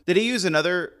 Did he use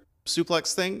another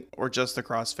suplex thing or just the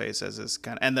crossface as his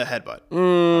kind of, and the headbutt?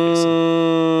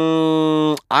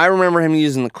 I remember him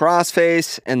using the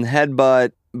crossface and the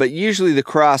headbutt, but usually the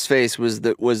crossface was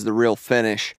the real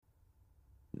finish.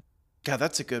 God,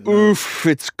 that's a good move. Oof,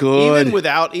 it's good. Even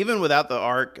without the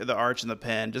arch and the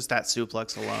pin, just that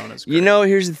suplex alone is great. You know,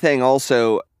 here's the thing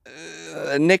also,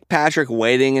 Nick Patrick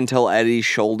waiting until Eddie's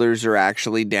shoulders are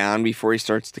actually down before he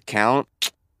starts to count.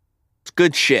 It's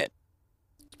good shit.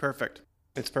 It's perfect.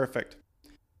 It's perfect.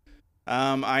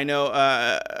 I know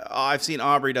I've seen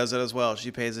Aubrey does it as well. She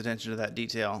pays attention to that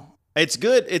detail. It's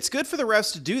good. It's good for the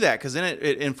refs to do that because then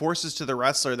it enforces to the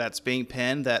wrestler that's being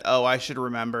pinned that, oh, I should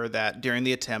remember that during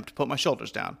the attempt, put my shoulders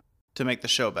down to make the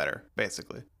show better,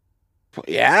 basically.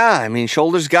 Yeah, I mean,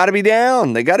 shoulders got to be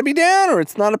down. They got to be down or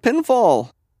it's not a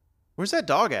pinfall. Where's that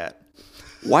dog at?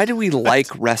 Why do we like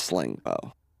wrestling,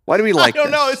 Bo? Why do we like I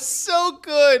don't know. this? It's so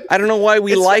good. I don't know why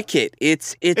we like it.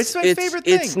 It's my favorite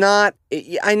thing. It's not.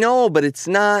 I know, but it's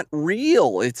not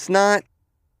real. It's not.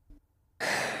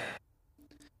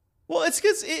 Well, it's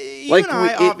because you and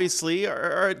I obviously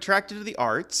are attracted to the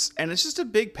arts, and it's just a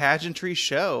big pageantry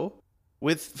show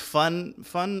with fun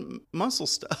muscle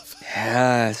stuff.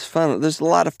 Yeah, it's fun. There's a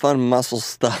lot of fun muscle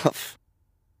stuff.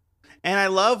 And I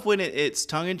love when it's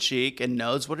tongue-in-cheek and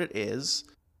knows what it is.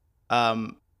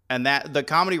 And that the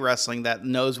comedy wrestling that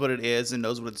knows what it is and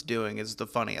knows what it's doing is the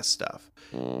funniest stuff.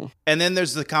 And then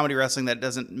there's the comedy wrestling that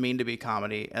doesn't mean to be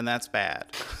comedy, and that's bad.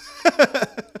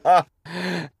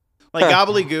 Like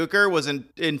Gobbledygooker was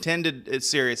intended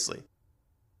seriously,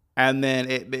 and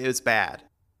then it was bad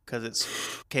because it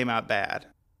came out bad.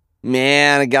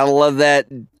 Man, I gotta love that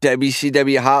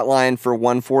WCW hotline for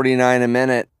 $149 a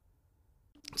minute.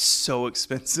 So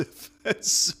expensive. It's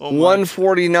so much.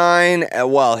 $149.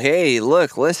 Well, hey,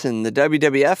 look, listen. The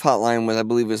WWF hotline was, I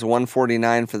believe, was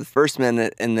 $149 for the first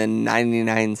minute, and then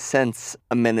 99 cents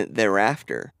a minute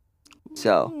thereafter.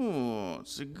 So, ooh,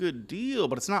 it's a good deal,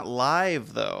 but it's not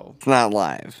live though. It's not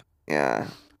live. Yeah.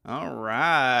 All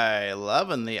right,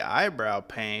 loving the eyebrow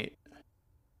paint.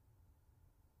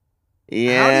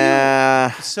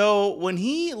 Yeah. So when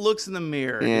he looks in the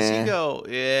mirror, does he go,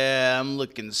 "Yeah, I'm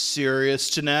looking serious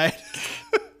tonight"?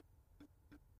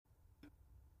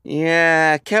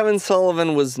 Yeah, Kevin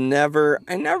Sullivan was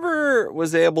I never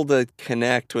was able to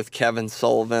connect with Kevin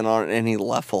Sullivan on any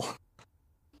level.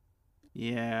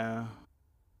 Yeah.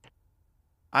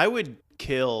 I would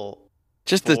kill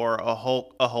just for a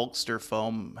Hulkster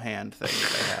foam hand thing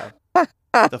that they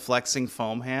have. The flexing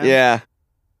foam hand. Yeah.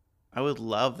 I would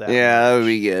love that. Yeah, that would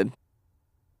be good.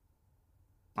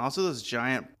 Also, those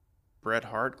giant Bret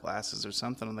Hart glasses or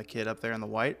something on the kid up there in the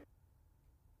white.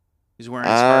 He's wearing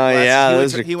his Hart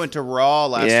glasses. Yeah, he went to Raw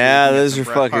last week. Yeah, those are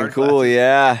fucking cool. Glasses.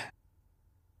 Yeah.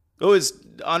 Oh, is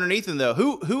underneath him though.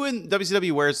 Who in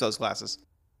WCW wears those glasses?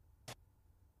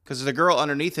 Because there's a girl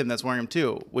underneath him that's wearing them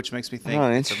too, which makes me think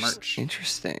it's a merch.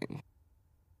 Interesting.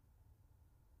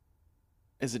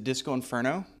 Is it Disco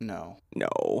Inferno? No.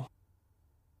 No.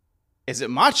 Is it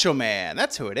Macho Man?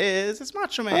 That's who it is. It's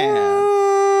Macho Man.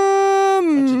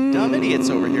 Bunch of dumb idiots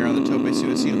over here on the Tope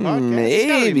Suicida podcast.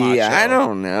 Maybe. I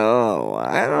don't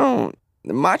know.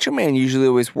 The Macho Man usually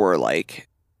always wore like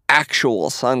actual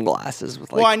sunglasses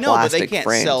with like plastic frames. Well, I know, but they can't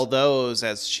sell those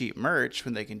as cheap merch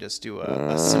when they can just do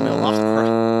a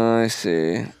simulacra. I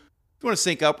see. If you want to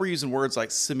sync up, we're using words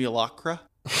like simulacra.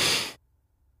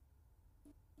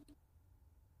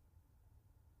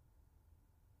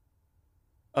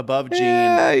 Above Gene,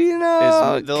 you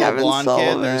know, is the Kevin little blonde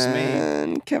Sullivan, kid. There's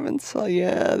me. Kevin Sullivan.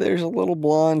 Yeah, there's a little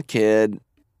blonde kid.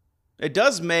 It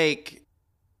does make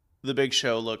the Big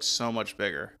Show look so much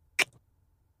bigger.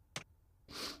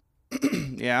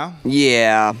 Yeah?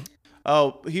 Yeah.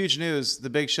 Oh, huge news. The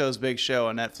Big Show's Big Show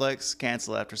on Netflix.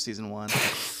 Cancel after season 1.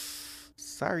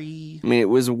 Sorry. I mean, it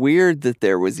was weird that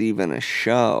there was even a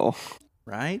show.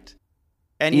 Right?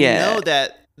 And you know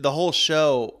that the whole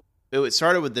show, it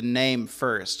started with the name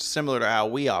first, similar to how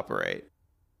we operate.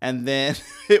 And then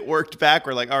it worked back.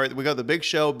 We're like, all right, we got the Big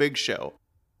Show, Big Show.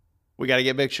 We got to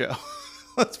get Big Show.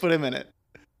 Let's put him in it.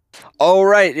 Oh,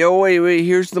 right. Oh, wait.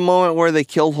 Here's the moment where they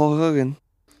killed Hulk Hogan.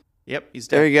 Yep, he's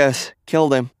dead. There he goes.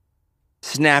 Killed him.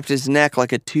 Snapped his neck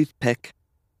like a toothpick.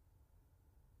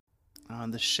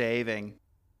 On the shaving.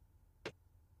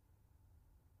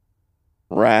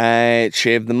 Right.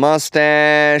 Shave the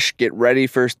mustache. Get ready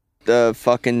for the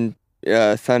fucking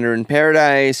Thunder in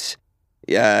Paradise.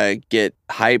 Get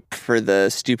hype for the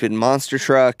stupid monster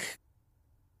truck.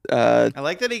 I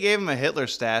like that he gave him a Hitler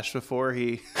stash before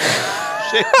he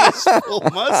shaved his full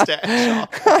mustache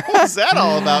off. What was that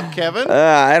all about, Kevin?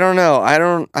 I don't know. I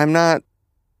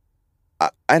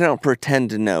don't pretend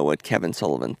to know what Kevin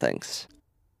Sullivan thinks.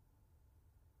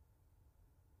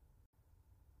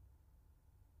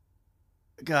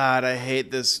 God, I hate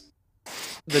this.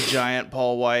 The giant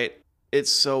Paul White.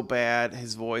 It's so bad.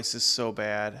 His voice is so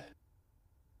bad.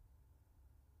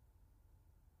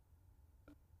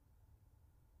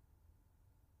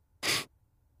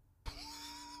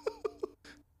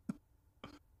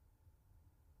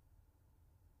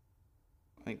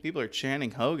 I think people are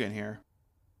chanting Hogan here.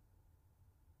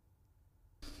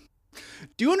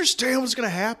 Do you understand what's going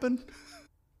to happen?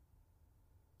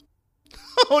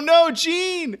 Oh no,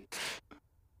 Gene!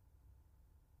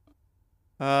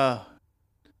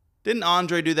 Didn't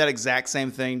Andre do that exact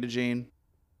same thing to Gene?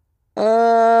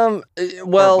 Well,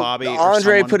 Bobby or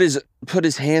Andre someone? put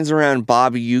his hands around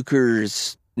Bobby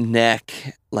Euchre's neck,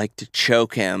 like to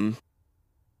choke him,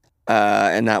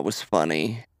 and that was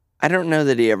funny. I don't know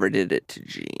that he ever did it to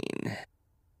Gene.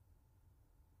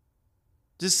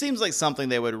 Just seems like something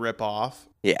they would rip off.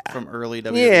 Yeah. From early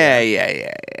WWE.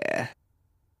 Yeah.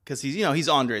 Because he's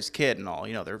Andre's kid and all.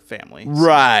 They're family. So.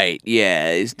 Right.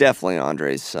 Yeah, he's definitely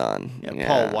Andre's son. Yeah,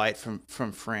 Paul White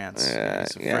from France.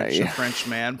 Yeah, He's a French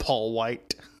man, Paul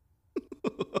White.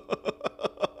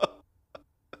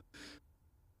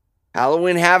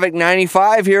 Halloween Havoc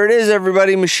 95. Here it is,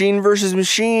 everybody. Machine versus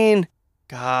Machine.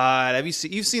 God,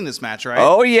 you've seen this match, right?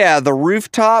 Oh yeah, the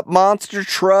rooftop monster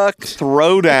truck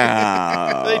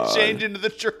throwdown. They change into the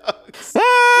trucks.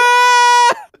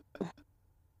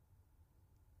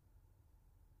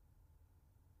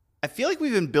 I feel like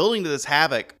we've been building to this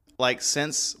Havoc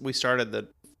since we started the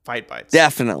Fight Bites.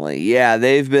 Definitely, yeah.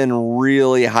 They've been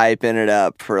really hyping it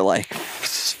up for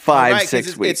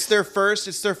 5-6 weeks. It's their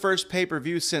first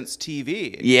pay-per-view since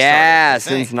TV. Yeah,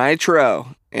 since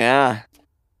Nitro. Yeah.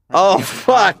 Oh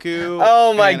fuck! Haku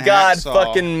Oh my god! Hacksaw.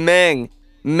 Fucking Ming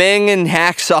and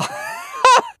Hacksaw.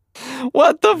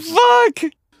 What the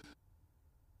fuck?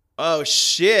 Oh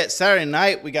shit! Saturday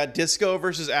night we got Disco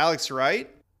versus Alex Wright.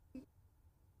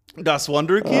 Das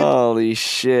Wunderkind. Holy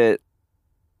shit!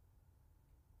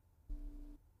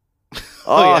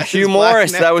 Oh, yeah, Hugh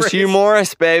Morris. That was Hugh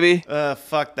Morris, baby.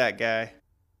 Fuck that guy.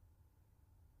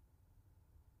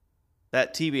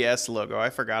 That TBS logo. I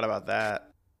forgot about that.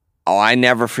 Oh, I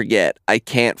never forget. I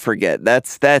can't forget.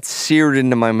 That's seared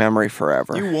into my memory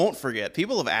forever. You won't forget.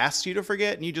 People have asked you to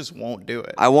forget, and you just won't do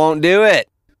it. I won't do it.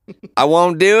 I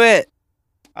won't do it.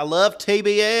 I love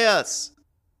TBS.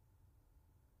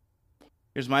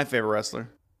 Here's my favorite wrestler.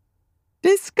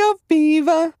 Disco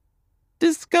Fever.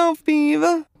 Disco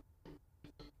Fever.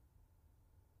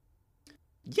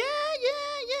 Yeah.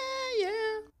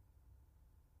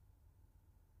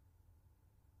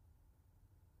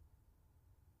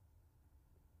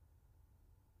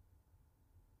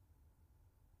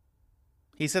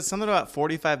 He said something about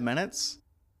 45 minutes.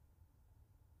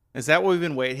 Is that what we've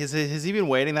been waiting? Has he been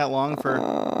waiting that long for?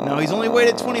 No, he's only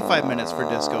waited 25 minutes for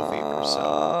Disco Fever.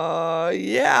 So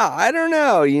yeah, I don't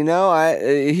know. Are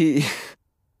they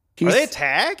a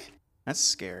tag? That's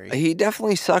scary. He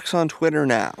definitely sucks on Twitter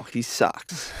now. He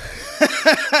sucks.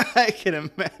 I can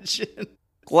imagine.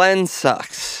 Glenn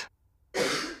sucks.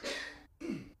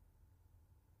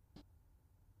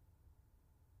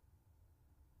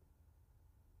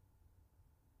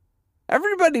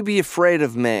 Everybody be afraid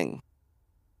of Ming.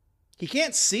 He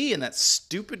can't see in that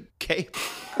stupid cape.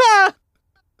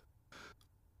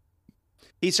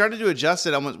 He started to adjust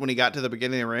it almost when he got to the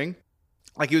beginning of the ring.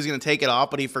 Like he was going to take it off,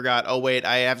 but he forgot, oh, wait,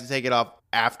 I have to take it off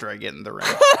after I get in the ring.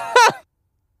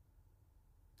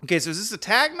 Okay, so is this a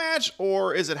tag match,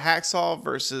 or is it Hacksaw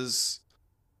versus...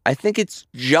 I think it's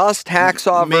just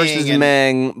Hacksaw versus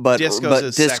Ming, but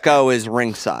Disco is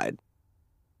ringside.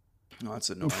 Oh,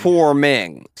 that's annoying. For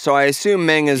Ming. So I assume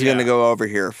Ming is going to go over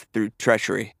here through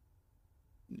treachery.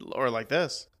 Or like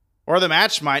this. Or the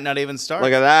match might not even start.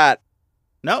 Look at that.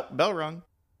 Nope, bell rung.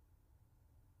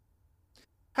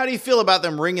 How do you feel about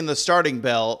them ringing the starting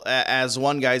bell as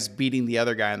one guy's beating the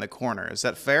other guy in the corner? Is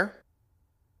that fair?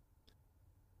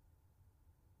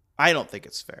 I don't think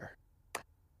it's fair.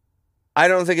 I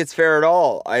don't think it's fair at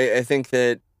all. I think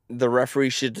that the referee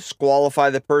should disqualify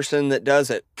the person that does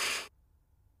it.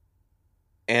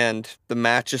 And the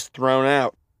match is thrown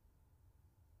out.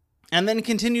 And then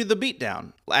continue the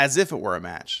beatdown as if it were a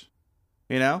match.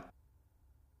 You know?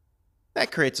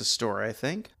 That creates a story, I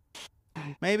think.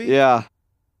 Maybe? Yeah.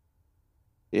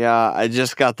 Yeah, I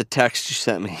just got the text you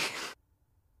sent me.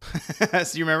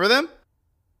 So you remember them?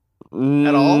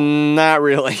 At all? Not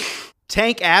really.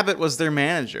 Tank Abbott was their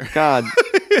manager. God,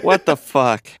 what the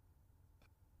fuck?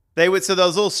 So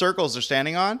those little circles they're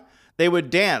standing on, they would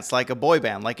dance like a boy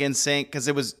band, like NSYNC, because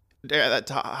it was that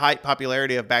high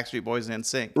popularity of Backstreet Boys and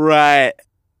NSYNC. Right.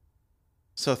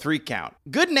 So 3 count.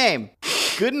 Good name.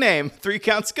 Good name. 3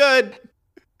 count's good.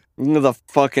 The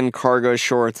fucking cargo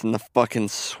shorts and the fucking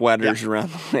sweaters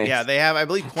around the waist. Yeah, they have, I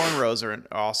believe cornrows are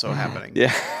also happening.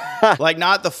 Yeah. Like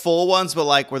not the full ones, but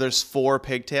like where there's 4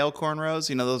 pigtail cornrows.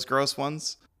 You know those gross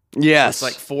ones? Yes. It's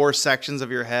like 4 sections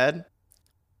of your head.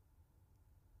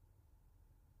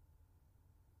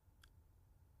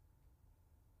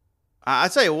 I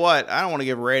tell you what, I don't want to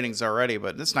give ratings already,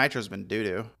 but this Nitro's been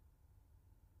doo-doo.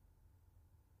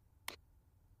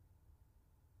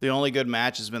 The only good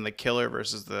match has been the Killer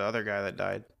versus the other guy that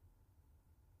died.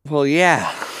 Well,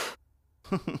 yeah.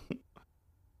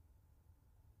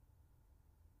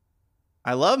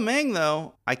 I love Ming,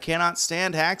 though. I cannot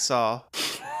stand Hacksaw.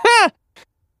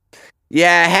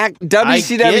 Yeah,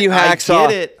 WCW Hacksaw.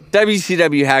 I get it.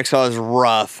 WCW Hacksaw is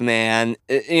rough, man.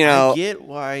 You know. I get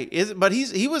why. But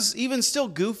he was even still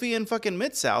goofy in fucking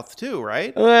Mid-South, too,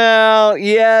 right? Well,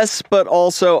 yes, but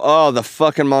also, the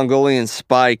fucking Mongolian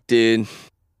Spike, dude.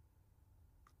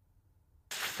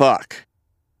 Fuck.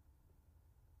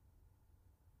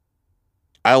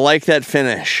 I like that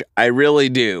finish. I really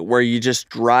do. Where you just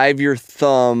drive your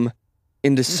thumb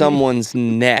into someone's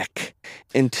neck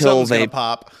until they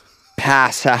pop,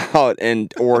 pass out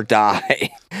or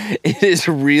die. It is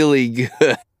really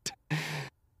good.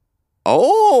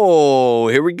 Oh,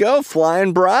 here we go.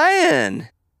 Flying Brian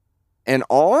and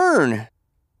Arn.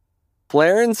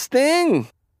 Flair and Sting.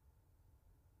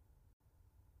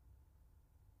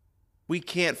 We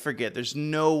can't forget. There's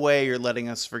no way you're letting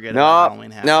us forget about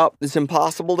Halloween Havoc. Nope, it's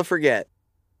impossible to forget.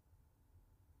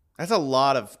 That's a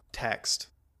lot of text.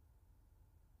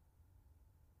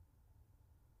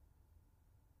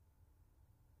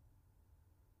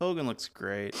 Hogan looks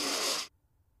great.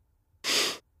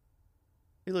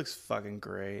 He looks fucking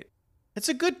great. It's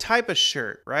a good type of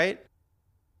shirt, right?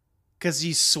 Because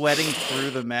he's sweating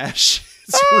through the mesh.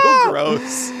 It's real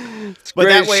gross. But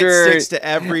that way it sticks to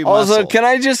every muscle. Also, can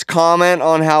I just comment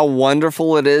on how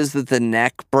wonderful it is that the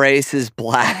neck brace is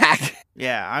black?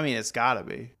 Yeah, I mean, it's gotta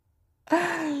be.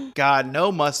 God,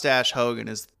 no mustache Hogan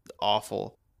is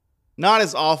awful. Not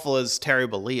as awful as Terry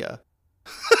Bollea.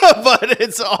 But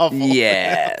it's awful.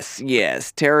 Yes.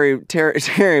 Terry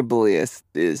Bollea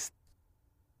is.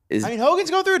 I mean, Hogan's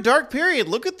going through a dark period.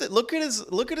 Look at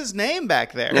his name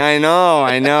back there. I know.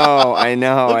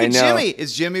 Look at Jimmy.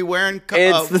 Is Jimmy wearing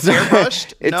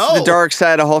airbrushed? It's no. the dark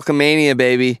side of Hulkamania,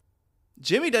 baby.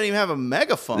 Jimmy doesn't even have a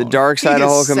megaphone. The dark side of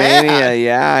Hulkamania. Sad.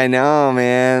 Yeah, I know,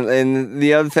 man. And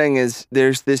the other thing is,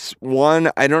 there's this one.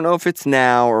 I don't know if it's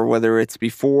now or whether it's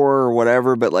before or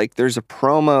whatever, but like, there's a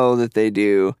promo that they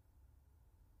do.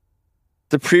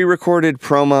 The pre-recorded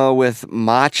promo with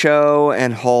Macho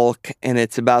and Hulk, and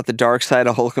it's about the dark side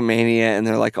of Hulkamania, and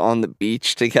they're like on the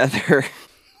beach together.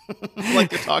 Like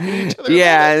they're talking to each other.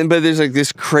 Yeah, but there's like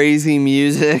this crazy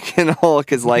music, and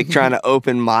Hulk is like trying to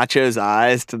open Macho's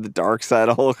eyes to the dark side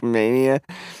of Hulkamania.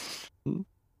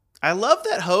 I love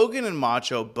that Hogan and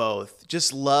Macho both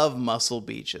just love muscle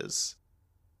beaches.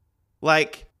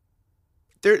 Like,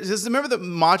 remember the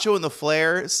Macho and the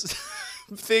Flair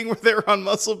thing where they were on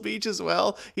Muscle Beach as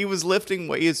well? He was lifting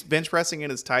weight, he was bench pressing in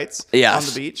his tights on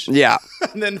the beach. Yeah.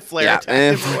 And then Flair attacked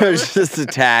him. Flair just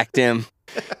attacked him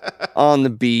on the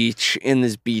beach in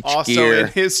this beach gear. Also in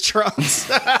his trunks.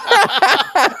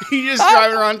 He just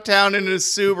driving around town in his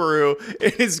Subaru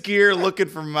in his gear looking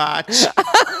for Mach.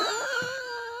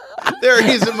 There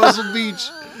he is at Muscle Beach.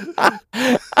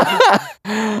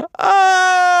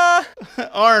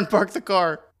 Arn, park the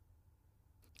car.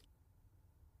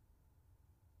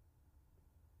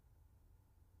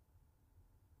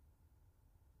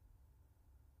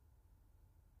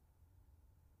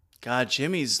 God,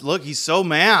 Jimmy's, look, he's so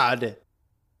mad.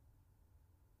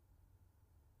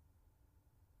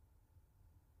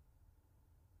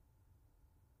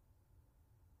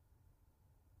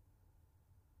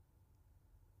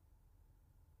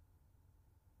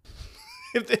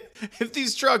 If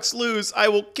these trucks lose, I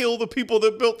will kill the people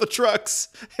that built the trucks,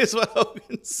 is what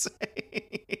Hogan's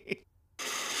saying.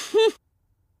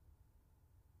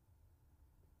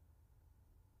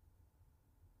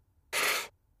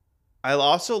 I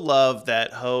also love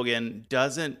that Hogan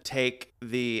doesn't take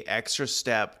the extra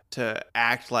step to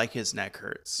act like his neck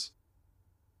hurts.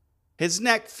 His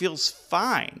neck feels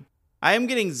fine. I am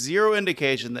getting zero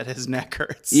indication that his neck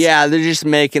hurts. Yeah, they're just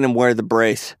making him wear the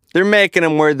brace.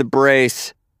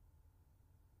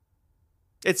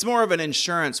 It's more of an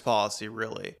insurance policy,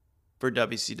 really, for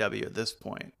WCW at this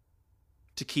point,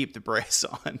 to keep the brace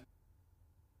on.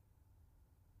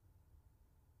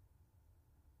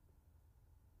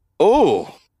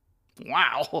 Oh,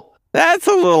 Wow. that's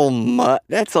a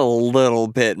little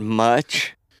bit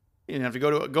much. You didn't have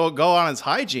to go on his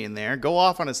hygiene there. Go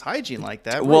off on his hygiene like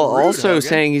that. Well, Rude, also Hogan.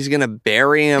 saying he's gonna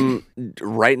bury him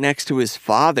right next to his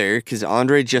father because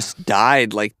Andre just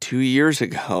died like 2 years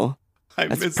ago. I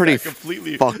That's missed pretty that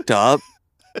completely. fucked up.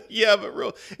 Yeah,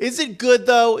 but is it good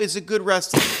though? Is it good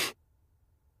wrestling?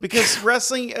 Because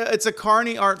wrestling, it's a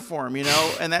carny art form,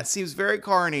 and that seems very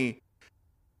carny.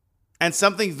 And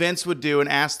something Vince would do and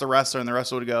ask the wrestler, and the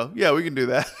wrestler would go, "Yeah, we can do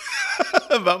that."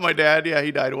 About my dad, yeah,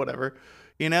 he died, whatever.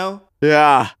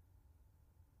 Yeah.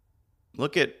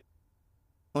 Look at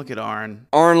Arn.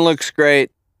 Arn looks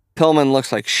great. Pillman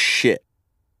looks like shit.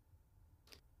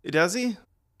 Does he?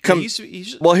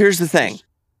 Well, here's the thing.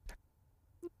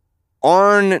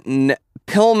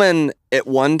 Pillman at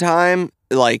one time,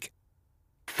 like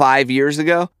 5 years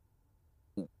ago,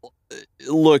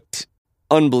 looked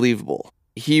unbelievable.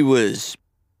 He was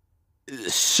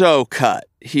so cut.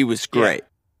 He was great.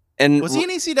 Yeah. And was he in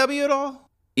ECW at all?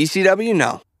 ECW?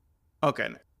 No. Okay.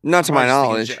 Not to my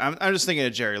knowledge. I'm just thinking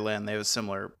of Jerry Lynn. They have a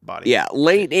similar body. Yeah.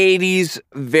 Late 80s,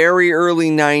 very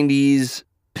early 90s,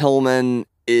 Pillman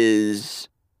is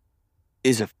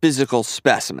a physical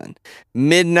specimen.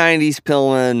 Mid 90s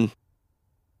Pillman,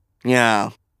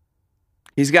 yeah.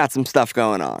 He's got some stuff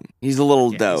going on. He's a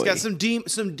little doughy. He's got some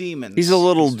demons. He's a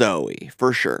little doughy,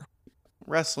 for sure.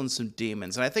 Wrestling some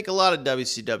demons. And I think a lot of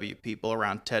WCW people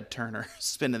around Ted Turner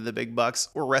spending the big bucks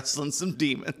were wrestling some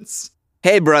demons.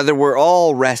 Hey, brother, we're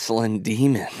all wrestling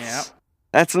demons. Yeah.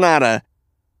 That's not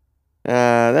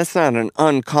an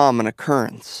uncommon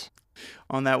occurrence.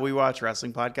 On that We Watch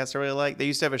Wrestling podcast I really like, they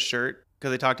used to have a shirt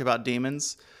because they talked about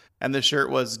demons, and the shirt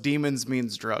was "Demons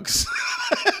means drugs."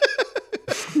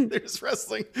 They're just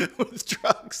wrestling with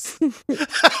drugs.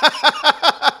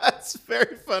 That's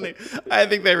very funny. I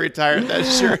think they retired that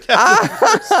shirt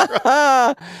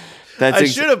after I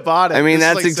should have bought it. I mean,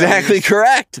 that's exactly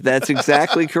correct. That's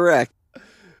exactly correct.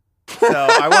 So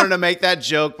I wanted to make that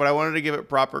joke, but I wanted to give it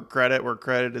proper credit where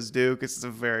credit is due because it's a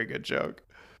very good joke.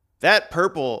 That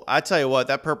purple, I tell you what,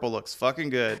 that purple looks fucking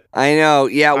good. I know,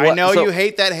 yeah. I know you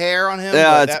hate that hair on him.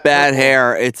 Yeah, it's bad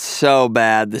hair. It's so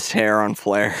bad, this hair on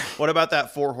Flair. What about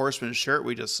that Four Horsemen shirt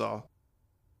we just saw?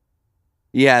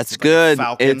 Yeah, it's good.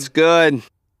 It's good.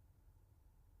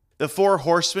 The Four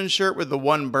Horsemen shirt with the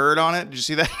one bird on it. Did you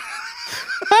see that?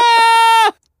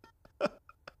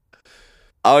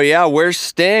 Oh, yeah, where's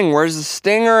Sting? Where's the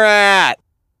Stinger at?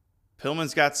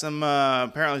 Pillman's got some,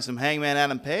 apparently some Hangman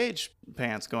Adam Page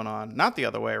pants going on. Not the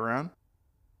other way around.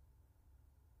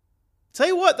 Tell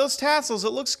you what, those tassels,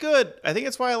 it looks good. I think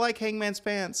that's why I like Hangman's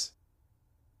pants.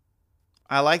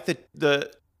 I like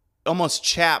the almost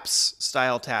chaps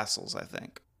style tassels, I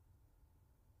think.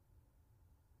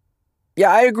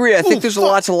 Yeah, I agree. I think there's a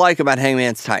lot to like about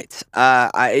Hangman's tights.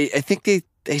 I think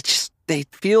they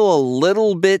feel a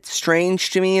little bit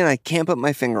strange to me, and I can't put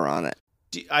my finger on it.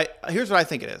 Here's what I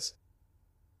think it is.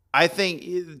 I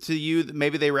think to you,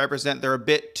 maybe they're a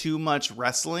bit too much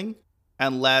wrestling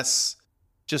and less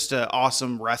just an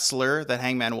awesome wrestler that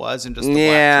Hangman was, and just the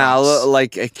black trunks.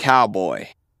 Like a cowboy.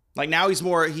 Like now he's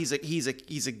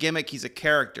a gimmick, he's a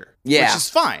character. Yeah. Which is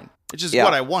fine. It's just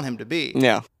what I want him to be.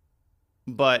 Yeah.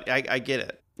 But I get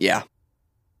it. Yeah.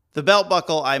 The belt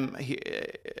buckle, I'm here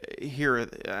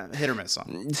hit or miss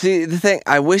on. See, the thing,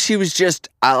 I wish he was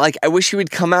I wish he would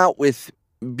come out with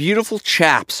beautiful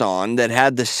chaps on that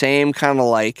had the same kind of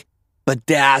like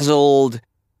bedazzled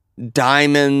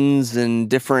diamonds and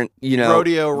different,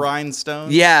 rodeo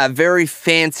rhinestones. Yeah, very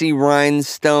fancy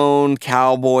rhinestone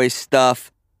cowboy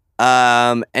stuff.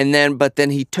 But then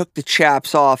he took the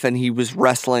chaps off and he was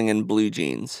wrestling in blue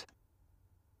jeans.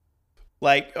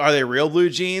 Like, are they real blue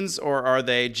jeans or are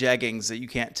they jeggings that you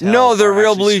can't tell? No, they're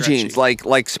real blue jeans,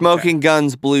 like Smoking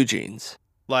Guns blue jeans.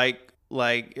 Like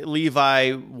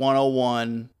Levi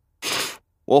 101.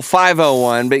 Well,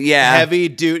 501, but yeah. Heavy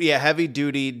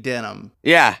duty denim.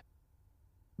 Yeah.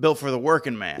 Built for the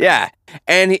working man. Yeah.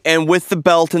 And with the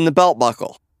belt and the belt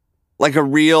buckle. Like a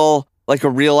real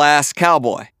ass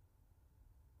cowboy.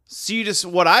 So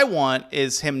what I want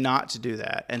is him not to do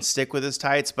that and stick with his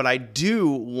tights, but I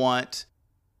do want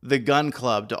the Gun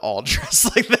Club to all dress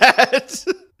like that.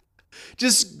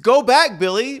 Just go back,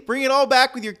 Billy. Bring it all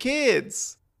back with your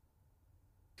kids.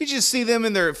 You just see them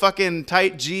in their fucking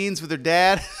tight jeans with their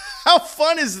dad. How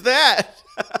fun is that?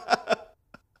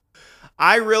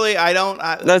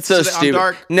 That's so stupid.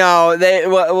 Dark. No,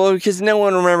 because no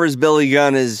one remembers Billy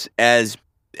Gunn as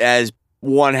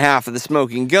one half of the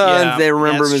Smoking Guns. Yeah, they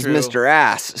remember him as true. Mr.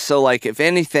 Ass. So, like, if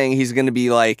anything, he's going to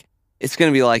be like, it's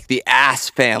going to be like the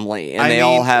Ass Family, and they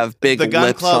all have big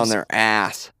lips on their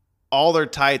ass. All their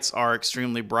tights are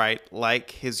extremely bright,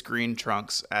 like his green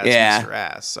trunks as Mr.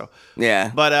 Ass. So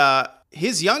yeah, but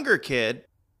his younger kid,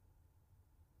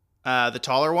 the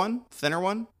taller one, thinner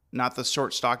one, not the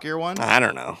short, stockier one. I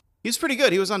don't know. He was pretty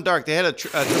good. He was on Dark. They had a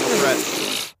triple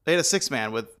threat. They had a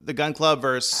 6-man with the Gun Club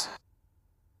versus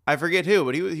I forget who,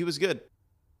 but he was good.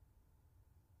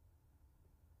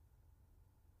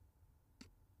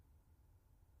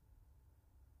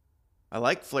 I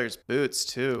like Flair's boots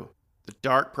too. The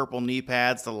dark purple knee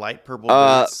pads, the light purple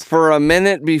boots. For a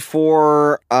minute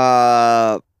before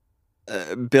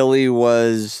Billy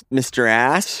was Mr.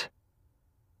 Ass,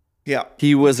 yeah,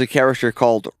 he was a character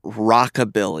called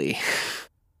Rockabilly.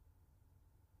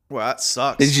 Well, that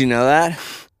sucks. Did you know that?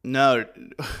 No.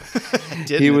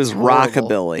 He was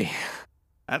Rockabilly.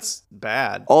 That's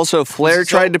bad. Also, Flair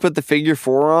tried to put the figure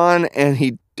 4 on, and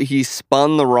he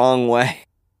spun the wrong way.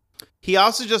 He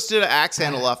also just did an axe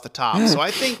handle off the top. So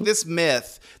I think this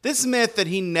myth that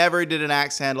he never did an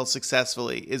axe handle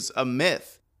successfully is a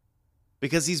myth.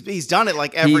 Because he's done it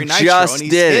like every Nitro and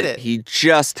he's hit it. It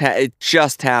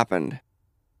just happened.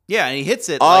 Yeah, and he hits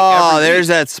it like every there's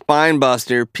week. that spine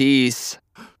buster piece.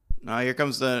 Now here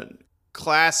comes the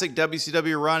classic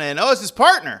WCW run-in. Oh, it's his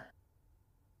partner.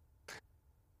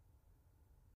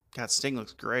 God, Sting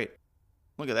looks great.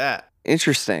 Look at that.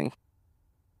 Interesting.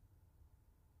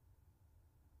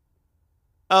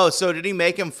 Oh, so did he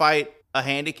make him fight a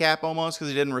handicap almost because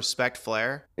he didn't respect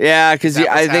Flair? Yeah, because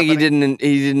I think happening?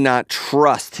 he did not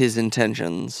trust his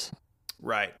intentions.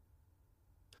 Right.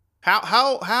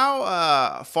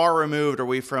 How far removed are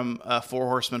we from Four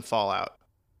Horsemen Fallout?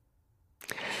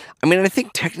 I mean, I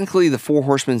think technically the Four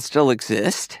Horsemen still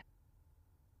exist.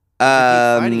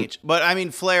 But I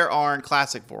mean, Flair, Arn,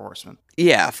 classic Four Horsemen.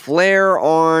 Yeah, Flair,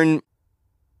 Arn.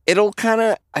 It'll kind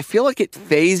of, I feel like it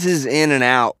phases in and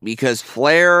out because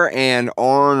Flair and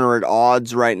Arn are at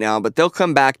odds right now, but they'll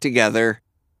come back together.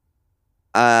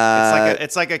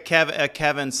 It's like a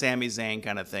Kevin, Sami Zayn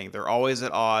kind of thing. They're always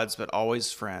at odds, but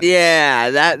always friends.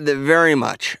 Yeah, that very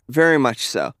much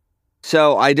so.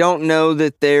 So I don't know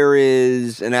that there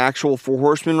is an actual Four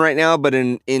Horsemen right now, but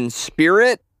in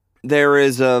spirit, there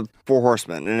is a Four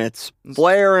Horsemen, and it's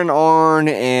Flair and Arn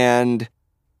and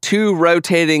 2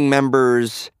 rotating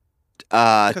members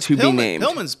to be named.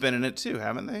 Pillman's been in it too,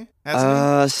 haven't they?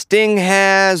 Hasn't he? Sting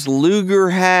has, Luger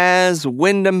has,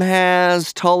 Wyndham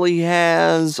has, Tully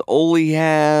has, Ole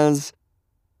has.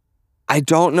 I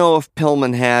don't know if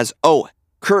Pillman has. Oh,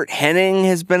 Kurt Hennig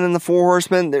has been in the Four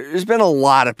Horsemen. There's been a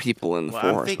lot of people in the Four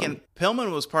Horsemen. I'm thinking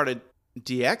Pillman was part of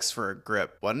DX for a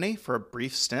grip, wasn't he? For a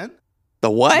brief stint? The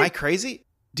what? Am I crazy?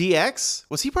 DX?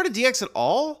 Was he part of DX at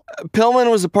all? Pillman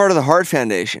was a part of the Hart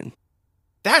Foundation.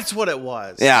 That's what it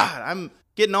was. Yeah. God, I'm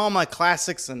getting all my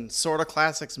classics and sort of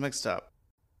classics mixed up.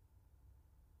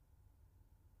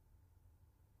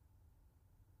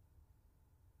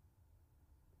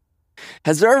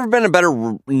 Has there ever been a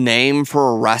better name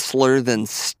for a wrestler than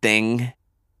Sting?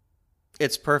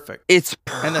 It's perfect. It's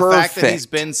perfect. And the fact that he's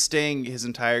been Sting his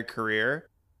entire career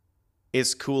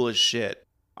is cool as shit.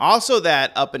 Also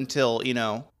that up until,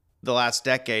 the last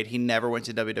decade, he never went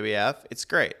to WWF. It's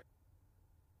great.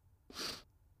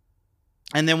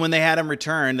 And then when they had him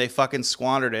return, they fucking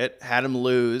squandered it, had him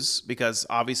lose, because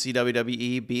obviously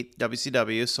WWE beat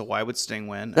WCW, so why would Sting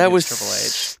win? That was Triple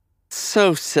H.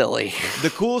 So silly. The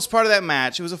coolest part of that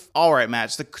match, it was an all-right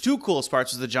match. The 2 coolest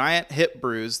parts was the giant hip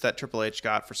bruise that Triple H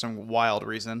got for some wild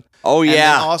reason. Oh, yeah. And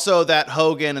then also that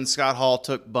Hogan and Scott Hall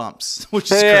took bumps,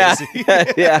 which is crazy.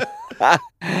 Yeah.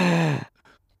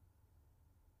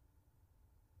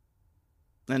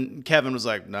 And Kevin was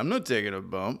like, I'm not taking a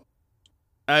bump.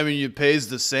 I mean, it pays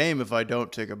the same if I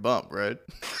don't take a bump, right?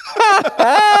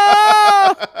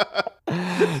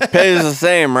 Pays the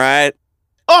same, right?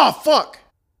 Oh, fuck!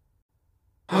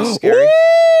 That's scary.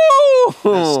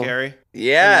 That's scary.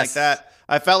 Yes. Like that.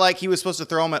 I felt like he was supposed to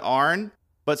throw him at Arn,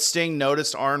 but Sting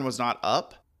noticed Arn was not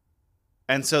up,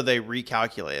 and so they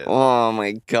recalculated. Oh,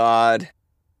 my God.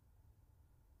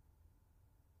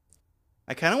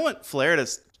 I kind of want Flair to,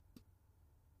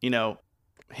 hit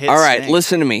All right, Sting.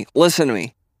 listen to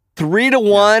me.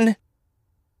 3-1,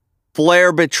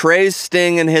 Flair betrays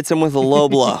Sting and hits him with a low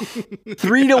blow.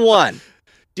 3-1.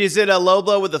 Is it a low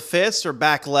blow with a fist or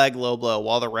back leg low blow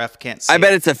while the ref can't see I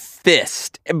bet it? it's a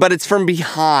fist, but it's from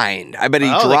behind. I bet he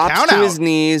Oh, the drops count to out. his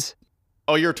knees.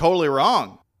 Oh, you're totally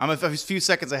wrong. I'm a few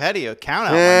seconds ahead of you. Count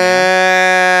out, my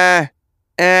man.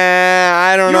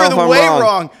 I don't You know were if the I'm way wrong.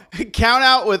 wrong. Count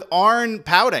out with Arn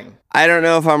pouting. I don't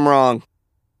know if I'm wrong.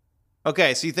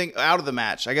 Okay, so you think out of the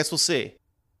match. I guess we'll see.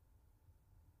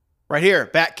 Right here,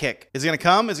 back kick. Is it going to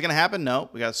come? Is it going to happen? No.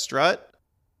 We got a strut.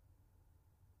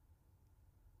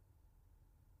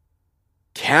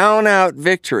 Count out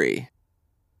victory.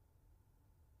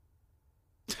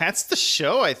 That's the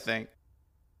show, I think.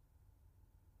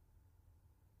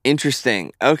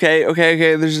 Interesting. Okay.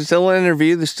 There's still an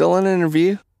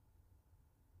interview.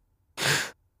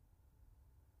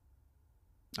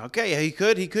 Okay, yeah, he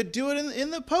could do it in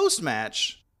the post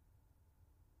match.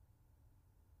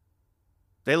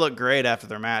 They look great after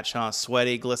their match, huh?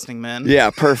 Sweaty, glistening men. Yeah,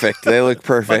 perfect. They look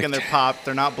perfect. Fucking they're popped.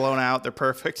 They're not blown out. They're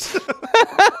perfect.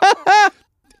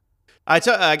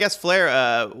 I guess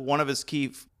Flair, one of his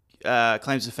key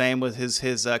claims to fame with his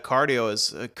cardio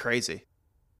is crazy.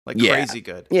 Like crazy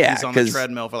good. Yeah, he's on the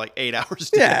treadmill for like 8 hours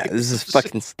a day. Yeah, this is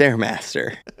fucking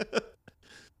Stairmaster.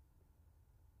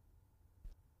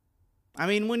 I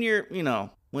mean, when you're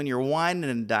whining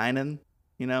and dining,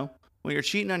 when you're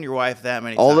cheating on your wife that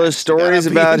many times. All those stories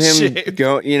about him shape.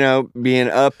 being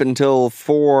up until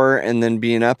 4 and then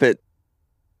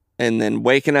and then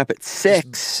waking up at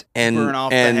 6 and burn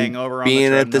off the hangover on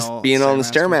being the at this treadmill, being on the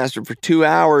Stairmaster for 2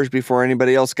 hours before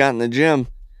anybody else got in the gym.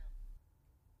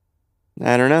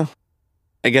 I don't know.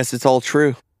 I guess it's all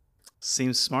true.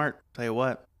 Seems smart. Tell you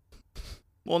what.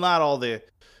 Well, not all the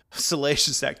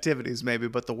salacious activities, maybe,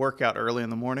 but the workout early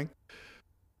in the morning.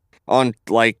 On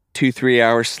like 2-3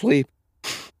 hours sleep.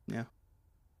 Yeah.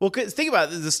 Well, 'cause think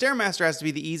about it. The Stairmaster has to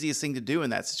be the easiest thing to do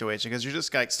in that situation because you're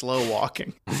just like slow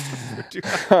walking. for 2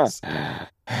 hours.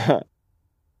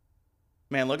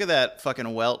 Man, look at that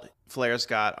fucking welt Flair's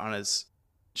got on his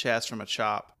chest from a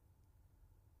chop.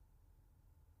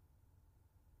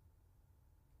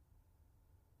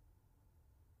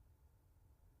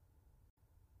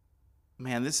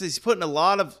 Man, he's putting a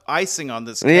lot of icing on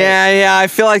this cake. Yeah. I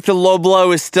feel like the low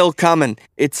blow is still coming.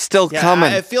 It's still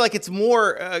coming. I feel like it's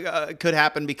more could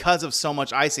happen because of so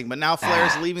much icing. But now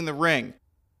Flair's leaving the ring.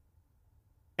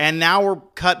 And now we're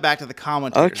cut back to the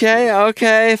commentators.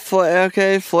 Okay,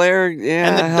 Flair. Yeah,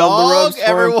 and the held the dog, ropes for him.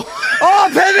 everyone.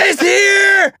 Oh, Pepe's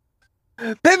here!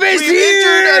 Pepe's We've here!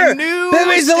 entered a new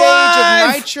Pepe's stage alive!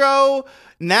 of Nitro.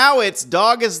 Now it's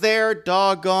dog is there,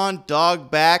 dog gone, dog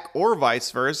back, or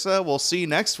vice versa. We'll see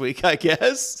next week, I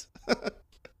guess.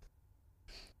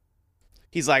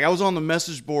 He's like, I was on the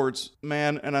message boards,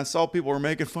 man, and I saw people were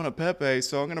making fun of Pepe,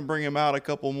 so I'm going to bring him out a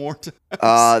couple more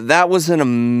times. That was an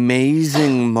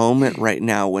amazing moment right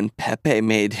now when Pepe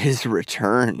made his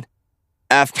return.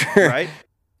 After Right?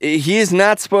 He is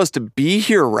not supposed to be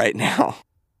here right now.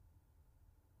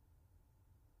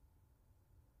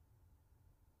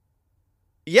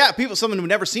 Yeah, something we've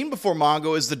never seen before,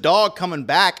 Mongo, is the dog coming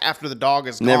back after the dog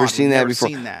is gone. Never seen We've that never before.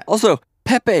 Seen that. Also,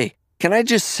 Pepe, can I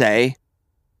just say,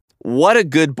 what a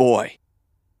good boy.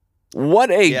 What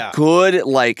a good,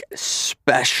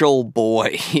 special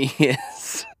boy he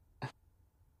is.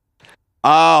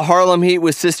 Harlem Heat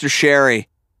with Sister Sherry.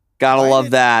 Gotta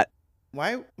love that.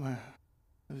 Why?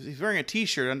 He's wearing a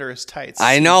t-shirt under his tights.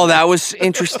 I know, that was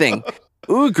interesting.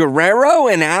 Ooh, Guerrero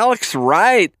and Alex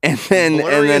Wright, and then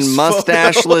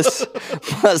mustacheless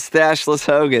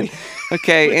Hogan.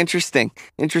 Okay, interesting.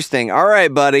 All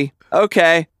right, buddy.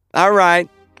 Okay, all right.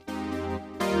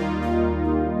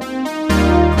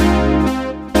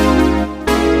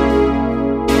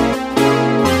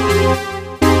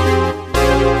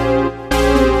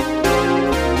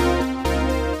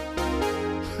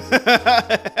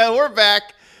 We're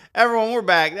back. Everyone, we're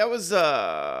back. That was,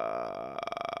 well,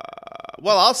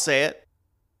 I'll say it.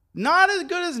 Not as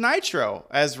good as Nitro,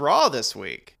 as Raw this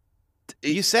week.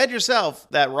 You said yourself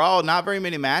that Raw, not very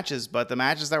many matches, but the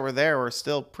matches that were there were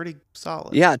still pretty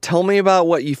solid. Yeah, tell me about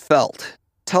what you felt.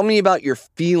 Tell me about your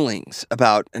feelings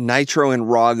about Nitro and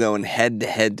Raw going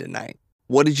head-to-head tonight.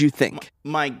 What did you think?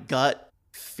 My gut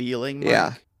feeling,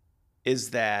 Mike,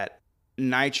 is that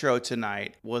Nitro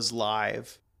tonight was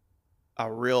live.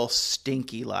 A real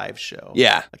stinky live show.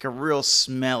 Yeah. Like a real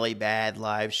smelly, bad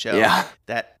live show. Yeah.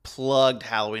 That plugged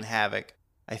Halloween Havoc,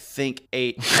 I think,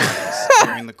 8 times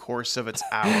during the course of its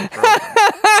hour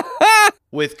program.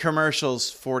 With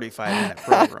commercials, 45-minute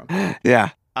program. Yeah.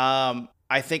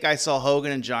 I think I saw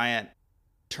Hogan and Giant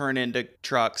turn into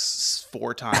trucks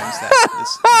 4 times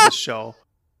this show.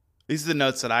 These are the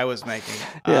notes that I was making.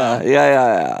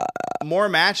 Yeah. More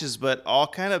matches, but all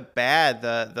kind of bad.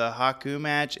 The Haku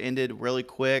match ended really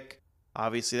quick.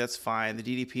 Obviously, that's fine. The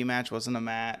DDP match wasn't a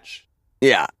match.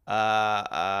 Yeah.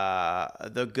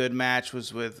 The good match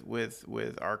was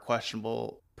with our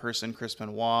questionable person, Chris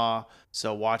Benoit.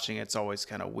 So watching it's always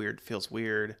kind of weird. Feels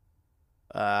weird.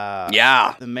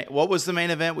 Yeah. What was the main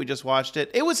event? We just watched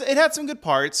it. It had some good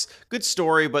parts, good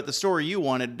story, but the story you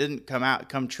wanted didn't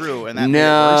come true, and that made it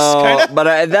worse.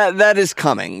 But that is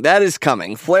coming. That is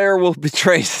coming. Flair will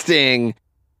betray Sting.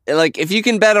 Like, if you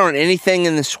can bet on anything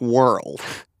in this world,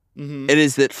 it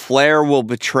is that Flair will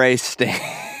betray Sting.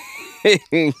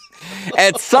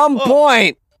 At some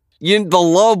point, the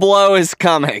low blow is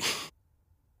coming.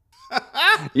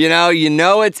 You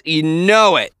know it's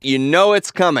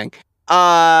coming.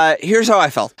 Here's how I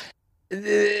felt.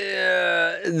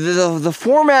 The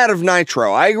format of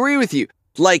Nitro, I agree with you.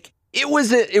 Like, it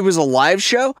was a live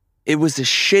show. It was a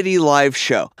shitty live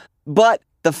show. But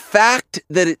the fact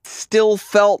that it still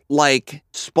felt like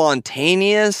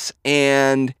spontaneous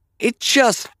and it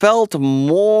just felt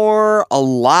more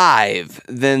alive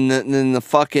than the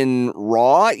fucking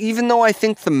Raw, even though I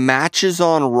think the matches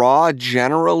on Raw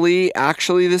generally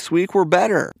actually this week were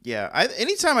better. Yeah,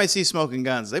 anytime I see Smoking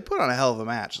Guns, they put on a hell of a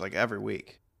match like every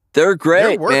week. They're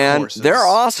great, man. They're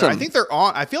awesome. I think they're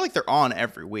on. I feel like they're on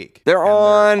every week. They're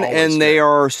on, and they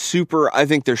are super. I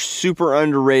think they're super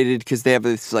underrated because they have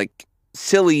this like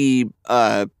silly,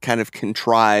 kind of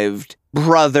contrived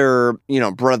brother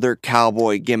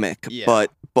cowboy gimmick. Yeah.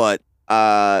 But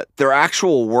their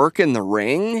actual work in the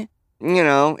ring,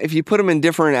 if you put them in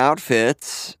different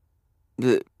outfits,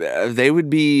 they would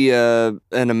be an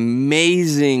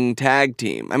amazing tag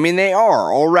team. I mean, they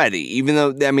are already, even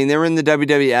though, they're in the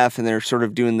WWF and they're sort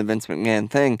of doing the Vince McMahon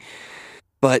thing.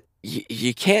 But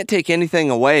you can't take anything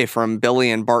away from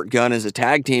Billy and Bart Gunn as a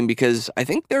tag team because I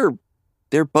think they're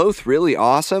both really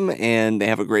awesome and they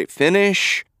have a great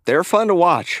finish. They're fun to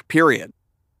watch, period.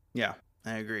 Yeah,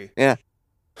 I agree. Yeah.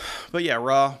 But yeah,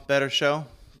 Raw, better show,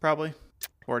 probably.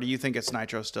 Or do you think it's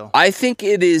Nitro still? I think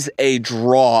it is a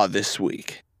draw this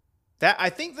week. I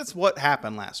think that's what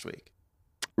happened last week.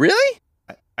 Really?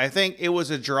 I think it was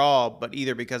a draw, but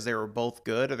either because they were both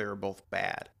good or they were both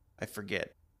bad. I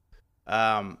forget.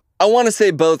 I want to say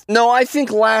both. No, I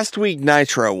think last week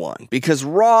Nitro won because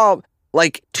Raw,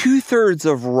 like 2/3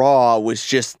 of Raw was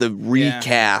just the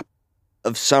recap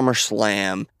of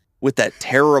SummerSlam with that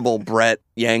terrible Brett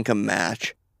Yankum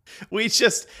match.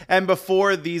 And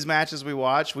before these matches we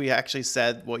watched, we actually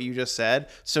said what you just said.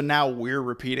 So now we're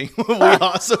repeating what we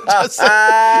also just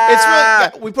said. It's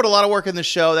really, we put a lot of work in the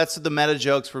show. That's the meta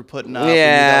jokes we're putting up.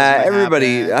 Yeah,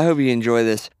 everybody, happen. I hope you enjoy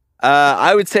this.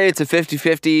 I would say it's a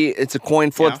 50-50. It's a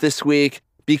coin flip this week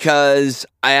because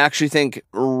I actually think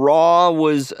Raw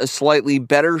was a slightly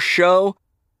better show,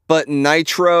 but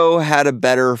Nitro had a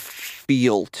better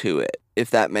feel to it, if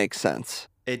that makes sense.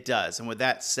 It does. And with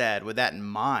that said, with that in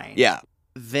mind,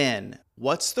 then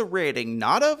what's the rating,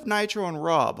 not of Nitro and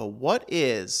Raw, but what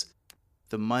is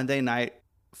the Monday Night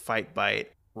Fight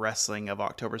Bite Wrestling of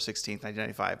October 16th,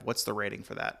 1995? What's the rating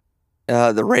for that?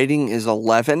 The rating is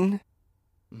 11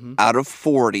 out of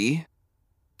 40.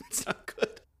 It's not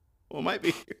good. Well, it might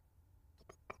be.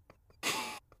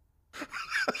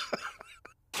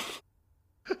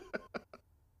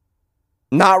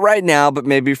 Not right now, but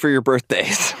maybe for your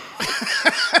birthdays.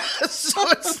 So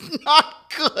it's not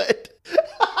good.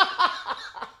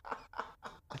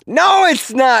 No,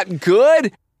 it's not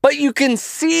good, but you can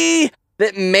see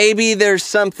that maybe there's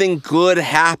something good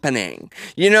happening.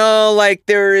 Like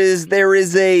there's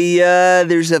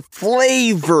a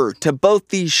flavor to both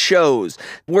these shows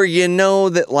where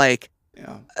that like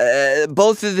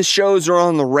both of the shows are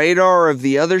on the radar of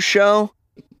the other show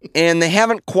and they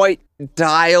haven't quite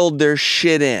dialed their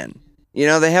shit in.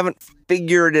 They haven't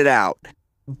figured it out.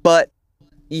 But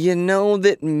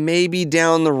that maybe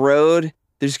down the road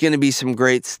there's going to be some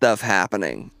great stuff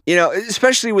happening.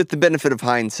 Especially with the benefit of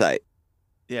hindsight.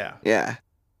 Yeah. Yeah.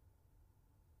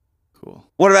 Cool.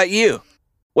 What about you?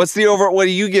 What do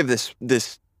you give this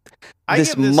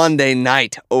Monday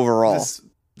night overall?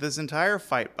 This entire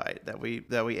fight bite that we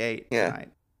ate tonight.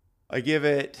 I give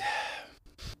it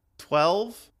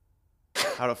 12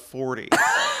 out of 40.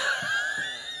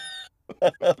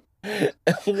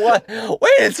 What?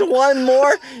 Wait, it's one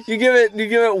more? You give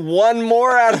it one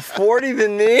more out of 40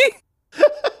 than me?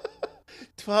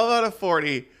 12 out of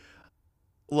 40.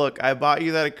 Look, I bought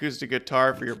you that acoustic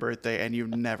guitar for your birthday and you've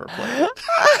never played it.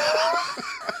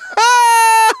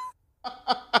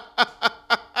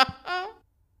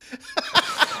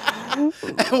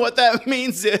 And what that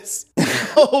means is,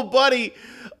 oh buddy,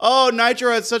 oh,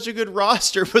 Nitro had such a good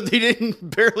roster, but they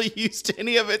didn't barely use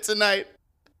any of it tonight.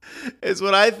 Is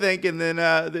what I think. And then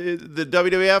the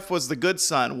WWF was the good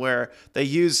son, where they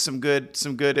used some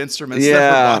good instruments that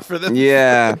were bought for them.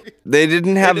 Yeah, they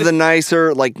didn't have the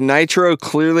nicer, like Nitro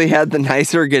clearly had the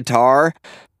nicer guitar,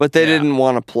 but they didn't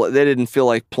want to play. They didn't feel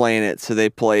like playing it, so they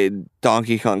played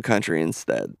Donkey Kong Country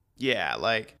instead. Yeah,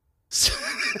 like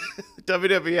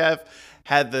WWF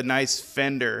had the nice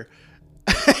Fender.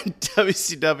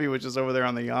 WCW, which is over there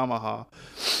on the Yamaha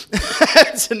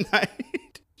tonight.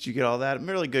 Did you get all that?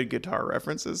 Really good guitar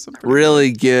references.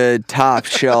 Really good top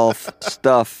shelf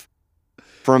stuff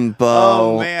from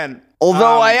Bo. Oh, man.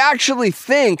 Although I actually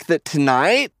think that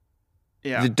tonight,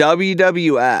 the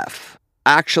WWF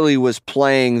actually was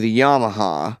playing the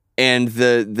Yamaha, and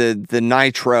the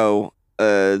Nitro,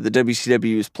 the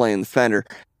WCW was playing the Fender.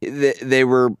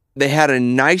 They had a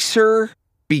nicer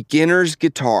beginner's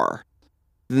guitar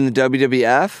than the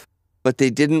WWF, but they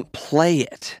didn't play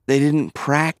it. They didn't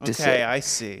practice it. Okay, I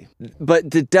see.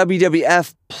 But the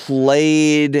WWF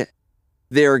played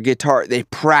their guitar. They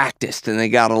practiced, and they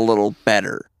got a little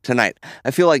better tonight.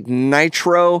 I feel like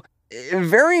Nitro,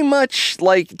 very much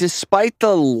like, despite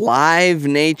the live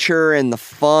nature and the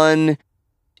fun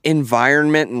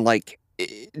environment, and like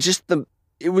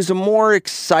it was a more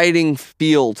exciting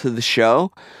feel to the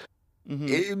show.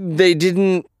 Mm-hmm. They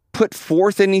didn't put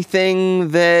forth anything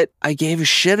that I gave a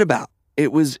shit about.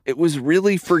 It was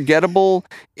really forgettable.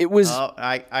 It was. Oh,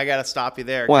 I gotta stop you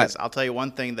there. What? I'll tell you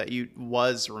one thing that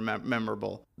was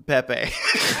memorable. Pepe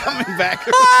coming back.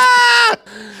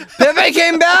 Pepe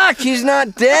came back. He's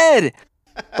not dead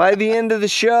by the end of the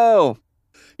show.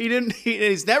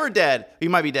 He's never dead. He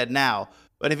might be dead now.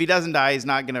 But if he doesn't die, he's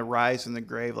not going to rise from the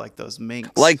grave like those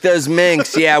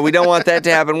minks. Yeah, we don't want that to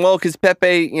happen. Well, because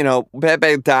Pepe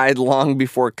died long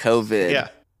before COVID.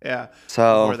 Yeah.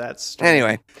 So,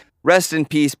 anyway, rest in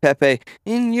peace, Pepe.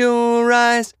 In your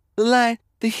eyes, the light,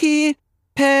 the heat,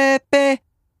 Pepe.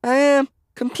 I am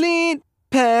complete,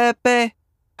 Pepe.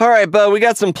 All right, bud, we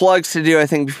got some plugs to do, I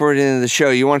think, before the end of the show.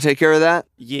 You want to take care of that?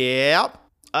 Yep.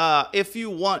 If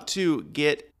you want to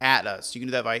get at us, you can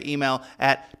do that via email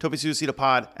at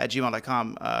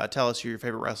topisuicidapod@gmail.com. Tell us who your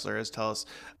favorite wrestler is. Tell us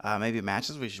maybe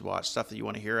matches we should watch, stuff that you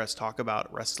want to hear us talk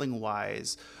about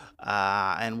wrestling-wise.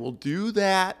 And we'll do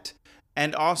that.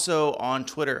 And also on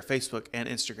Twitter, Facebook, and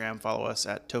Instagram, follow us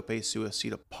at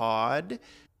topisuicidapod.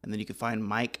 And then you can find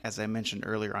Mike, as I mentioned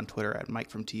earlier, on Twitter at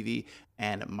Mike from TV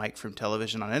and Mike from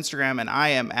Television on Instagram. And I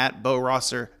am at Bo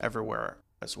Rosser everywhere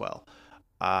as well.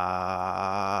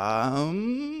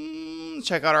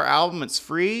 Check out our album. It's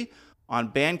free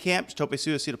on Bandcamp,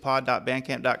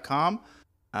 topisuicidapod.bandcamp.com.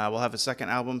 We'll have a second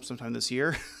album sometime this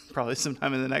year, probably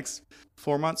sometime in the next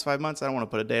 4 months, 5 months. I don't want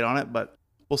to put a date on it, but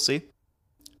we'll see.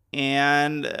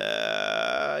 And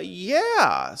so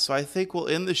I think we'll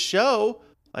end the show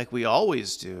like we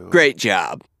always do. Great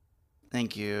job.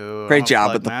 Think you. Great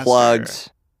job with the plugs.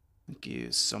 Thank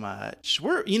you so much.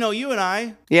 You and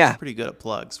I, we're pretty good at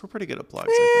plugs. We're pretty good at plugs.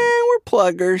 We're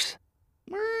pluggers.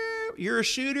 You're a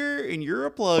shooter and you're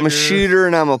a plugger. I'm a shooter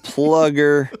and I'm a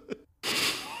plugger.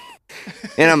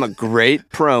 And I'm a great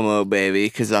promo, baby,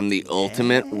 because I'm the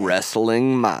ultimate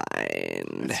wrestling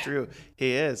mind. That's true.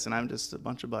 He is, and I'm just a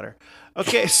bunch of butter.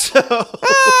 Okay, so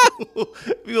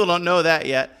people don't know that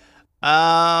yet.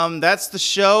 That's the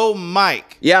show,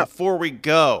 Mike. Yeah. Before we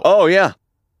go. Oh, yeah.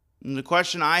 And the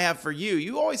question I have for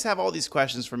you always have all these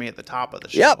questions for me at the top of the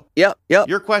show. Yep.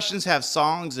 Your questions have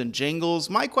songs and jingles.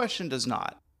 My question does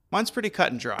not. Mine's pretty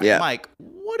cut and dry. Yeah. Mike,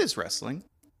 what is wrestling?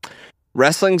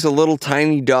 Wrestling's a little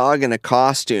tiny dog in a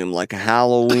costume, like a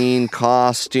Halloween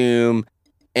costume.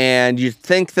 And you'd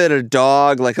think that a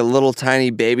dog, like a little tiny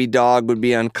baby dog, would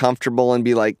be uncomfortable and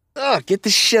be like, ugh, get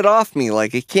this shit off me.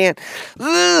 Like, I can't,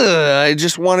 I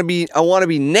want to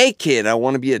be naked. I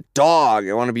want to be a dog.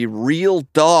 I want to be a real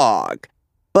dog.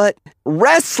 But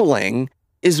wrestling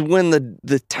is when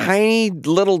the tiny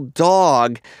little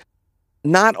dog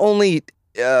not only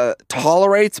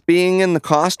tolerates being in the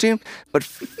costume, but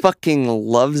fucking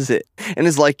loves it. And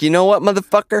is like, you know what,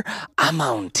 motherfucker? I'm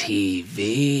on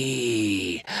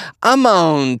TV. I'm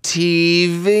on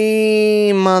TV,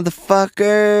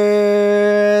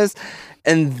 motherfuckers.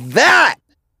 And that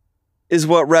is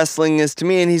what wrestling is to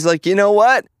me. And he's like, you know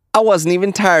what? I wasn't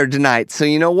even tired tonight. So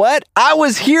you know what? I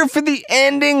was here for the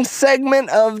ending segment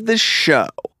of the show.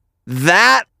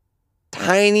 That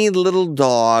tiny little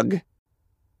dog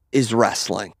is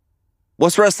wrestling.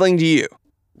 What's wrestling to you?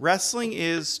 Wrestling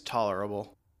is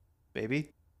tolerable, baby.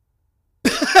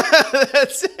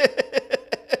 That's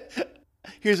it.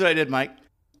 Here's what I did, Mike.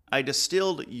 I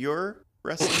distilled your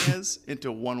wrestling is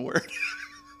into one word.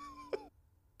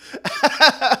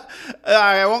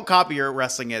 I won't copy your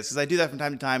wrestling is because I do that from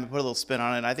time to time. I put a little spin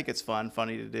on it. And I think it's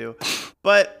funny to do.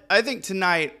 But I think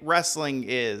tonight wrestling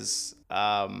is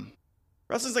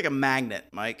wrestling's like a magnet,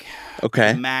 Mike.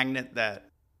 Okay. A magnet that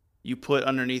you put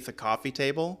underneath a coffee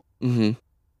table, Mm-hmm.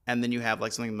 and then you have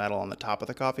like something metal on the top of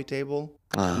the coffee table,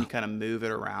 and you kind of move it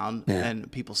around,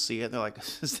 and people see it. They're like,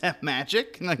 "Is that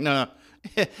magic?" And like, no.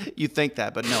 You think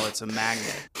that, but no, it's a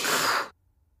magnet.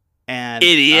 And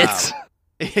Idiots.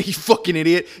 You fucking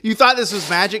idiot. You thought this was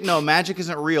magic? No, magic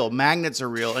isn't real. Magnets are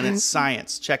real, and it's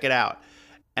science. Check it out.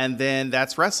 And then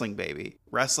that's wrestling, baby.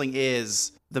 Wrestling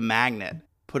is the magnet,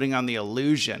 putting on the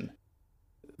illusion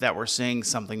that we're seeing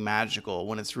something magical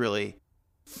when it's really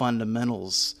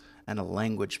fundamentals and a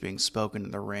language being spoken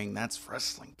in the ring. That's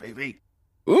wrestling, baby.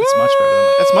 That's much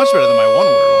better than my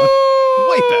one-word one.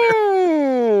 Way better.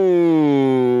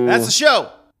 That's the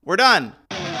show. We're done.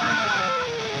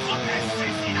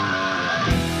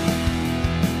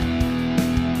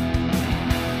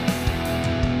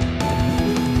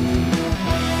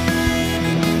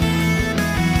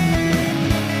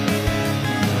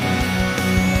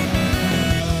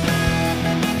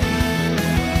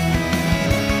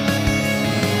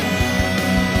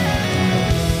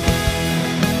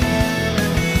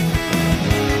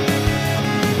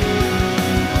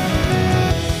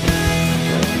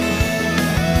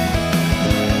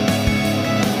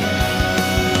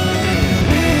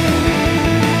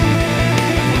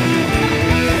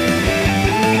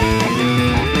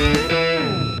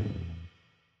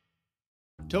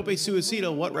 Tope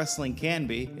Suicido, What Wrestling Can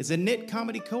Be, is a knit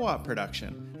comedy co-op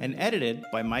production and edited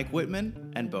by Mike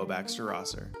Whitman and Bo Baxter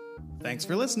Rosser. Thanks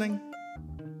for listening.